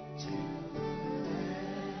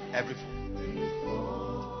 Every fool.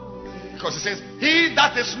 Because it says, he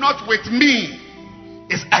that is not with me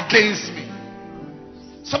is against me.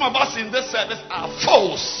 Some of us in this service are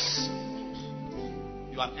foes.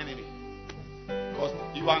 You are an enemy. Because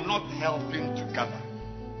you are not helping together.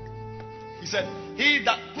 He said, he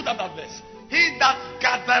that, put up that verse, he that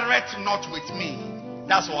gathereth not with me.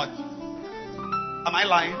 That's what? Am I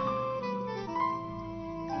lying?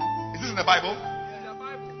 Is this in the Bible? In the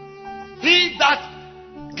Bible. He that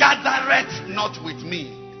gathereth not with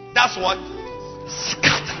me. That's what?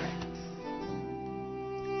 Scattereth.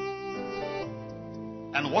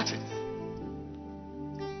 And watch it.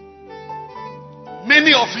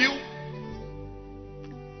 Many of you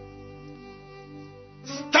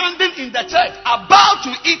standing in the church about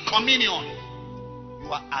to eat communion,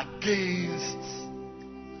 you are against,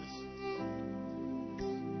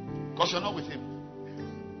 because you're not with him.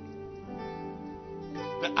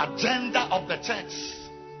 The agenda of the church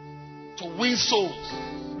to win souls,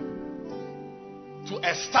 to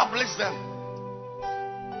establish them.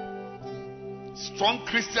 Strong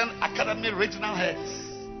Christian Academy regional heads.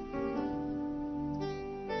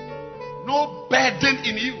 No burden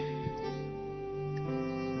in you.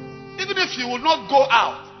 Even if you will not go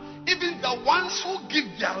out, even the ones who give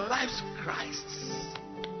their lives to Christ,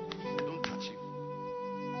 they don't touch you.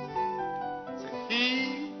 Say,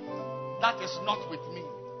 he that is not with me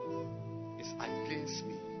is against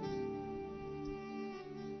me.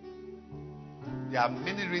 There are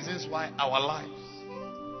many reasons why our lives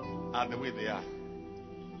are the way they are.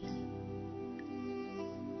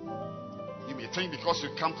 You may think because you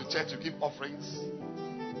come to church, you give offerings,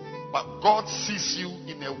 but God sees you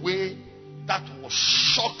in a way that will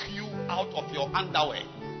shock you out of your underwear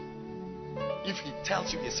if he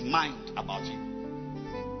tells you his mind about you.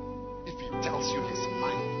 If he tells you his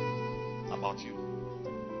mind about you,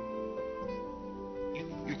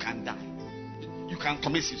 you can die. You can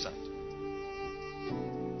commit suicide.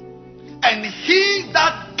 And he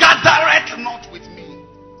that gathereth not with me.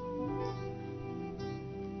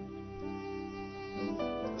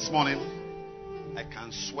 This morning, I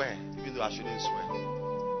can swear, even though I shouldn't swear,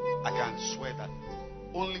 I can swear that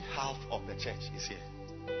only half of the church is here.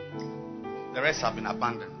 The rest have been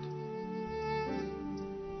abandoned.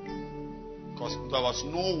 Because there was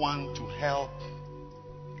no one to help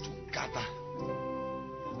to gather.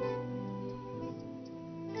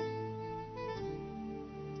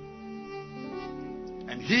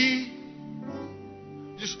 And he,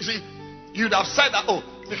 you see, you'd have said that, oh,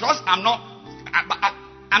 because I'm not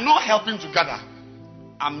helping to gather.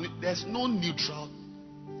 There's no neutral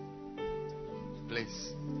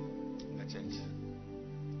place in the church.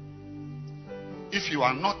 If you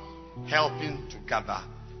are not helping to gather,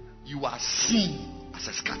 you are seen as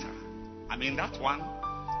a scatterer. I mean, that one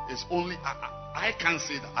is only, I can't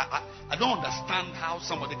say that. I don't understand how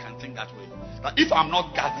somebody can think that way. That if I'm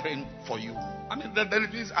not gathering for you, I mean, the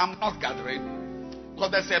reality is I'm not gathering.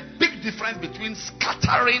 Because there's a big difference between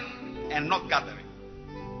scattering and not gathering.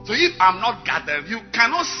 So if I'm not gathered, you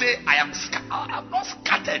cannot say I'm not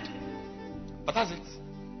scattered. But that's it.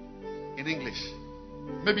 In English.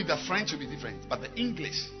 Maybe the French will be different. But the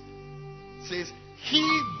English says, he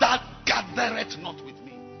that gathereth not with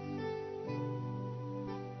me.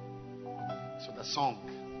 So the song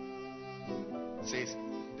says,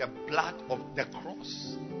 the blood of the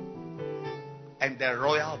cross and the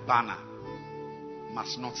royal banner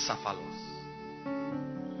must not suffer loss.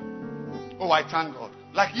 Oh, I thank God.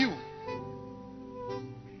 Like you.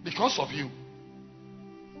 Because of you,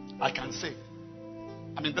 I can say,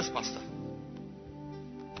 I mean, this pastor.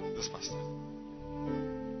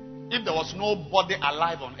 If there was nobody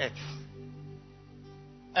alive on earth,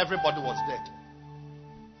 everybody was dead.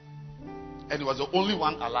 And he was the only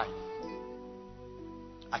one alive.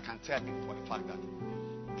 I can tell you for the fact that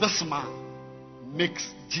this man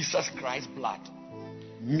makes Jesus Christ's blood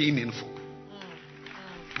meaningful.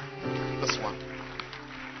 this one.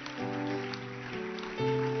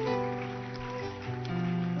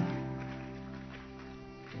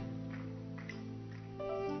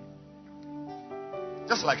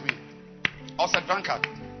 Just like me. I was a drunkard.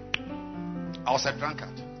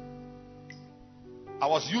 I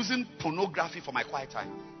was using pornography for my quiet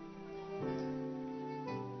time.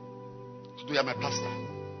 Today I'm a pastor.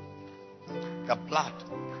 The blood,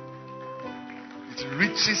 it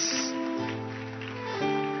reaches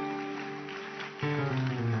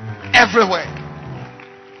everywhere.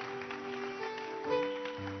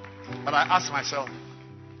 But I ask myself,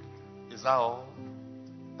 is that all?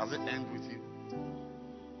 Does it end with you?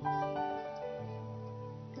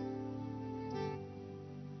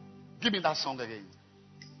 Give me that song again.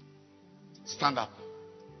 Stand up.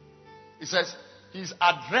 It says, he's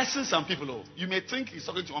addressing some people. Oh, you may think he's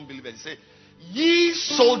talking to unbelievers. He says, ye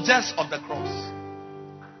soldiers of the cross.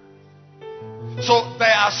 So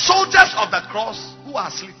there are soldiers of the cross who are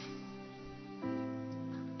asleep.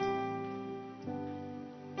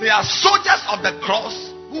 There are soldiers of the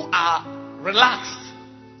cross who are relaxed.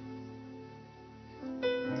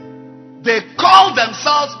 They call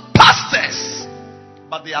themselves pastors,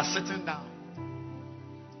 but they are sitting down.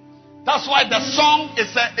 That's why the song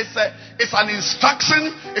is an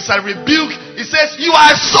instruction, it's a rebuke. It says, you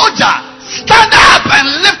are a soldier, stand up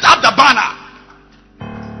and lift up the banner.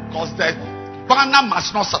 Because the banner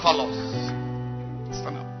must not suffer loss.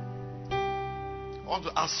 Stand up. I want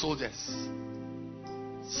to ask soldiers,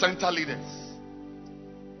 center leaders,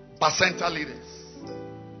 bacenta leaders,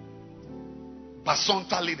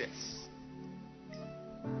 basonta leaders.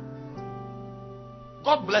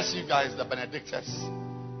 God bless you guys, the Benedictors,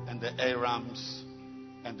 and the Arams,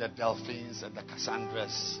 and the Delphines, and the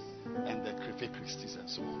Cassandras, and the Crepe Christies, and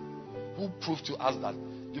so on, who prove to us that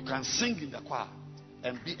you can sing in the choir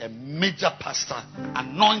and be a major pastor,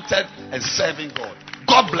 anointed and serving God.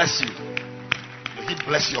 God bless you. May He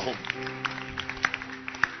bless your home.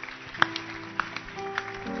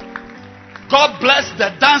 God bless the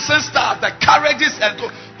dancing stars, the carriages, and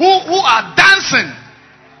who are dancing,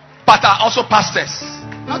 but are also pastors.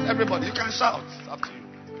 Not everybody. You can shout. It's up to you.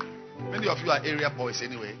 Many of you are area boys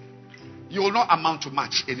anyway. You will not amount to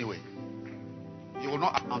much anyway. You will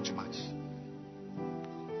not amount to much.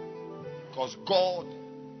 Because God,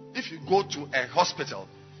 if you go to a hospital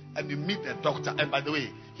and you meet a doctor, and by the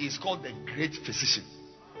way, he is called the great physician.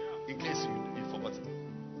 In case you forgot.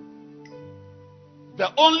 The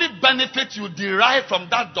only benefit you derive from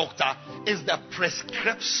that doctor is the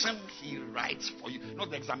prescription he writes for you. Not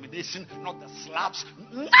the examination, not the slabs,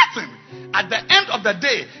 nothing. At the end of the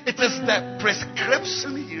day, it is the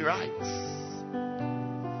prescription he writes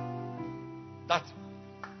that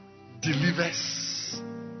delivers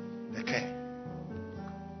the care.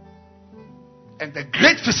 And the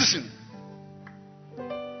great physician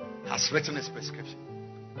has written his prescription.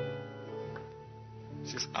 He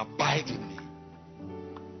says, abide in me.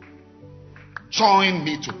 Join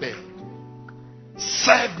me to bed.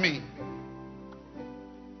 Serve me.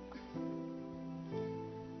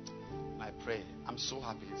 I pray. I'm so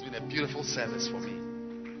happy. It's been a beautiful service for me.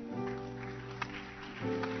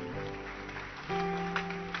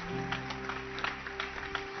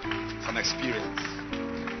 It's an experience.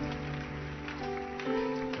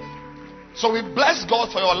 So we bless God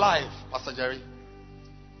for your life, Pastor Jerry.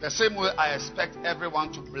 The same way I expect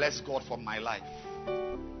everyone to bless God for my life.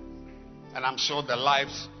 And I'm sure the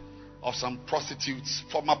lives of some prostitutes,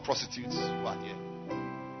 former prostitutes who are here.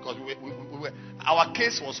 Because our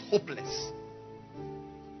case was hopeless.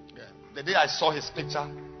 Yeah. The day I saw his picture,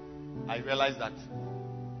 I realized that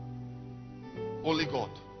only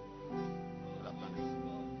God would have done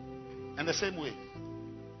it. And the same way,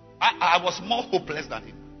 I was more hopeless than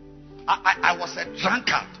him. I was a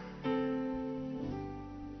drunkard.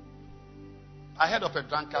 I heard of a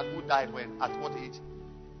drunkard who died when? At what age?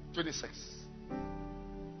 26.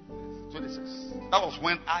 26. That was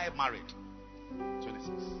when I married. 26.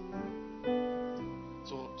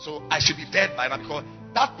 So I should be dead by now, because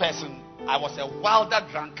that person, I was a wilder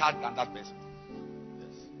drunkard than that person.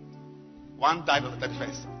 Yes. One died on the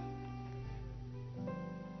 31st.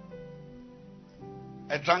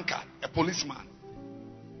 A drunkard, a policeman.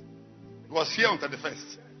 He was here on the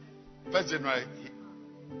 31st. 1st January.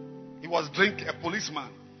 He was drinking, a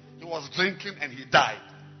policeman. He was drinking and he died.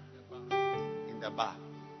 The bar.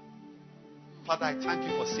 Father, I thank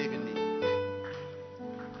you for saving me.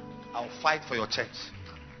 I'll fight for your church.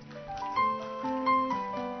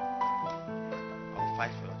 I'll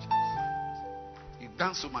fight for your church. You've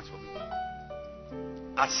done so much for me.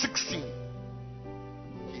 At 16,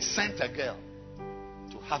 he sent a girl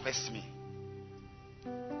to harvest me.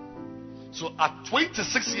 So at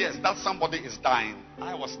 26 years that somebody is dying,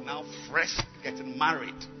 I was now fresh getting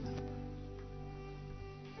married.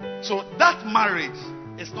 So that marriage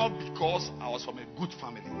is not because I was from a good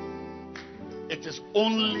family. It is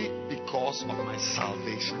only because of my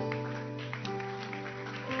salvation.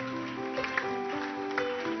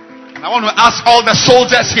 And I want to ask all the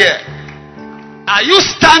soldiers here, are you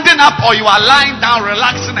standing up or you are lying down,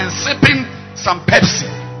 relaxing and sipping some Pepsi?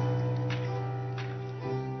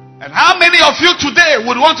 And how many of you today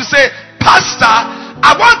would want to say, Pastor,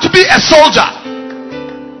 I want to be a soldier?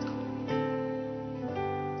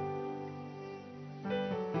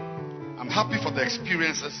 I'm happy for the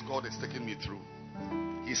experiences God is taking me through.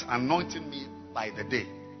 He's anointing me by the day.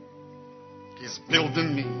 He's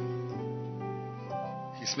building me.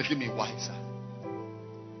 He's making me wiser.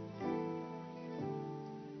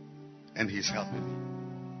 And He's helping me.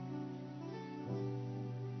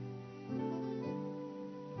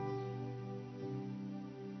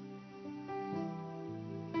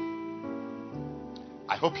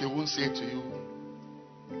 I hope He won't say to you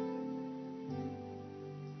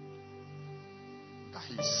that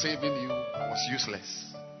He's saving you was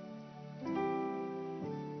useless.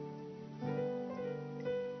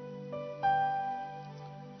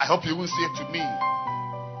 I hope you won't say to me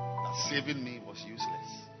that saving me was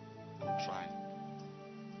useless. I'm trying.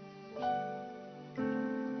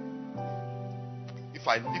 If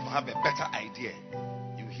I have a better idea,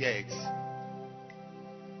 you hear it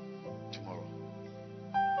tomorrow.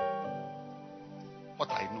 What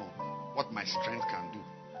I know, what my strength can do.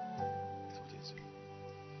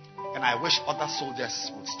 And I wish other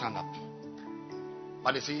soldiers would stand up.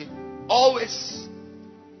 But you see, always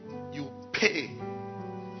you pay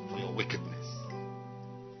for your wickedness.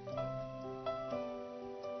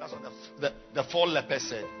 That's what the 4 lepers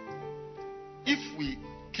said. If we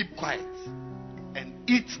keep quiet and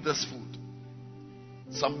eat this food,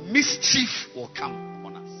 some mischief will come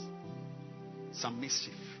upon us. Some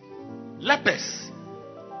mischief. Lepers.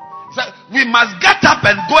 So we must get up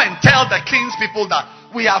and go and tell the king's people that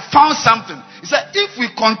we have found something. He said, if we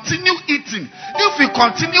continue eating, if we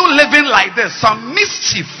continue living like this, some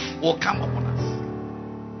mischief will come upon us.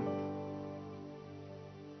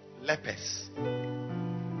 Lepers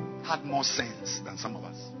had more sense than some of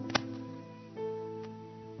us.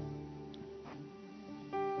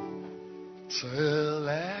 Till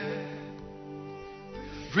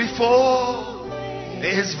every foe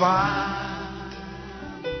is vanquished.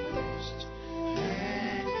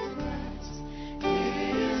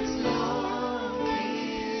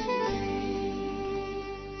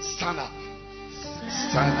 Stand up.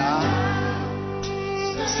 Stand up.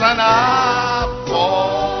 Stand up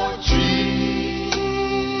for Jesus.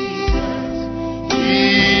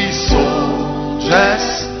 Ye soldiers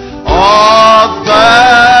of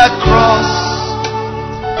the cross.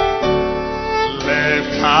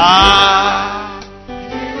 Lift high.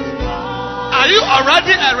 Are you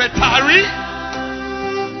already a retiree?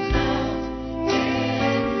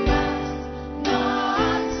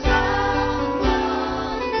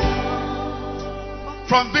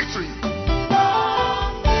 From victory.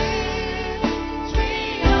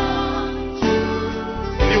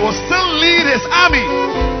 He will still lead his army.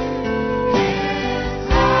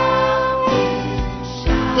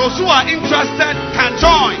 Those who are interested can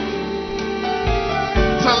join.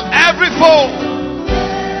 Till every foe.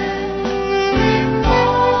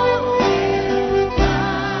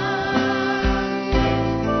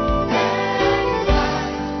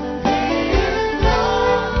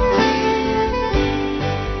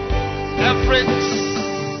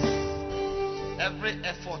 Every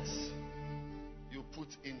effort you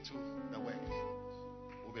put into the work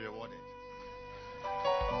will be rewarded.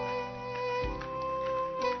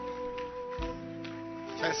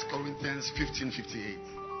 First Corinthians 15:58.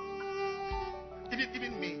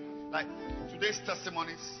 Even me, like today's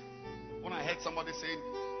testimonies, when I heard somebody saying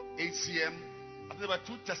HCM, I think there were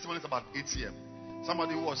 2 testimonies about HCM.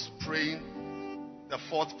 Somebody who was praying the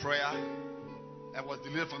 4th prayer and was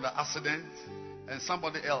delivered from the accident. And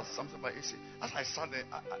somebody else, something about HCM. As I sat there,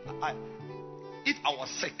 if I was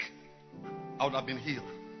sick, I would have been healed.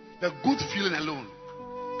 The good feeling alone,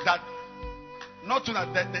 that not to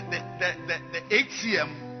that the HCM,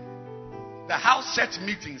 the house church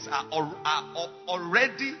meetings are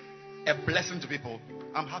already a blessing to people.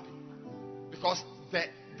 I'm happy because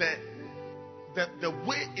the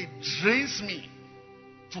way it drains me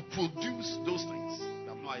to produce those things, I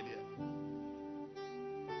have no idea.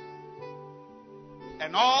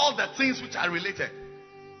 And all the things which are related,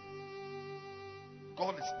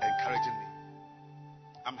 God is encouraging me.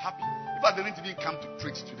 I'm happy. If I didn't even come to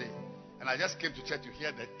preach today, And I just came to church to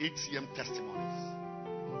hear the ATM testimonies.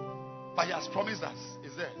 But he has promised us.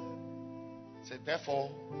 Is there? He said,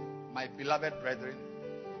 therefore, my beloved brethren,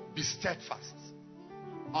 be steadfast,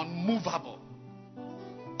 unmovable,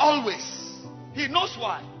 always. He knows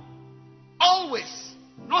why. Always,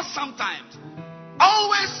 not sometimes.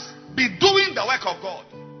 Always be doing the work of God.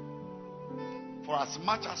 For as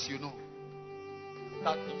much as you know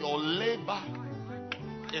that your labor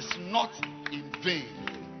is not in vain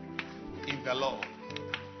in the Lord.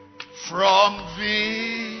 From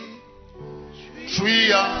the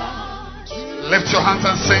tree, lift your hands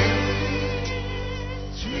and sing.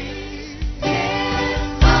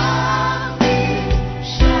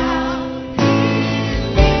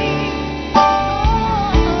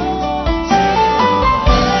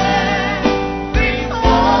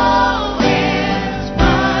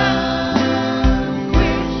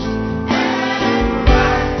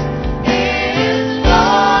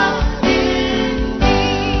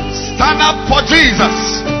 For Jesus.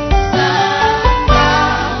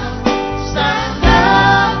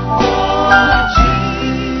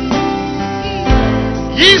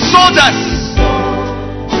 Ye soldiers,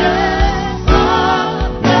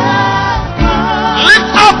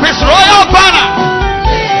 lift up his royal banner.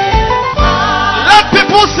 Let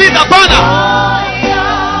people see the banner.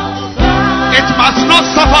 It must not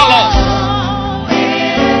suffer loss.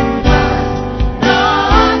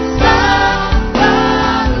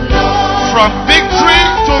 From victory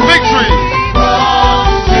to victory.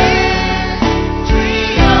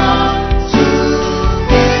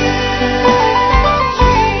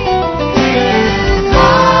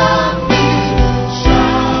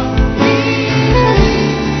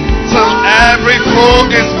 Till every foe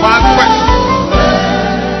is vanquished.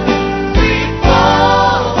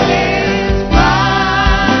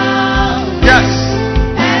 Yes.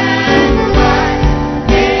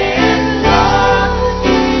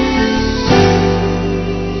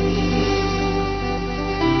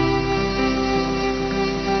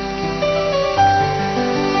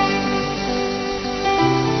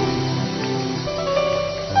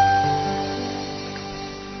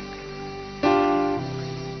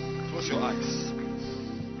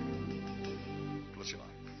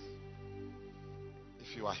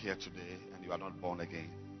 Here today and you are not born again,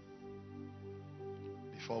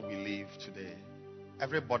 before we leave today,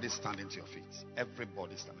 everybody standing to your feet.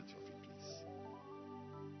 Everybody standing to your feet, please.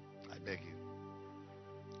 I beg you.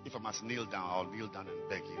 If I must kneel down, I'll kneel down and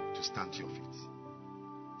beg you to stand to your feet.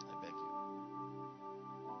 I beg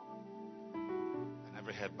you. And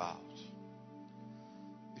every head bowed.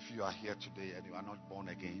 If you are here today and you are not born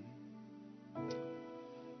again,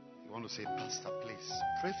 you want to say, Pastor, please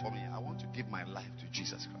pray for me. I want to give my life to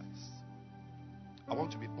Jesus Christ. I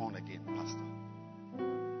want to be born again, Pastor.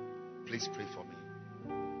 Please pray for me.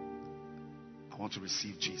 I want to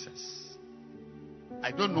receive Jesus.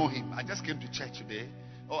 I don't know him. I just came to church today.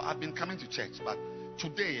 I've been coming to church, but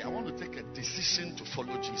today I want to take a decision to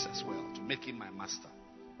follow Jesus well, to make him my master.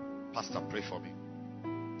 Pastor, pray for me.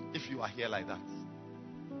 If you are here like that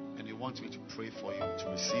and you want me to pray for you to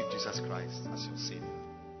receive Jesus Christ as your Savior,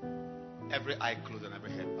 every eye closed and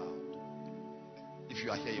every head bowed. If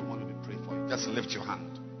you are here, you want me to pray for you, just lift your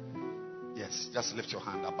hand. Yes, just lift your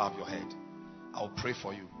hand above your head. I'll pray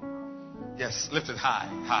for you. Yes, lift it high,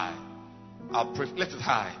 high. I'll pray. Lift it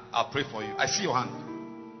high. I'll pray for you. I see your hand.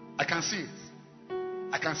 I can see it.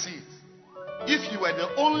 I can see it. If you were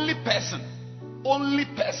the only person on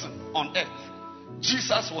earth,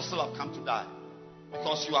 Jesus will still have come to die,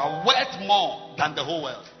 because you are worth more than the whole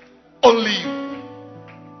world. Only you.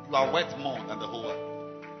 You are worth more than the whole world.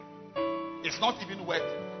 It's not even worth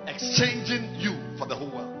exchanging you for the whole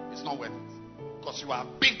world. It's not worth it, because you are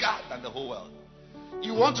bigger than the whole world.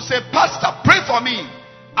 You want to say, Pastor, pray for me.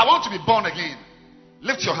 I want to be born again.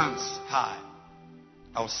 Lift your hands high.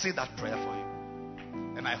 I will say that prayer for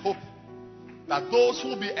you. And I hope that those who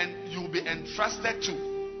you'll be entrusted to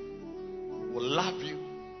will love you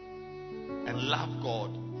and love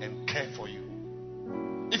God and care for you.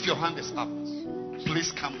 If your hand is up,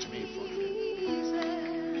 please come to me in front.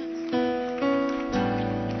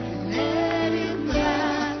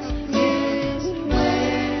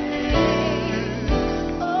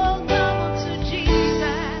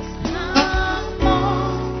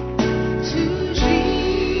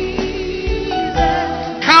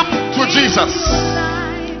 Come to Jesus.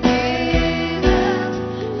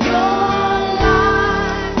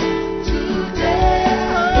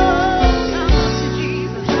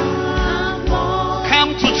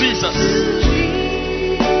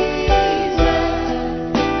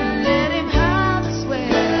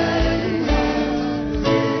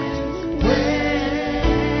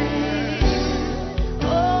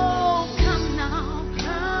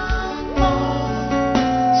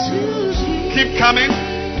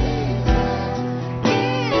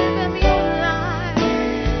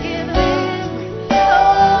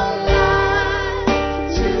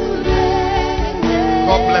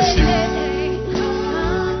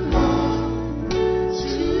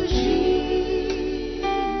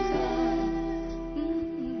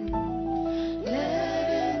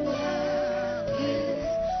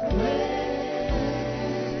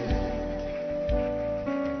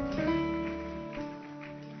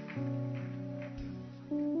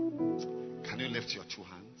 Lift your two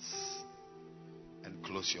hands and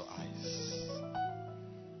close your eyes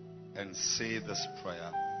and say this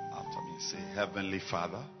prayer after me. Say, Heavenly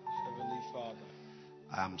Father, Heavenly Father,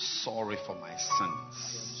 I am sorry for my I am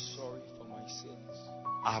sins. sorry for my sins.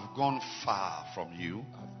 I have gone far from you.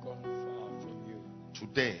 I've gone far from you.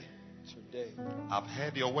 Today, I've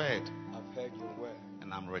heard your word I've heard your word,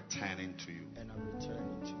 and I'm returning to you. and I'm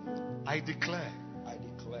returning to you. I declare I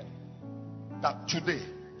declare that today,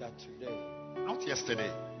 that today, not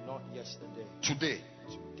yesterday, not yesterday, today,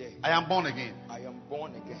 today, I am born again. I am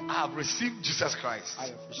born again. I have received Jesus Christ. I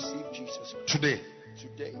have received Jesus Christ. Today,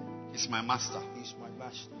 Today, He's my master. He's my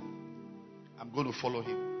master. I'm going to follow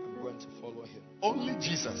Him. I'm going to follow Him. Only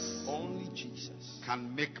Jesus Only Jesus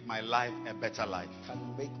can make my life a better life.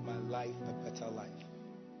 can make my life a better life.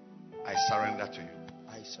 I surrender to you.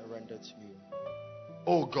 I surrender to you.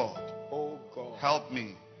 Oh God, Oh God, help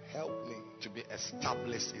me help me to be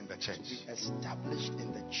established in the to church, be established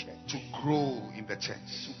in the church, to grow in the church.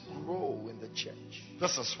 to grow in the church.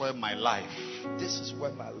 This is where my life This is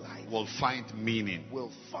where my life will find meaning.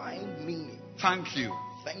 will find meaning. Thank you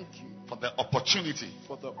Thank you for the opportunity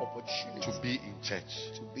for the opportunity to be in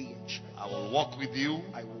church. to be in church. I will walk with you.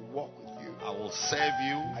 I will walk with you. I will serve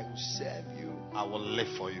you. I will serve you. I will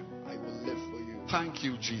live for you. I will live for you. Thank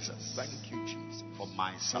you, Jesus, Thank you, Jesus, for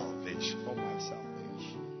my salvation. for my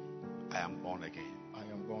salvation. I am born again I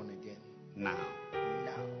am born again now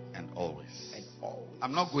now and always. and always.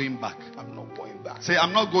 I'm not going back. I'm not going back. Say,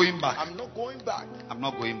 I'm not going back. I'm not going back. I'm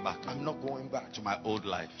not going back I'm not going back to my old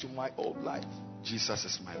life. to my old life. Jesus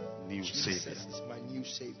is my new Jesus Savior. is my new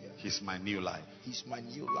Savior. He's my new life. He's my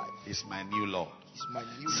new life. He's my new Lord. He's my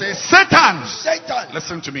new Say, Lord. Satan, Satan,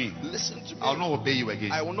 listen to me. listen to me. I'll not obey you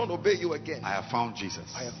again. I will not obey you again. I have found Jesus.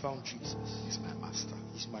 I have found Jesus. He's my master.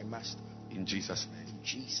 He's my master. In Jesus' name. In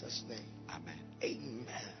Jesus' name. Amen. Amen.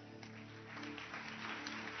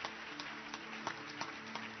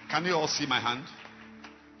 Can you all see my hand?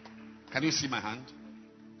 Can you see my hand?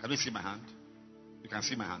 Can you see my hand? You can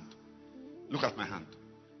see my hand. Look at my hand.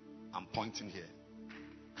 I'm pointing here.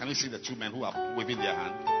 Can you see the two men who are waving their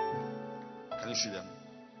hand? Can you see them?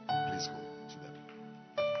 Please go to them.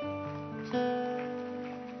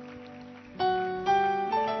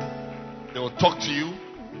 They will talk to you.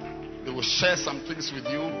 They will share some things with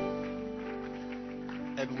you.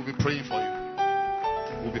 And we'll be praying for you.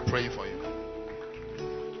 We'll be praying for you.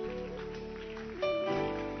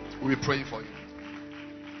 We'll be praying for you.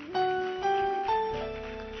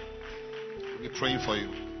 We'll be praying for you.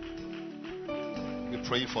 We'll be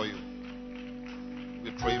praying for you.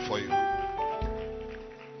 We'll be praying for you.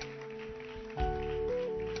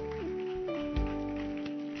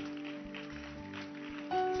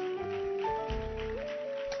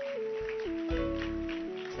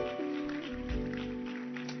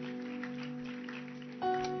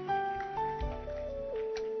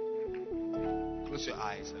 Close your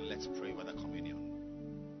eyes and let's pray with the communion.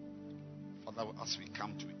 Father, as we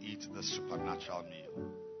come to eat the supernatural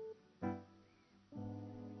meal,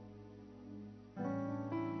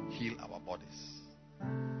 heal our bodies,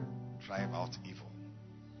 drive out evil.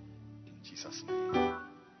 In Jesus' name.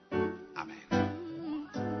 Amen.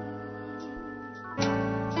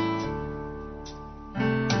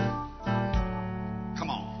 Come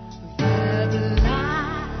on. The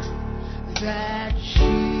life that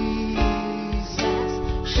Jesus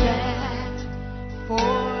shed for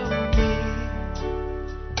me,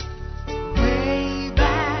 way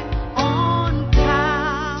back on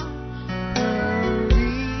Calvary,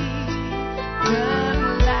 the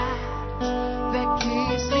light that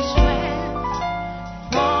gives me strength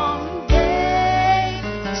from day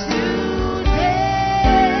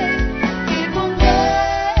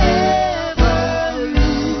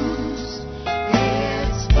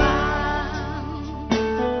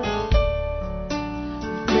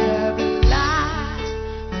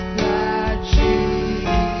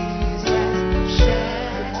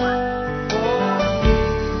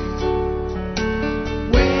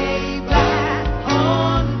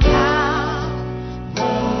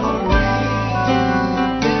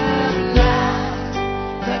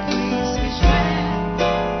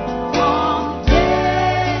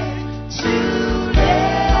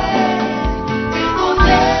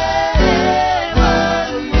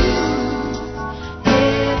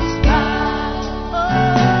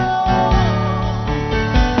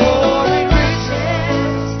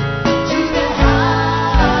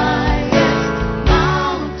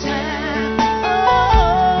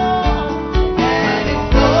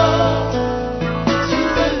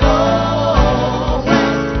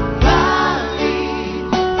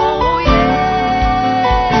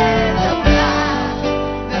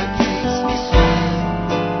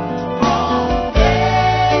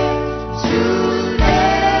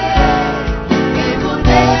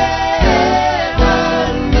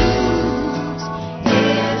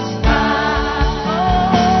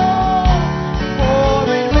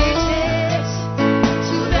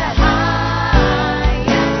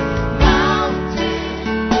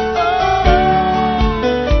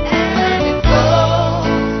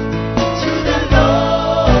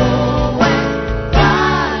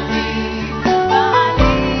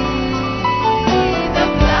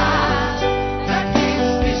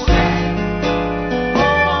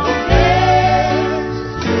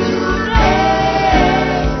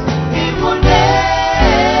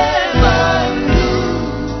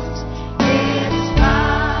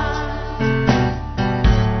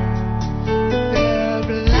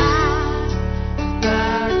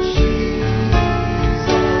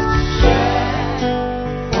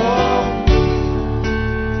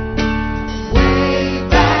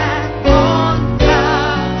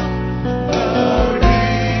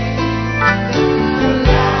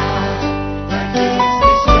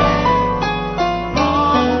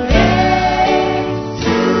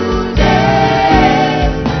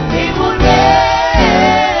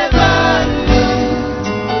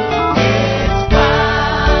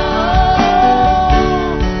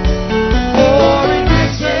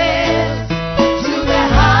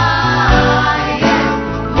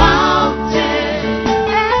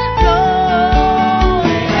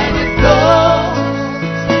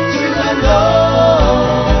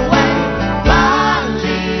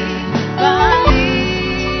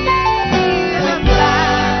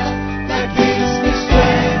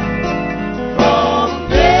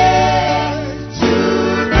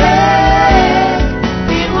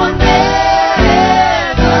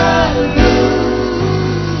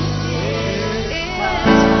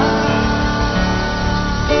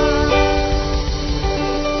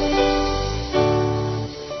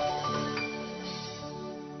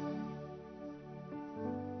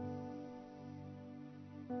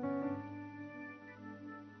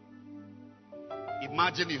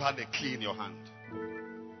Imagine you had a key in your hand.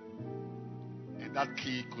 And that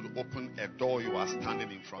key could open a door you are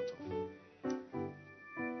standing in front of.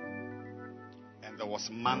 And there was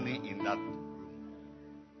money in that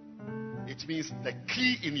room. It means the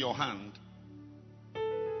key in your hand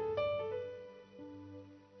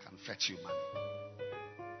can fetch you money.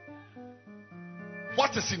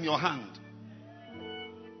 What is in your hand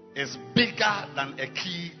is bigger than a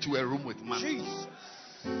key to a room with money. Jesus.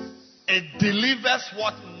 It delivers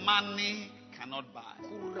what money cannot buy.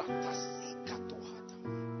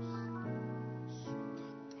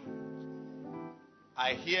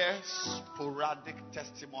 I hear sporadic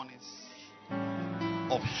testimonies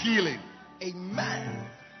of healing. Amen.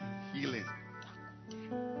 Healing.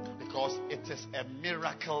 Because it is a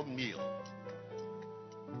miracle meal.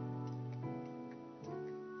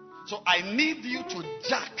 So I need you to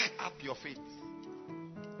jack up your faith.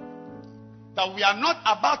 That we are not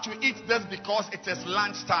about to eat this because it is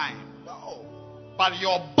lunchtime. No. But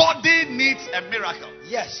your body needs a miracle.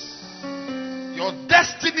 Yes. Your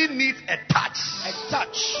destiny needs a touch. A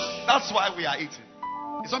touch. That's why we are eating.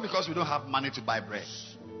 It's not because we don't have money to buy bread.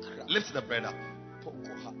 Lift the bread up.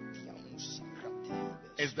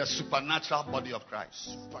 It's the supernatural body of Christ.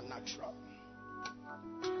 Supernatural.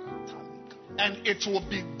 And it will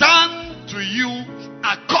be done to you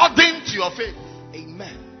according to your faith.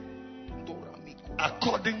 Amen.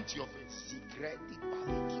 According to your faith.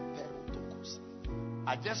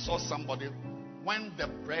 I just saw somebody, when the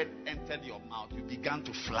bread entered your mouth, you began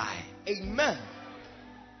to fly. Amen.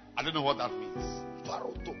 I don't know what that means.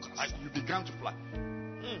 You began to fly.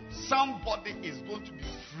 Somebody is going to be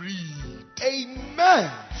freed.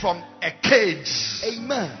 Amen. From a cage.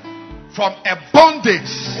 Amen. From a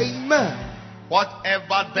bondage. Amen.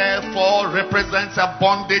 Whatever therefore represents a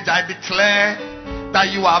bondage, I declare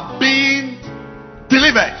that you are being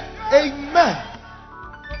delivered. Amen.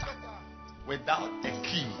 Without a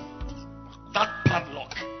key, that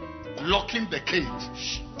padlock locking the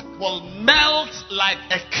cage will melt like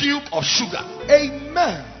a cube of sugar.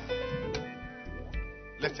 Amen.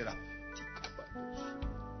 Lift it up.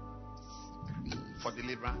 For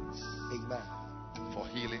deliverance. Amen. For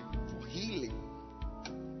healing. For healing.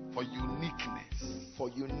 For uniqueness. For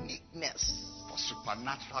uniqueness. For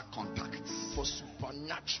supernatural contacts. For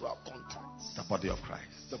supernatural contacts. The body of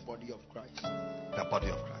Christ. The body of Christ. The body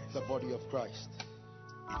of Christ. The body of Christ.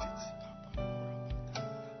 Eat it.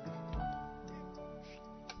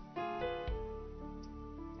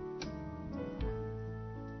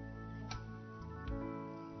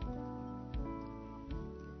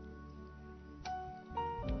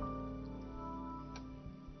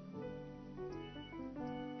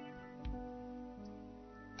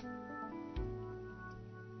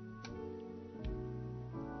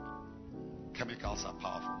 Chemicals are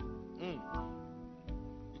powerful. You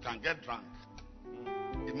can get drunk.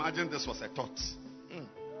 Imagine this was a thought.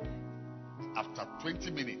 After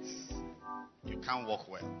 20 minutes, you can't walk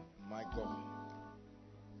well. My God.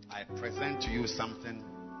 I present to you something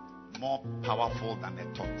more powerful than a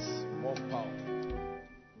thought. More powerful.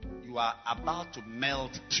 You are about to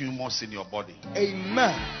melt tumors in your body.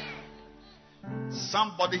 Amen.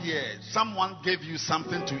 Somebody here, someone gave you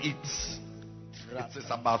something to eat. It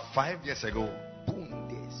is about 5 years ago.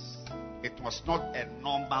 It was not a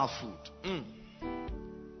normal food.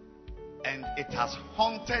 And it has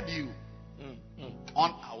haunted you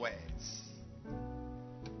unawares.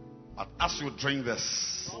 But as you drink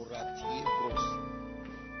this,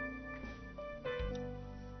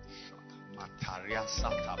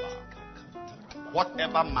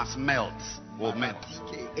 whatever must melt will melt.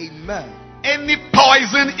 Amen. Any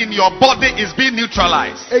poison in your body is being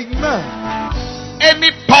neutralized. Amen.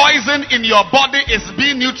 Any poison in your body is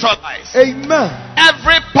being neutralized. Amen.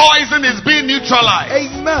 Every poison is being neutralized.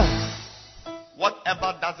 Amen.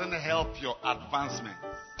 Whatever doesn't help your advancement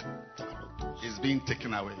is being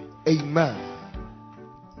taken away. Amen.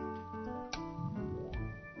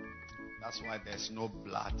 That's why there's no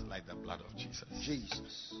blood like the blood of Jesus.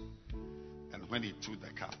 Jesus. And when he took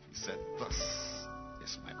the cup, he said, "This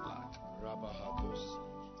is my blood."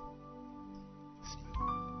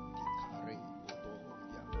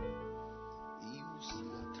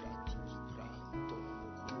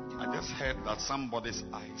 I just heard that somebody's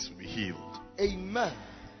eyes will be healed. Amen.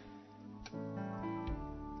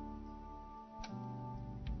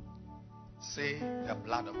 Say the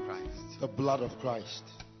blood of Christ. The blood of Christ.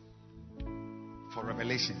 For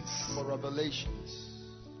revelations. For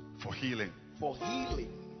revelations. For healing. For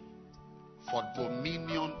healing. For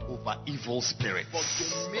dominion over evil spirits. For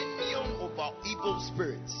dominion over evil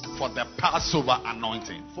spirits. For the Passover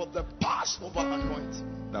anointing. For the Passover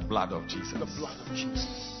anointing. The blood of Jesus. The blood of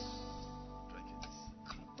Jesus.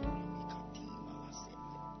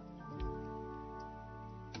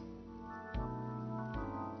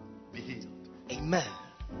 Be healed. Amen.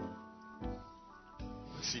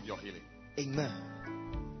 Receive your healing. Amen.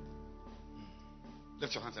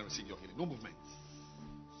 Lift your hands and receive your healing. No movement.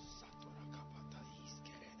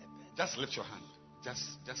 Just lift your hand.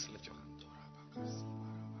 Just lift your hand.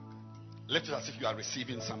 Lift it as if you are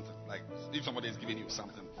receiving something. Like if somebody is giving you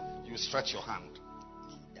something, you stretch your hand.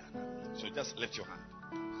 So just lift your hand.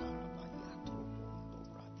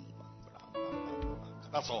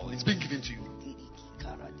 That's all. It's been given to you.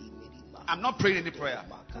 I'm not praying any prayer.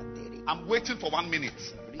 I'm waiting for 1 minute.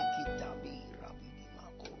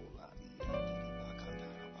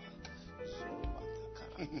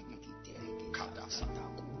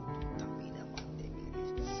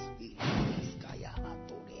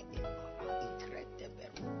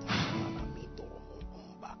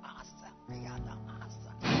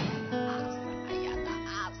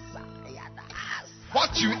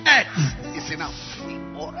 What you ate is enough.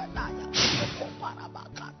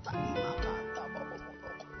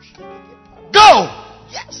 Go!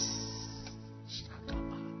 Yes.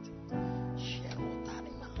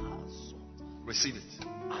 Receive it.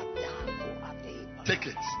 Take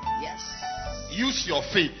it. Yes. Use your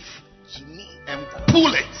faith and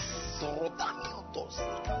pull it.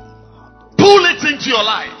 Pull it into your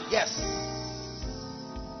life. Yes.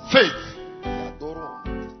 Faith.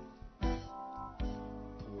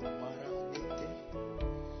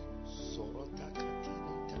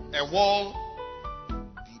 A wall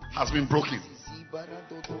has been broken.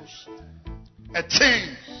 A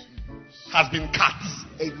chain has been cut.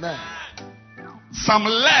 Amen. Some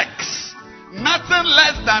legs, nothing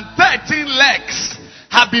less than 13 legs,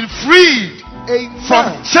 have been freed. Amen.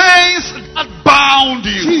 From chains that bound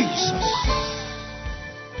you. Jesus.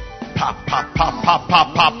 Pa pa pa pa pa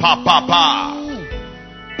pa pa pa pa.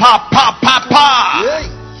 Pa pa pa pa.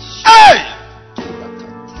 Hey!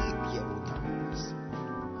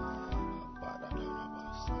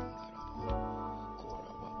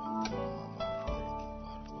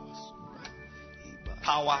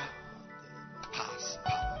 Power pass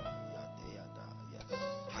power.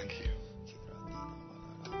 Thank you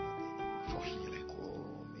for healing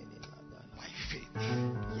by faith.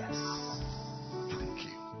 Yes. Thank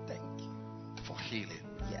you for healing.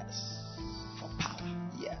 Yes. For power.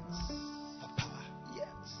 Yes. For power.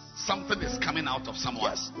 Yes. Something is coming out of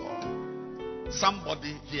someone. Yes, Lord.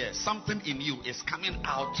 Somebody here, something in you is coming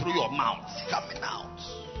out through your mouth. Coming out.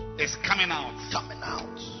 It's coming out. Coming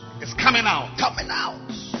out. It's coming out. Coming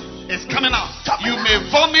out. It's coming out. Coming You out. may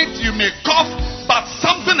vomit, you may cough, but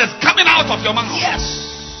something is coming out of your mouth. Yes.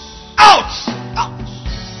 Out. Out.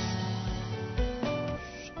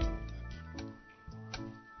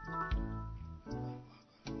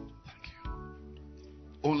 Thank you.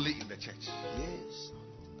 Only in the church. Yes.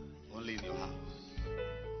 Only in your house.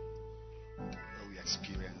 Where we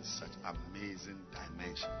experience such amazing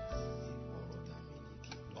dimensions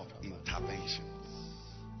of intervention.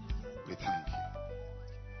 We thank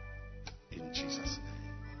you. In Jesus'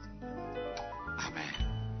 name. Amen.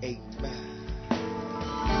 Amen.